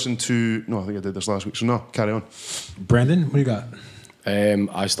 Re-listen to. No, I think I did this last week. So no, carry on. Brandon, what do you got?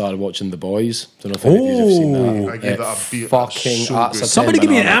 I started watching The Boys. Don't know if any of you have seen that. I gave that a beat. Fucking So that's good. a Somebody 10 give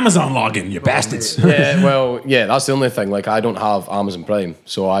me an banana. Amazon login, you bastards. Yeah, well, yeah, that's the only thing. Like, I don't have Amazon Prime,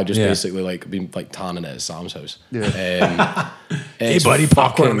 so I just Yeah. basically like been like tanning it at Sam's house. Yeah. It's buddy,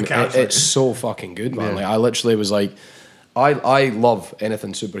 popcorn on the couch. It's so fucking good, man. Like, I literally was like, I love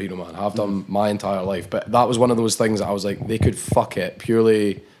anything superhero, man. I've done my entire life, but that was one of those things that I was like, they could fuck it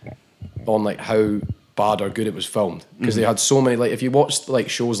purely on like how bad or good it was filmed, because they had so many. Like, if you watched like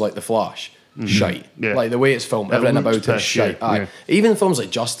shows like The Flash. Shite. Yeah. Like the way it's filmed, It everything looks about it is piss, shite. yeah, Aye. yeah. Even films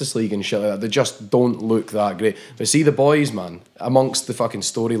like Justice League and shit like that, they just don't look that great. But see, The Boys, man, amongst the fucking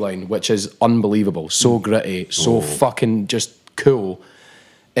storyline, which is unbelievable, so gritty, so fucking just cool.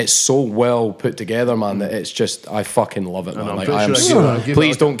 It's so well put together, man, that it's just, I fucking love it, man. I'm Like, pretty I am sure I so, gave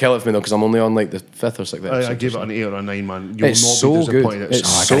please it don't kill it for me though, because I'm only on like the 5th or 6th episode. I gave it an 8 or a 9, man. You'll It's not so be good. disappointed.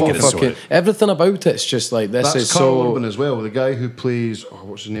 It's I so gotta get into fucking it. everything about it's just like this That's is Carl so. Urban as well, the guy who plays.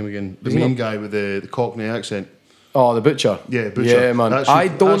 What's his name again? The main guy with the Cockney accent. Oh, the Butcher. Yeah, Butcher. Yeah, man. That's who- I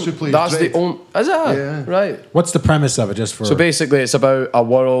don't. that's who plays That's the Dredd. only. Is it? Yeah. Right. What's the premise of it, just for... So basically, it's about a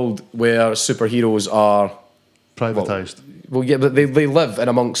world where superheroes are. Privatised. Well, yeah, but they live in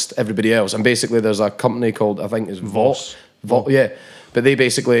amongst everybody else, and basically there's a company called, I think it's Voss. Voss, yeah. But they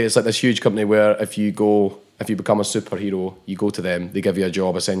basically, it's like this huge company where if you become a superhero, you go to them, they give you a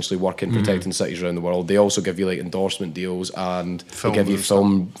job essentially working, protecting cities around the world. They also give you like endorsement deals, and Film they give you and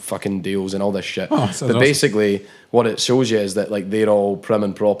film fucking deals and all this shit. Oh, But sounds awesome. basically, what it shows you is that like they're all prim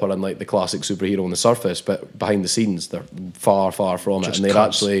and proper and like the classic superhero on the surface, but behind the scenes they're far, far from it, Just and they're cunts.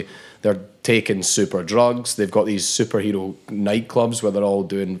 actually. They're taking super drugs. They've got these superhero nightclubs where they're all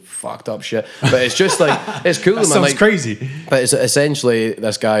doing fucked up shit. But it's just like, it's cool, That man. sounds Like, crazy. but it's essentially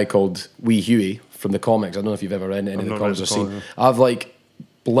this guy called Wee Huey from the comics. I don't know if you've ever read any of the not comics read or the seen. comic, I've like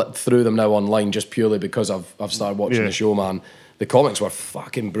blipped through them now online just purely because I've started watching Yeah. the show, man. The comics were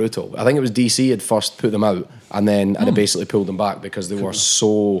fucking brutal. I think it was DC had first put them out, and then had basically pulled them back because they were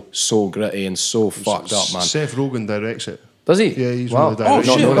so gritty and so fucked up, man. Seth Rogen directs it. Does he? Yeah, he's Wow. one of the Oh,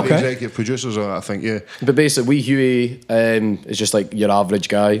 directors. shit, One of the okay. executive producers of that, I think, yeah. But basically, Wee Huey is just like your average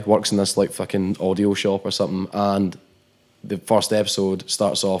guy, works in this like fucking audio shop or something, and the first episode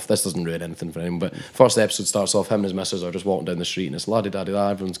starts off, this doesn't ruin anything for anyone, but first episode starts off, him and his missus are just walking down the street and it's la-di-da-di-da,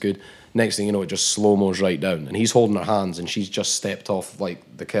 everyone's good. Next thing you know, it just slow-mo's right down, and he's holding her hands and she's just stepped off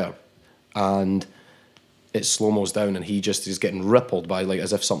like the curb, and it slow-mo's down and he just is getting rippled by like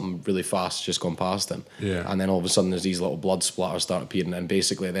as if something really fast just gone past him. Yeah. And then all of a sudden there's these little blood splatters start appearing, and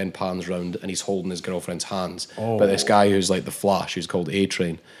basically it then pans round and he's holding his girlfriend's hands. But this guy who's like the Flash, who's called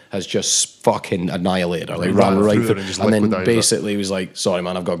A-Train, has just fucking annihilated her, like ran right through, and just and then liquidized her. basically he was like, sorry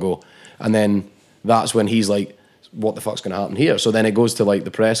man, I've got to go. And then that's when he's like, what the fuck's going to happen here? So then it goes to like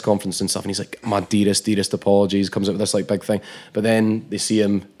the press conference and stuff, and he's like, my dearest apologies, comes up with this like big thing. But then they see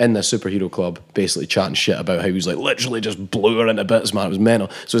him in the superhero club basically chatting shit about how he was like literally just blew her into bits, man. It was mental.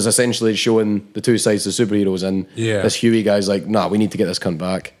 So it's essentially showing the two sides of the superheroes, and Yeah. this Huey guy's like, nah, we need to get this cunt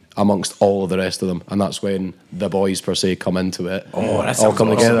back amongst all of the rest of them. And that's when the boys per se come into it. Oh, that all sounds come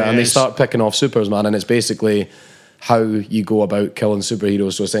awesome. together, and they Yes. start picking off supers, man. And it's basically how you go about killing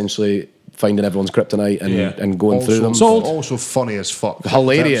superheroes. So essentially finding everyone's kryptonite and, Yeah. and going through them. Also funny as fuck.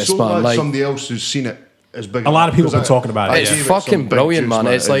 Hilarious, I'm so man, glad like- somebody else who's seen it is big. A lot of people because have been talking about it, I It's gave it fucking some big brilliant, juice, man.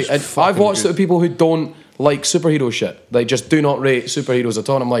 It's like It's I've fucking watched it good. with people who don't like superhero shit. Like, just do not rate superheroes at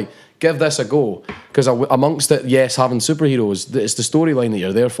all. And I'm like, give this a go. Because amongst it, yes, having superheroes, it's the storyline that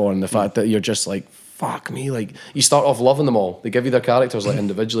you're there for, and the fact that you're just like, fuck me, like, you start off loving them all. They give you their characters like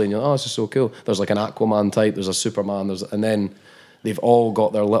individually, and you're like, oh, this is so cool. There's like an Aquaman type, there's a Superman, and then they've all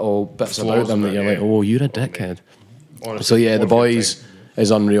got their little bits about them that you're like, oh, you're a dickhead. Honestly, So yeah, The one of your Boys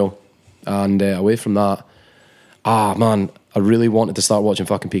is unreal. And away from that, man, I really wanted to start watching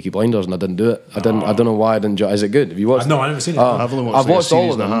fucking Peaky Blinders, and I didn't do it. I don't know why I didn't. Is it good? Have you watched? No, I haven't seen it. I've only watched I've like a watched all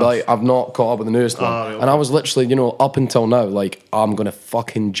series of them. and a half. Like, I've not caught up with the newest one. Right, okay. And I was literally, up until now, like, I'm gonna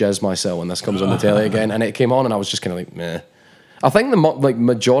fucking jizz myself when this comes on the telly again. And it came on, and I was just kind of like, meh. I think the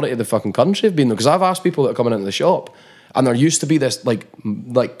majority of the fucking country have been though, because I've asked people that are coming into the shop, and there used to be this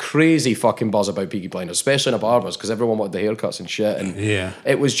like crazy fucking buzz about Peaky Blinders, especially in a barbers, because everyone wanted the haircuts and shit. And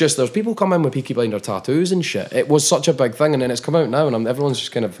it was just, there's people come in with Peaky Blinder tattoos and shit. It was such a big thing, and then it's come out now, and everyone's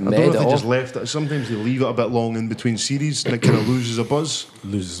just kind of I made don't it know if they off. just left it. Sometimes they leave it a bit long in between series, and it kind of loses a buzz.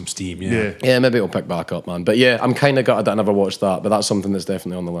 Loses some steam. Yeah. Yeah, maybe it'll pick back up, man. But yeah, I'm kind of gutted that I never watched that, but that's something that's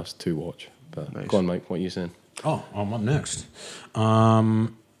definitely on the list to watch. But go on, Mike, what are you saying? Oh, I'm up next.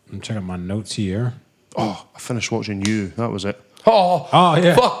 I'm checking my notes here. Oh, I finished watching You. That was it. Oh,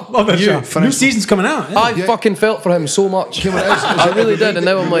 yeah. fuck Love that you. show. New season's coming out. Yeah. I fucking felt for him so much. I really did, and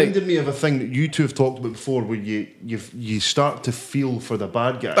now I'm It like, reminded me of a thing that you two have talked about before, where you start to feel for the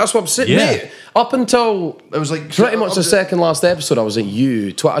bad guy. that's what I'm saying. Yeah. Mate, up until it was like pretty much the second last episode, I was like,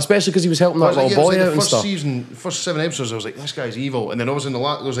 you, especially because he was helping that little boy out and stuff. First 7 episodes, I was like, this guy's evil, and then I was in the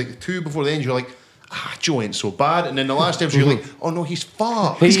last. There was like 2 before the end. You're like, Joe ain't so bad, and then the last episode, you're like, oh no, he's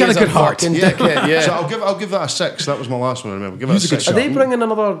fucked. He's got a good heart. fucking dickhead, yeah. So I'll give that a 6. That was my last one. I remember. Give it a 6. Are they bringing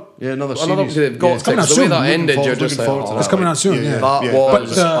another series? They've got It's coming out the way soon. that ended, you're Looking just like, forward to oh, that. It's coming out soon. Yeah. that Yeah.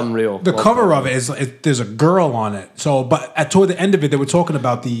 was But unreal. The cover of it is there's a girl on it. So, but toward the end of it, they were talking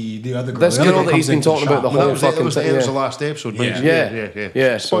about the other girl. This The other girl that comes he's been into talking about the shop. Well, whole that fucking was thing. the Yeah. last episode.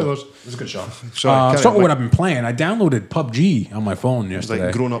 Yeah. So- Spoilers. It's a good show. Sorry, Start with what I've been playing. I downloaded PUBG on my phone It's yesterday.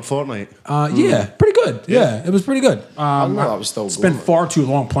 like grown up Fortnite. Yeah, pretty good. Yeah, it was pretty good. I know I was still spent going. far too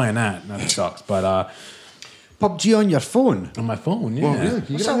long playing that. That sucks. But PUBG on your phone. on my phone, yeah.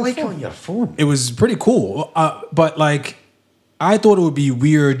 What's that like on your phone? It was pretty cool. But like, I thought it would be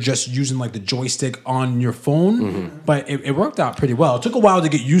weird just using like the joystick on your phone, but it worked out pretty well. It took a while to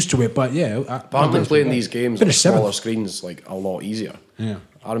get used to it, but yeah. Apparently playing these games on Finished smaller seventh. screens like a lot easier. Yeah.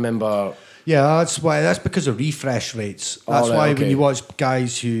 I remember Yeah, that's why. That's because of refresh rates. That's right, why okay. when you watch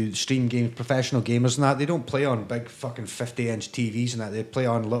guys who stream games, professional gamers and that, they don't play on big fucking 50-inch TVs and that. They play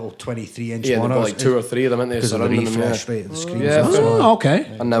on little 23-inch they've got monitors. like 2 or 3 of them, ain't they? because of the Surrounding them, refresh yeah. rate of the screen. Yeah, fair enough. Oh, okay.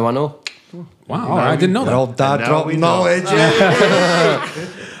 And now I know. Wow. All right. I didn't know They're all that. dad now drop we know. knowledge.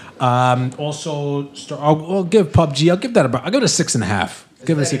 Also, I'll give PUBG. I'll give it a 6.5.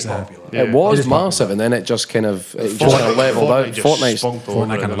 Give it a 6.5. It was massive, and then it just kind of leveled out. Fortnite's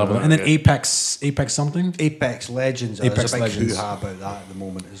Fortnite kind of level. And then Apex something. Apex Legends. Apex There's a big Legends. hoo-ha about that at the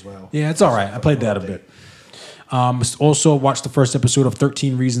moment as well. Yeah, it's all right. I played that a bit. Also watched the first episode of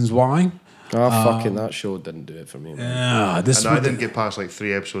 13 Reasons Why. fucking that show didn't do it for me, man. Yeah, this And I was didn't get past like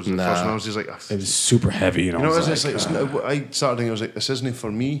 3 episodes of the first one. I was just like, it was super heavy. You know, you know, it was it's like, I started thinking, I was like, this isn't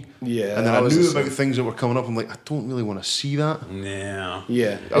for me. Yeah, And then I I was knew the about same. things that were coming up. I'm like, I don't really want to see that. yeah.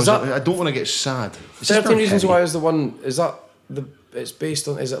 Yeah. I don't want to get sad. 13 Reasons heavy. Why is the one, is that it's based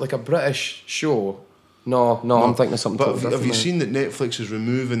on, is it like a British show? No, I'm thinking of something But totally have you different. seen that Netflix is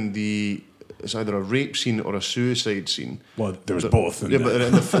removing it's either a rape scene or a suicide scene? Well, there was both. Yeah,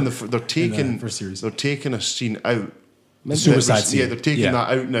 but they're taking first series. they're taking a scene out. The suicide Yeah, scene. they're taking Yeah.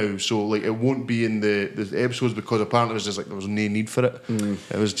 that out now, so like it won't be in the episodes because apparently it was just like there was no need for it.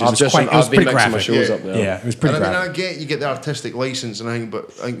 It was I've just. it was I've been pretty mixing my graphic. shows Yeah. up there. Yeah, it was pretty And I mean, graphic. I get you get the artistic license and everything,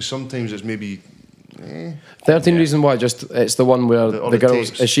 but I think sometimes it's maybe 13 Reasons Why, it's the one where All the it girl's,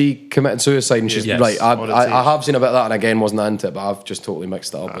 takes. is she committing suicide and she's, Yes. right, All it I takes. have seen a bit of that and again wasn't into it, but I've just totally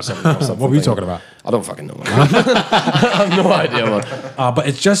mixed it up with something else. What were you talking about? I don't fucking know, man. I have no idea, man. But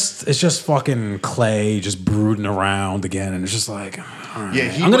it's just fucking Clay just brooding around again, and it's just like, all right.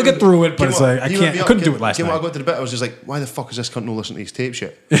 yeah. I'm gonna get through it, but it's like I couldn't do it last When I night. got to the bit, I was just like, why the fuck is this cunt not listening to these tapes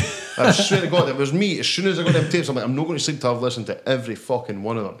yet? I swear to God, if it was me, as soon as I got them tapes, I'm like, I'm not going to sleep till I've listened to every fucking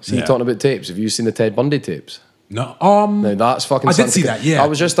one of them. So you talking about tapes, have you seen the Ted Bundy tapes? No, Now that's fucking I did something- see that, yeah. I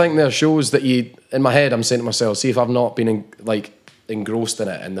was just thinking there are shows that you, in my head, I'm saying to myself, see if I've not been engrossed in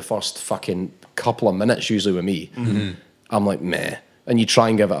it in the first fucking couple of minutes, usually with me, I'm like, meh. And you try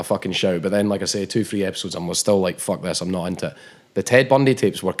and give it a fucking shout, but then, like I say, 2-3 episodes, I'm still like, fuck this, I'm not into it. The Ted Bundy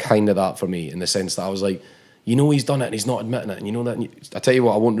tapes were kind of that for me, in the sense that I was like, You know he's done it and he's not admitting it, and you know that. And I tell you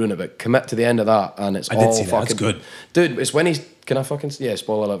what, I won't ruin it, but commit to the end of that, and it's I did all see that. fucking That's good. dude. It's when he's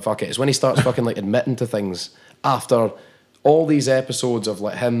spoiler alert, fuck it. It's when he starts fucking like admitting to things after all these episodes of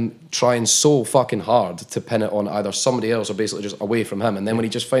like him trying so fucking hard to pin it on either somebody else or basically just away from him, and then when he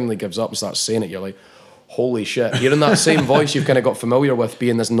just finally gives up and starts saying it, you're like, holy shit! Hearing that same voice you've kind of got familiar with,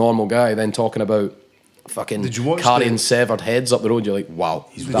 being this normal guy, then talking about fucking Did you watch carrying the- severed heads up the road, you're like, wow,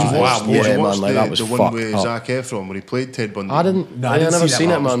 Did you watch that was the one fucked with up. Zac Efron where he played Ted Bundy? I didn't. No, I I didn't never see that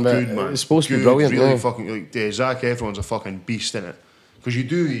seen it, one. man. Good, But man. it's supposed to be Good, brilliant. Really yeah. fucking like Zac Efron's a fucking beast in it. Because you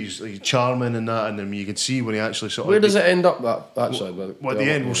do, he's charming and that, and then you can see when he actually sort of. Where does it end up? That actually. Well, at the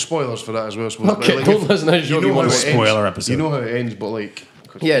end, well, spoilers for that as well. I suppose. Okay, But, don't listen to this, you you know want how to it ends. spoiler episode. You know how it ends, but like.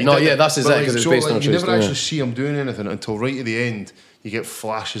 Yeah, he no, did yeah, that's his but, it, 'cause it's based on a you true never story. actually see him doing anything until right at the end. You get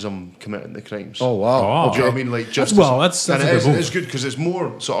flashes of him committing the crimes. Oh wow. Oh. Do you know what I mean? Like just That's and a it good is, move. it's good because it's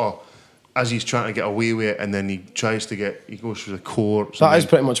more sort of as he's trying to get away with it, and then he goes through the courts. That and is then-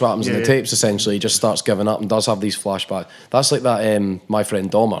 pretty much what happens in the Yeah. tapes. Essentially, he just starts giving up and does have these flashbacks. That's like that. My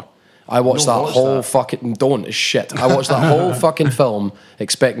friend Dahmer. I watched No, that what's whole that? fucking don't it's shit. I watched that whole fucking film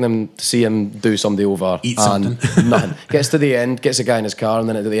expecting him to see him do somebody over Eat and nothing. Gets to the end, gets a guy in his car, and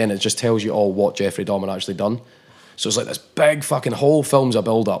then at the end it just tells you all what Jeffrey Dahmer actually done. So it's like this big fucking whole film's a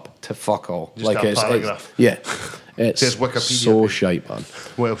build up to fuck all. Just like a it's paragraph. yeah. It's Says Wikipedia so page. shite, man.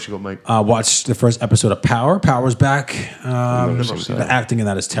 What else you got, Mike? Watched the first episode of Power. Power's back. never seen The acting in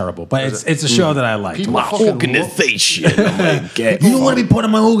that is terrible, but it's a show that I like. People fucking love- Organization. Oh my God. You don't want to be part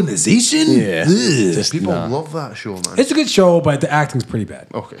of my organization? Yeah. Ugh. Just People nah. love that show, man. It's a good show, but the acting's pretty bad.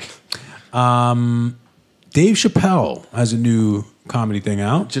 Okay. Dave Chappelle has a new comedy thing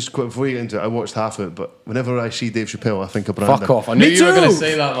out. Just quick before you get into it, I watched half of it, but whenever I see Dave Chappelle, I think of Brandon. Fuck off. I knew Me you were too. going to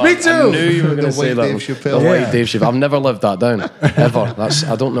say that, man. Me too. I knew you were going The to say white that. Dave Chappelle. The white Yeah. Dave Chappelle. I've never lived that down. Ever.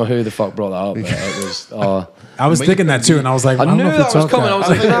 I don't know who the fuck brought that up, but it was... I was thinking that too, and I was like, I, I don't knew know if that it's was okay. coming. I was I,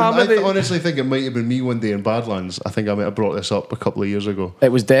 like, think nah, maybe... I honestly think it might have been me one day in Badlands. I think I might have brought this up a couple of years ago.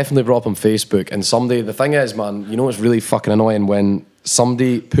 It was definitely brought up on Facebook, and somebody... The thing is, man, you know what's really fucking annoying when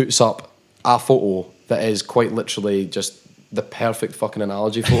somebody puts up a photo that is quite literally just the perfect fucking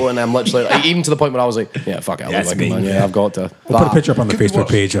analogy photo, and I'm literally like, even to the point where I was like, yeah, fuck it, I That's look like it, me. man. Yeah, I've got to. We'll put a That- picture up on the Could be Facebook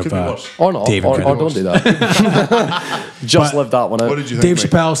worse. page of Could be worse. Or not, Dave or and don't do that. Just But- live that one out. What did you think, Dave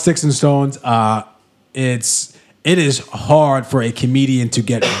Mike? Chappelle, Sticks and Stones. It is hard for a comedian to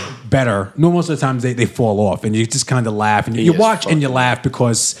get better. No, most of the times they fall off, and you just kind of laugh, and you is watch and you fucking- laugh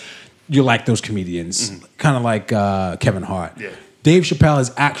because you like those comedians, kind of like Kevin Hart. Yeah. Dave Chappelle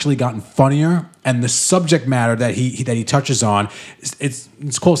has actually gotten funnier, and the subject matter that he touches on, it's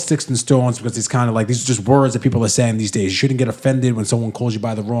called Sticks and Stones because it's kind of like these are just words that people are saying these days. You shouldn't get offended when someone calls you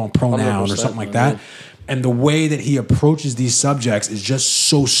by the wrong pronoun or 100%, something like man, that. And the way that he approaches these subjects is just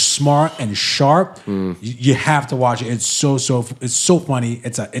so smart and sharp. You have to watch it. It's so funny.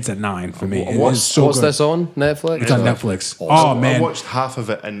 It's a 9 for me. It What's is so good. this on? Netflix? It's on Netflix. Awesome. Oh I man, watched half of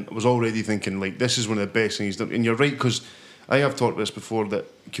it and was already thinking like this is one of the best things he's done. And you're right because I have talked about this before that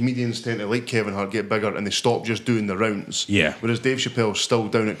comedians tend to like Kevin Hart get bigger and they stop just doing the rounds. Yeah. Whereas Dave Chappelle's still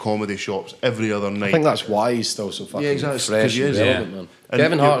down at comedy shops every other night. I think that's why he's still so fucking Yeah, exactly, 'cause fresh he and is, relevant, yeah. man. And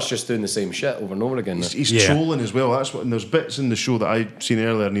Kevin you're- Hart's just doing the same shit over and over again. now. He's Yeah. trolling as well. That's what. And there's bits in the show that I seen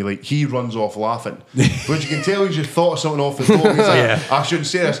earlier, and he runs off laughing, which you can tell he's just thought of something off the top. He's like, Yeah. I shouldn't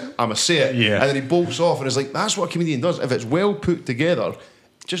say this. I'ma say it. Yeah. And then he bolts off, and it's like that's what a comedian does. If it's well put together,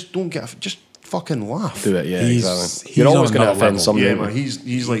 just don't get. Just fucking laugh. Do it, yeah, He's- exactly. he's You're on always going to another offend level. somebody. Yeah, man.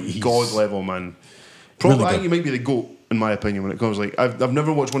 He's like God level, man. Probably, Really I good. think he might be the GOAT in my opinion when it comes like I've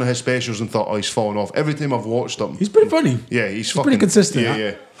never watched one of his specials and thought he's fallen off. Every time I've watched him, he's pretty funny. yeah, he's pretty fucking consistent.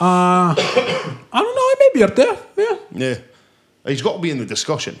 Yeah, I don't know. He may be up there. Yeah, yeah. He's got to be in the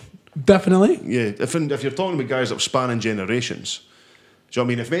discussion. definitely. Yeah, if you're talking about guys that are spanning generations, do you know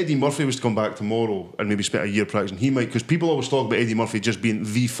what I mean? If Eddie Murphy was to come back tomorrow and maybe spent a year practicing, he might, because people always talk about Eddie Murphy just being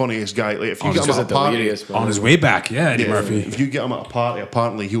the funniest guy. Like if you get him Because at of a party, delirious, man. On his way back, yeah, Eddie yeah, Murphy. if you get him at a party,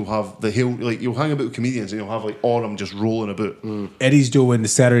 apparently you'll hang about with comedians and you'll have like Autumn just rolling about. Eddie's doing the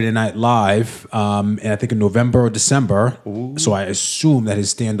Saturday Night Live, and I think in November or December. So I assume that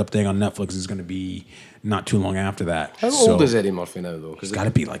his stand-up thing on Netflix is going to be not too long after that. How so old is Eddie Murphy now, though? It's got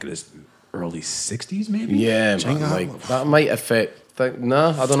to be like in his early 60s, maybe. Yeah, man, like, that might affect...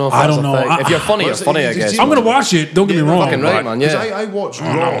 Nah, I don't know if I that's don't a know. thing. If you're funny, you're Well, funny, I it's- guess. it's- I'm going to watch it. Don't get me wrong. fucking right, man, yeah. Because I watched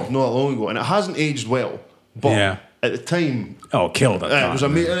Raw not that long ago and it hasn't aged well. But Yeah. at the time, Oh, killed it. it was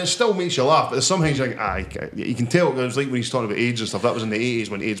and it still makes you laugh. But sometimes you're like, you can tell. It was like when he's talking about AIDS and stuff. That was in the 80s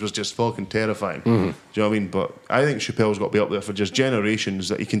when AIDS was just fucking terrifying. Do you know what I mean? But I think Chappelle's got to be up there for just generations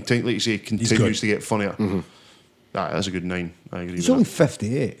that he can, like you say, continues to get funnier. That's a good 9. I agree He's with only that.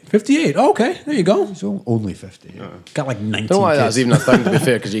 58. 58. Oh, okay, there you go. He's only 58. Got like 19 I don't know why kids. that's even a thing, to be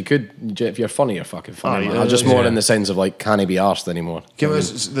fair, because you could, if you're funny, you're fucking funny. man. I'm just more in the sense of like, can he be arsed anymore? Okay, well,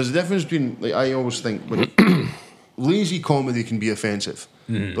 there's a difference between, like, I always think when lazy comedy can be offensive.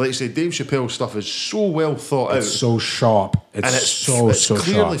 But like I say, Dave Chappelle's stuff is so well thought It's out. so sharp. It's, And it's so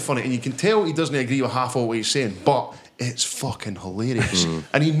clearly sharp. funny, and you can tell he doesn't agree with half of what he's saying, but it's fucking hilarious,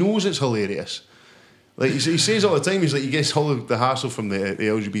 and he knows it's hilarious. Like he says all the time, he's like, he gets all of the hassle from the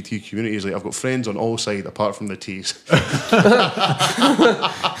LGBT community. He's like, I've got friends on all sides apart from the T's.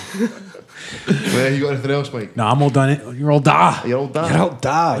 Well, you got anything else, Mike? No, I'm all done. You're all da. You're all done. Your old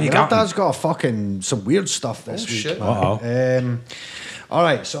dad. you Your got old dad's got some weird stuff this week. shit. Man. All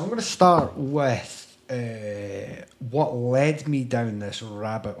right, so I'm going to start with what led me down this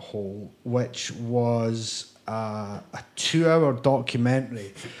rabbit hole, which was a 2-hour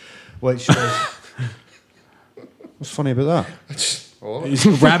documentary, which was. What's funny about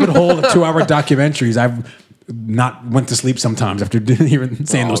that? Rabbit hole of 2-hour documentaries. I've not went to sleep sometimes after even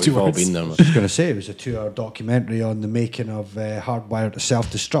saying those 2 we've all words. been there, man. I was going to say it was a 2-hour documentary on the making of Hardwired to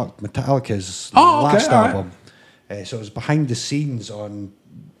Self-Destruct, Metallica's last all right. album. So it was behind the scenes on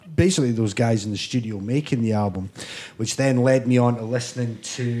basically those guys in the studio making the album, which then led me on to listening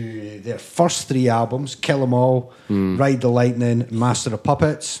to their first 3 albums, Kill 'Em All, Ride the Lightning, Master of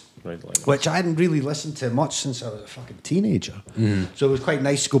Puppets. Which I hadn't really listened to much since I was a fucking teenager. So it was quite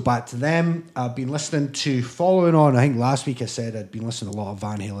nice to go back to them. I've been listening to, following on, I think last week I said I'd been listening to a lot of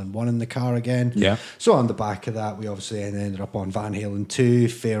Van Halen 1 in the car again. Yeah. So on the back of that, we obviously ended up on Van Halen 2,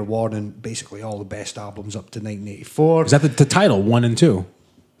 Fair Warning, basically all the best albums up to 1984. Is that the title, 1 and 2?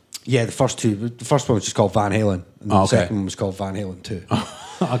 Yeah, the first 2. The first one was just called Van Halen, and the Oh, okay. second one was called Van Halen 2.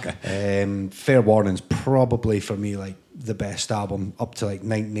 Okay. Fair Warning's probably for me like the best album up to like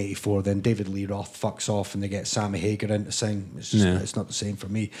 1984. Then David Lee Roth fucks off and they get Sammy Hagar in to sing. It's just it's not the same for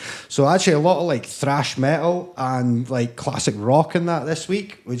me. So actually a lot of like thrash metal and like classic rock in that this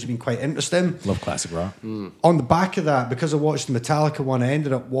week, which has been quite interesting. Love classic rock. On the back of that, because I watched the Metallica one, I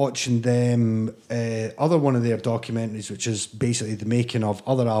ended up watching them other one of their documentaries, which is basically the making of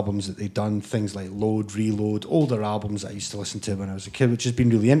other albums that they've done, things like Load, Reload, older albums that I used to listen to when I was a kid, which has been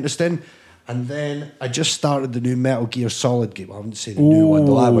really interesting. And then I just started the new Metal Gear Solid game. I wouldn't say the new one,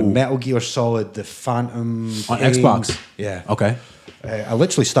 the last one. Metal Gear Solid, the Phantom On Pain. Xbox? Yeah. Okay. I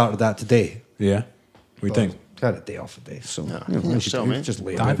literally started that today. Yeah. What do you think? Got a day off today, so so, man. just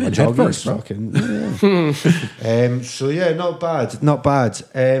lay Dive about my in, head joggies, first, bro. fucking, so yeah, not bad.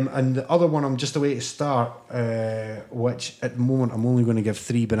 And the other one I'm just away to start, which at the moment I'm only going to give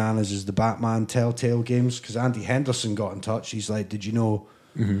 3 bananas, is the Batman Telltale games, because Andy Henderson got in touch. He's like, did you know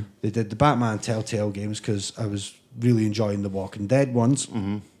they did the Batman Telltale games, because I was really enjoying the Walking Dead ones.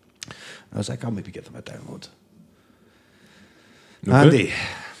 I was like, I'll maybe give them a download. Andy,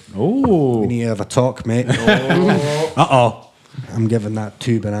 we need to have a talk, mate. Uh-oh. I'm giving that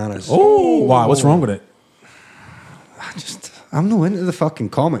 2 bananas. Oh, wow. What's wrong with it? I'm not into the fucking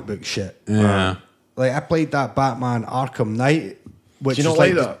comic book shit. Yeah. Like I played that Batman Arkham Knight, which Do you is not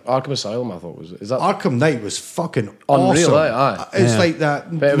like the- that? Arkham Asylum, I thought, was it? Is that Arkham Knight was fucking Unreal, awesome. aye. It's Yeah. like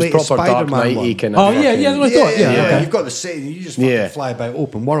that. but it was latest proper Dark Spider-Man Knight-y one. kind of Oh, yeah, fucking- yeah, that's what I thought. Yeah, okay. You've got the same. You just fucking fly about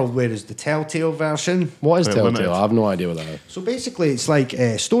open world. Whereas the Telltale version. What is Wait, Telltale? limited. I have no idea what that is. So basically, it's like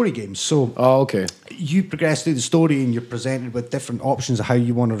story games. So Oh, okay. you progress through the story, and you're presented with different options of how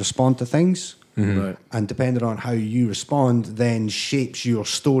you want to respond to things. Right. And depending on how you respond, then shapes your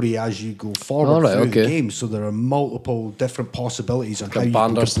story as you go forward All right, through the okay. game. So there are multiple different possibilities on Like how a you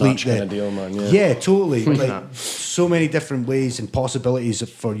can Bandersnatch complete kinda deal, man, yeah. Yeah, totally. Like so many different ways and possibilities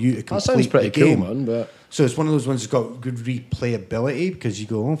for you to complete That sounds pretty the cool, game. man. But So it's one of those ones that's got good replayability, because you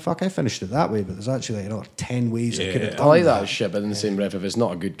go, oh fuck, I finished it that way, but there's actually like another 10 ways I could have I done like that shit. But in the same breath, if it's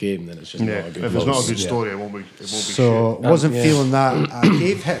not a good game, then it's just Yeah, not a good. if it's not a good Yeah. story, it won't be shit. So wasn't feeling that. I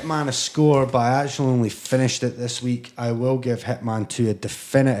gave Hitman a score, but I actually only finished it this week. I will give Hitman 2 a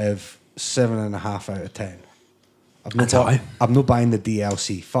definitive 7.5 out of 10. That's high. I'm not buying the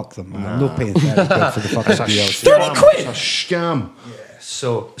DLC. Fuck them, man. I'm not paying 30 quid for the fucking DLC. 30 quid? It's a scam.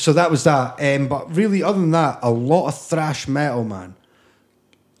 So that was that. But really, other than that, a lot of thrash metal, man.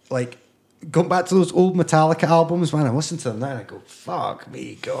 Like, going back to those old Metallica albums, man, I listen to them now and I go, fuck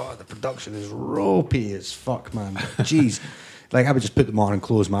me, God, the production is ropey as fuck, man. Jeez. Like, I would just put them on and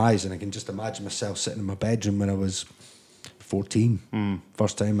close my eyes, and I can just imagine myself sitting in my bedroom when I was 14.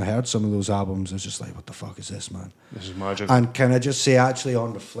 First time I heard some of those albums, I was just like, what the fuck is this, man? This is magic. And can I just say, actually,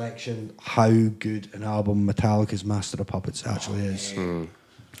 on reflection, how good an album Metallica's Master of Puppets actually is.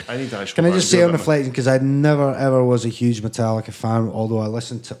 I need to actually. Can go I back just and do say a on bit reflecting, because I never ever was a huge Metallica fan, although I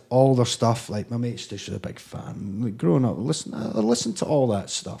listened to all their stuff. Like my mate Stush was a big fan. Like, growing up, I listened to all that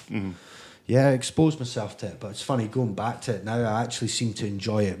stuff. Yeah, I exposed myself to it, but it's funny going back to it now. I actually seem to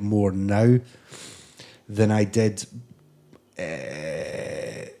enjoy it more now than I did.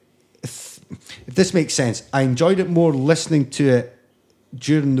 If this makes sense, I enjoyed it more listening to it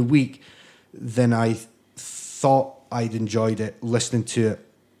during the week than I thought I'd enjoyed it listening to it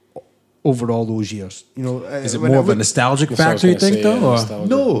over all those years. You know, Is it when more I of a look- nostalgic That's what I factor, you was gonna think, say, though? yeah, Or?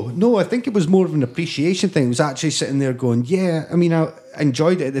 nostalgia. No, I think it was more of an appreciation thing. It was actually sitting there going, yeah, I mean, I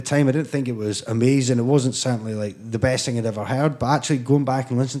enjoyed it at the time. I didn't think it was amazing. It wasn't certainly like the best thing I'd ever heard, but actually going back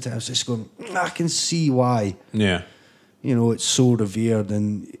and listening to it, I was just going, I can see why, Yeah. you know, it's so revered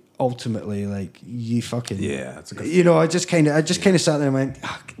and ultimately like you fucking, Yeah, that's a good you know, I just kind of sat there and went,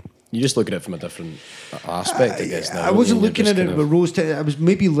 You just look at it from a different aspect, I guess. Now, I wasn't You're looking just at it kind with of- rose tinted. I was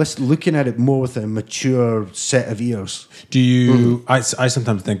maybe looking at it more with a mature set of ears. Do you? I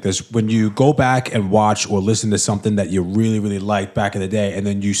sometimes think this when you go back and watch or listen to something that you really really liked back in the day, and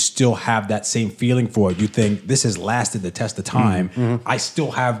then you still have that same feeling for it. You think this has lasted the test of time. I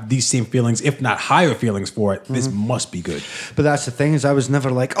still have these same feelings, if not higher feelings for it. This must be good. But that's the thing is, I was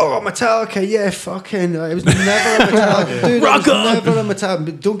never like, oh, Metallica, yeah, fucking. I was never a Metallica dude. I was never a Metallica.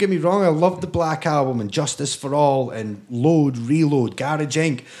 But don't get me wrong, I loved the Black Album and Justice for All and Load, Reload, Garage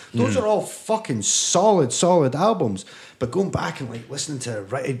Inc. Those are all fucking solid albums. But going back and like listening to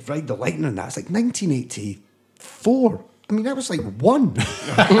Ride the Lightning and that, it's like 1984. I mean, I was like 1.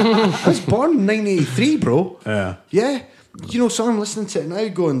 I was born in 1983, bro. Yeah. Yeah. You know, so I'm listening to it now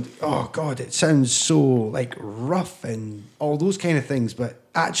going, oh, God, it sounds so, like, rough and all those kind of things. But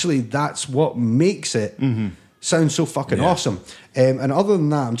actually, that's what makes it sound so fucking awesome. And other than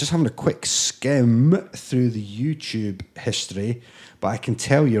that, I'm just having a quick skim through the YouTube history. But I can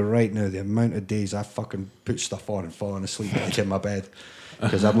tell you right now, the amount of days I fucking put stuff on and fallen asleep like in my bed.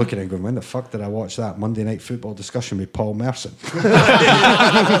 Because I'm looking and going, when the fuck did I watch that Monday Night Football discussion with Paul Merson?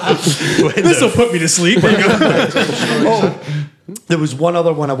 This will put me to sleep. There was one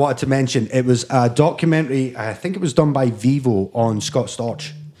other one I wanted to mention. It was a documentary, I think it was done by Vivo on Scott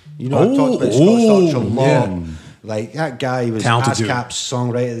Storch. You know, I've talked about Scott Storch a lot. yeah. Like, that guy was Talented dude. ASCAP's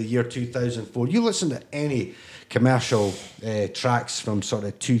songwriter of the year 2004. You listen to any commercial tracks from sort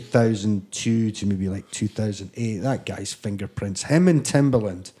of 2002 to maybe like 2008, that guy's fingerprints, him and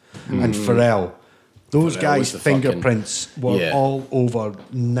Timbaland and Pharrell, those Pharrell guys' was the fucking- fingerprints were Yeah. all over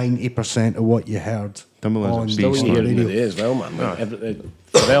 90% of what you heard. Timbaland's a on beast, Still the you hear it radio. today as well, man. Like,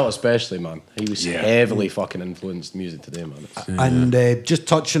 Pharrell especially, man. He was heavily fucking influenced music today, man. And just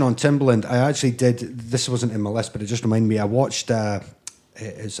touching on Timbaland, I actually did. This wasn't in my list, but it just reminded me. I watched.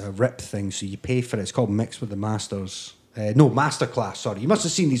 It's a rip thing, so you pay for it. It's called Mix with the Masters. Masterclass. Sorry, you must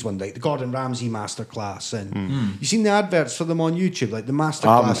have seen these one, like the Gordon Ramsay Masterclass, and you seen the adverts for them on YouTube, like the I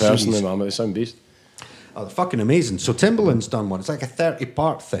Masterclass haven't personally, series. man, but they sound beast. Oh, they're fucking amazing. So Timbaland's done one. It's like a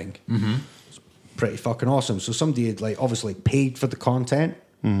 30-part thing. It's pretty fucking awesome. So somebody had like obviously paid for the content.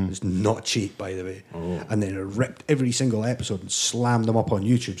 It's not cheap, by the way. And then it ripped every single episode and slammed them up on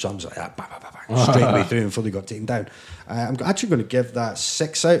YouTube. So I was like, bang, bang, bang, bang, straight away through before they got taken down. I'm actually going to give that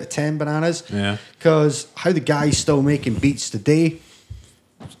 6 out of 10 bananas. Yeah. Because how the guy's still making beats today,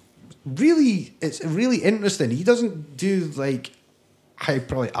 really, it's really interesting. He doesn't do like how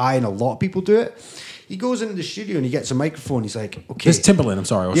probably I and a lot of people do it. He goes into the studio and he gets a microphone. He's like, okay. This Timbaland, I'm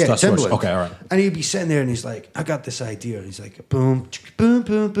sorry. Yeah, Scott Storch. Timbaland. Okay, all right. And he'll be sitting there and he's like, I got this idea. And he's like, boom, boom,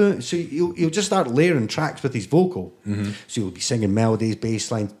 boom, boom. So he'll just start layering tracks with his vocal. So he'll be singing melodies, bass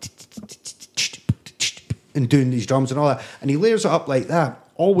line, and doing these drums and all that. And he layers it up like that,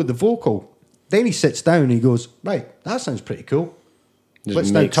 all with the vocal. Then he sits down and he goes, right, that sounds pretty cool. Just Let's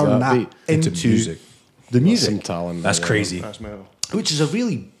now makes turn that that beat into music. the Some music. talent. That's there, crazy. That's metal. Which is a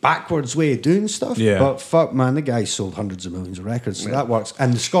really backwards way of doing stuff. Yeah. But fuck, man, the guy sold hundreds of millions of records, so that works.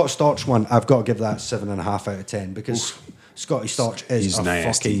 And the Scott Storch one, I've got to give that 7.5 out of 10 because Scotty Storch is He's a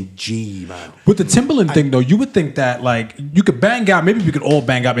nasty. fucking G, man. With the Timbaland thing, though, you would think that like you could bang out. Maybe we could all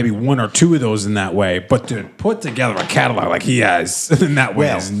bang out maybe one or two of those in that way. But to put together a catalog like he has in that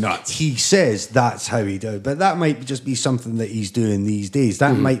way is nuts. He says that's how he does, but that might just be something that he's doing these days.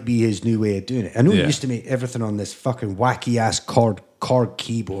 That might be his new way of doing it. I know he Yeah. used to make everything on this fucking wacky ass chord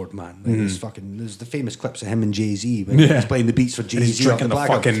keyboard, man. Like this fucking, there's the famous clips of him and Jay-Z when he's playing the beats for Jay-Z. And he's on drinking the Black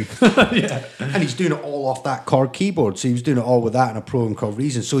Album. fucking And he's doing it all off that chord keyboard. So he was doing it all with that and a Pro and Chord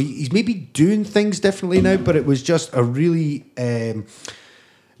Reason. So he's maybe doing things differently now, but it was just a really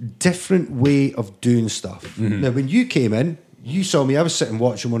different way of doing stuff. Now, when you came in, you saw me, I was sitting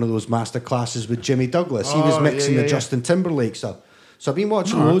watching one of those master classes with Jimmy Douglas. He was Oh, mixing yeah, the yeah. Justin Timberlake stuff. So I've been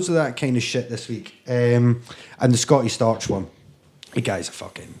watching loads of that kind of shit this week. And the Scotty Starch one. The guy's a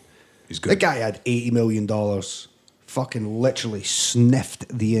fucking... He's good. The guy had $80 million. Fucking literally sniffed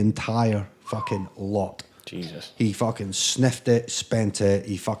the entire fucking lot. Jesus. He fucking sniffed it, spent it.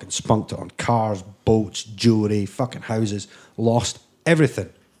 He fucking spunked it on cars, boats, jewelry, fucking houses. Lost everything.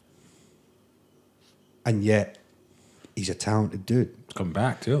 And yet, he's a talented dude. Come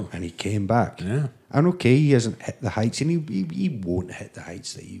back too. And he came back. Yeah. And okay, he hasn't hit the heights, and he won't hit the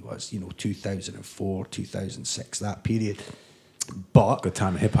heights that he was, 2004, 2006, that period. But Good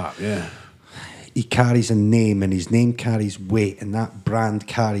time in hip hop. Yeah. he carries a name, and his name carries weight, and that brand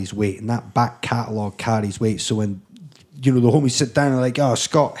carries weight, and that back catalogue carries weight. So when, the homies sit down and they're like, oh,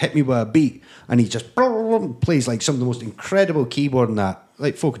 Scott, hit me with a beat, and he just plays like some of the most incredible keyboard and that,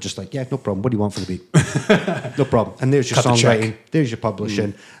 like, folk are just like, yeah, no problem. What do you want for the beat? No problem. And there's your Cut the check. songwriting, there's your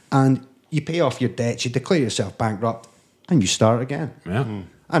publishing, and you pay off your debts, you declare yourself bankrupt, and you start again. Yeah.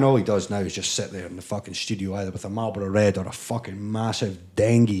 And all he does now is just sit there in the fucking studio, either with a Marlboro Red or a fucking massive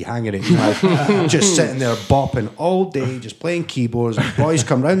dengue hanging at his mouth, just sitting there bopping all day, just playing keyboards. And boys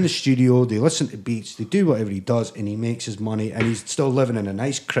come round the studio, they listen to beats, they do whatever he does, and he makes his money. And he's still living in a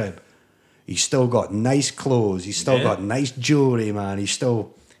nice crib. He's still got nice clothes. He's still got nice jewelry, man. He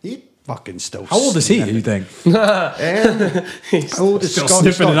fucking still. How old is he, you think? How old is Still Scott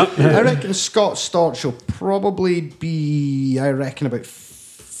sniffing it Storch? up. I reckon Scott Storch will probably be, about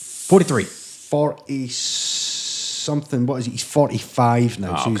 43. 40 something. What is he? He's 45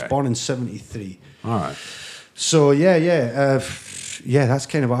 now. Oh, so he's okay. born in 73. All right. So yeah, that's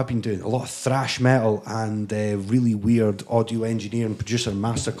kind of what I've been doing. A lot of thrash metal and really weird audio engineering, producer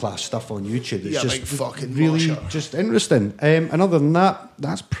masterclass stuff on YouTube. It's Yeah, just big fucking really masher. just interesting. And other than that,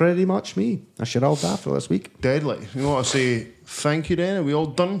 that's pretty much me. I should all that for this week. Deadly. You want to say thank you, then? Are we all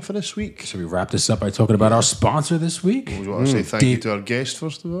done for this week? Should we wrap this up by talking about our sponsor this week? We want to say thank you Dave- to our guest,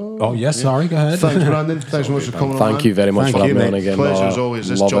 first of all. Oh, yes, sorry, go ahead. Thanks, Brandon. Thanks so much for coming on. Thank man. you very much Thank for you, having me on mate. again. Pleasure No, as always.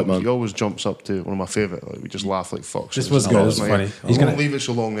 This love it, jump, man. he always jumps up to one of my favourite. Like, we just laugh like fucks. This was good. This was funny. He's going to leave it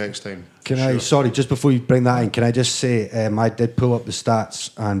so long next time. Can I, sorry, just before you bring that in, can I just say, I did pull up the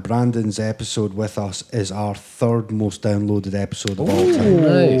stats, and Brandon's episode with us is our third most downloaded episode of all time.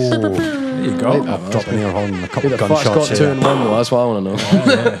 Nice. There you go. Dropping air horn and a couple Who of the fuck's got gunshots 2 here. and 1 though? That's what I want to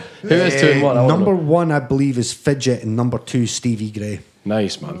know. Who is 2 and 1? I wanna Number know. 1, I believe, is Fidget, and number 2, Stevie Gray.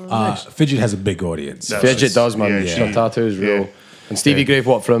 Nice, man. Fidget has a big audience. Fidget does, man. Yeah, The tattoo's real. Yeah. And Stevie Grave,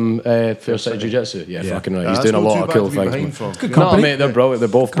 what, from Fair City Jiu-Jitsu? Yeah, fucking right. He's That's doing a not lot too of bad cool to be things, behind man. for. Good No, company. mate, they're brilliant. They're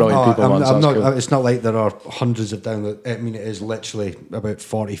both brilliant people, man. So I'm that's not, cool. it's not like there are hundreds of downloads. I mean, it is literally about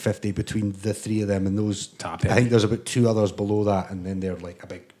 40, 50 between the three of them, and those. Top I heavy. think there's about 2 others below that, and then they're like a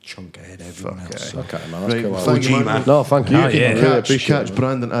big chunk ahead of everyone else. Okay, man. That's Right, cool. thank you, man. No, thank you. Oh, I yeah. really Catch appreciate it.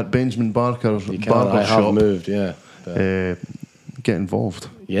 Brandon at Benjamin Barker's You can. barber I have shop. moved, yeah. But, Get involved.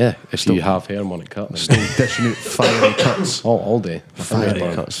 yeah, if you have hair, want it cut. Then. Still dishing out fiery cuts. Oh, all day. My fingers Fiery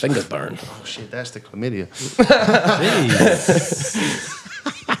burn. cuts. Fingers burn. Oh shit, that's the chlamydia.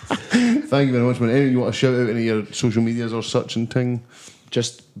 Thank you very much, man. Anything you want to shout out any of your social medias or such and ting?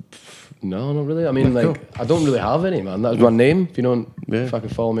 Just no, not really. I mean, Cool. like, I don't really have any, man. That's my name. If you don't Yeah. fucking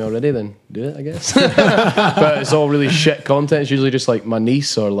follow me already, then do it, I guess. But it's all really shit content. It's usually just like my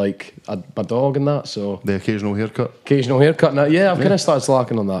niece or like my dog and that. So The occasional haircut. occasional haircut. And that. Yeah, I've kind of started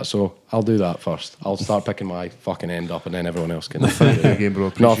slacking on that. So I'll do that first. I'll start picking my fucking end up, and then everyone else can. Thank you again, bro. No,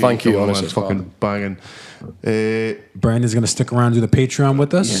 Appreciate thank you, coming on, honestly, man. it's Fucking banging. Brandon's going to stick around and do the Patreon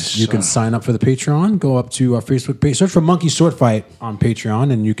with us. Yes, you can sign up for the Patreon. Go up to our Facebook page. Search for Monkey Sword Fight on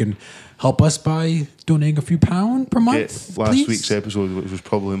Patreon, and you can help us by donating a few pounds per month. Last please. week's episode, which was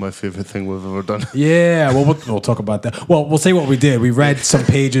probably my favourite thing we've ever done. Yeah, well, we'll talk about that. Well, we'll say what we did. We read some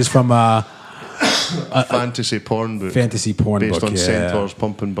pages from Fantasy porn book. fantasy porn based book. on yeah. centaurs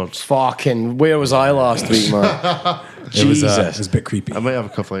pumping birds. Fucking, where was I last week, man? It was Jesus. a bit creepy. I might have a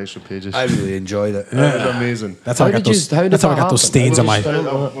couple of extra pages. I really enjoyed it. That was amazing. That's how, How I got did you- those. how did That's how I that got those happen? stains on my.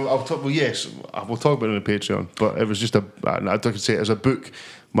 I'll talk, well, yes, we'll talk about it in the Patreon, but it was just I could say it as a book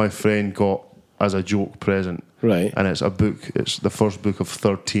my friend got as a joke present. Right. And it's a book, it's the first book of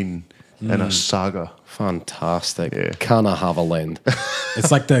 13 in a saga. Fantastic. Yeah. Can I have a lend? It's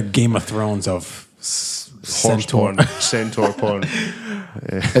like the Game of Thrones of Horse centaur. porn, centaur porn.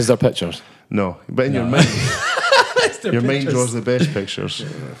 Is there pictures? No, but in your mind, your mind draws the best pictures.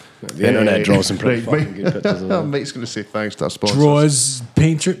 The internet draws some pretty right, fucking good pictures. As well. Mike's going to say thanks to our sponsors. Draws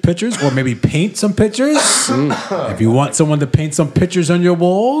pictures, or maybe paint some pictures. If you want someone to paint some pictures on your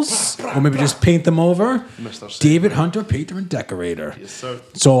walls, or maybe just paint them over, Mr. David Hunter, painter and decorator. Yes, sir.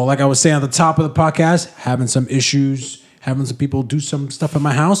 So, like I was saying at the top of the podcast, having some issues having some people do some stuff in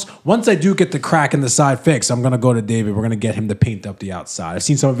my house. Once I do get the crack in the side fixed, I'm going to go to David. We're going to get him to paint up the outside. I've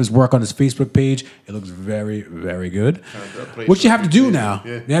seen some of his work on his Facebook page. It looks very, very good. What you have to do now,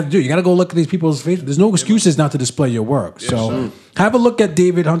 you got to go look at these people's Facebook. There's no excuses not to display your work. So have a look at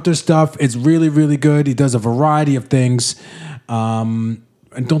David Hunter's stuff. It's really, really good. He does a variety of things. And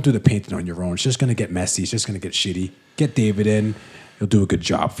don't do the painting on your own. It's just going to get messy. It's just going to get shitty. Get David in. He'll do a good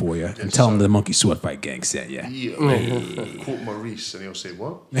job for you. And tell him the Monkey Sword Fight Gang sent you. Quote Maurice, and he'll say,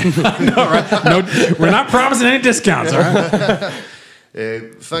 what? No, right? No, we're not promising any discounts, all right?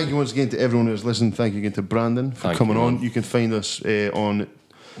 Thank you once again to everyone who's listened. Thank you again to Brandon for coming on. You can find us on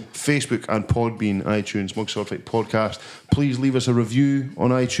Facebook and Podbean, iTunes, Monkey Sword Fight Podcast. Please leave us a review on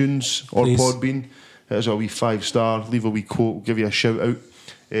iTunes or Podbean. Hit us a wee 5-star. Leave a wee quote. We'll give you a shout out.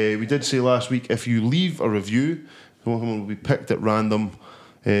 We did say last week, if you leave a review, one will be picked at random.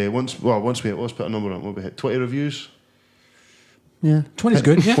 Once we let's put a number on. We'll hit 20 reviews. Yeah, 20 is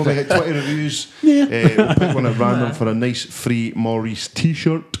good. Yeah. When we hit 20 reviews, we'll pick one at random for a nice free Maurice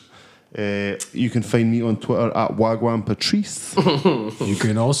T-shirt. You can find me on Twitter at Wagwan Patrice. You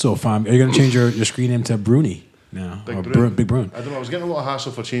can also find me. Are you going to change your screen name to Bruni now? Big Brun. I don't know. I was getting a lot of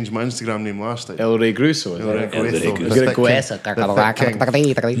hassle for changing my Instagram name last time. El Rey Grueso. I love it.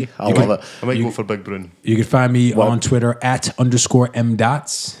 I might go for Big Brun. You can find me on Twitter at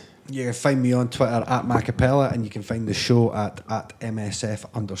 @_mdots. You can find me on Twitter at Macapella, and you can find the show at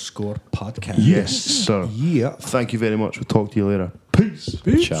MSF_podcast. Yes, sir. Yeah. Thank you very much. We'll talk to you later. Peace.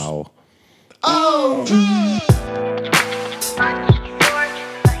 Ciao. Oh!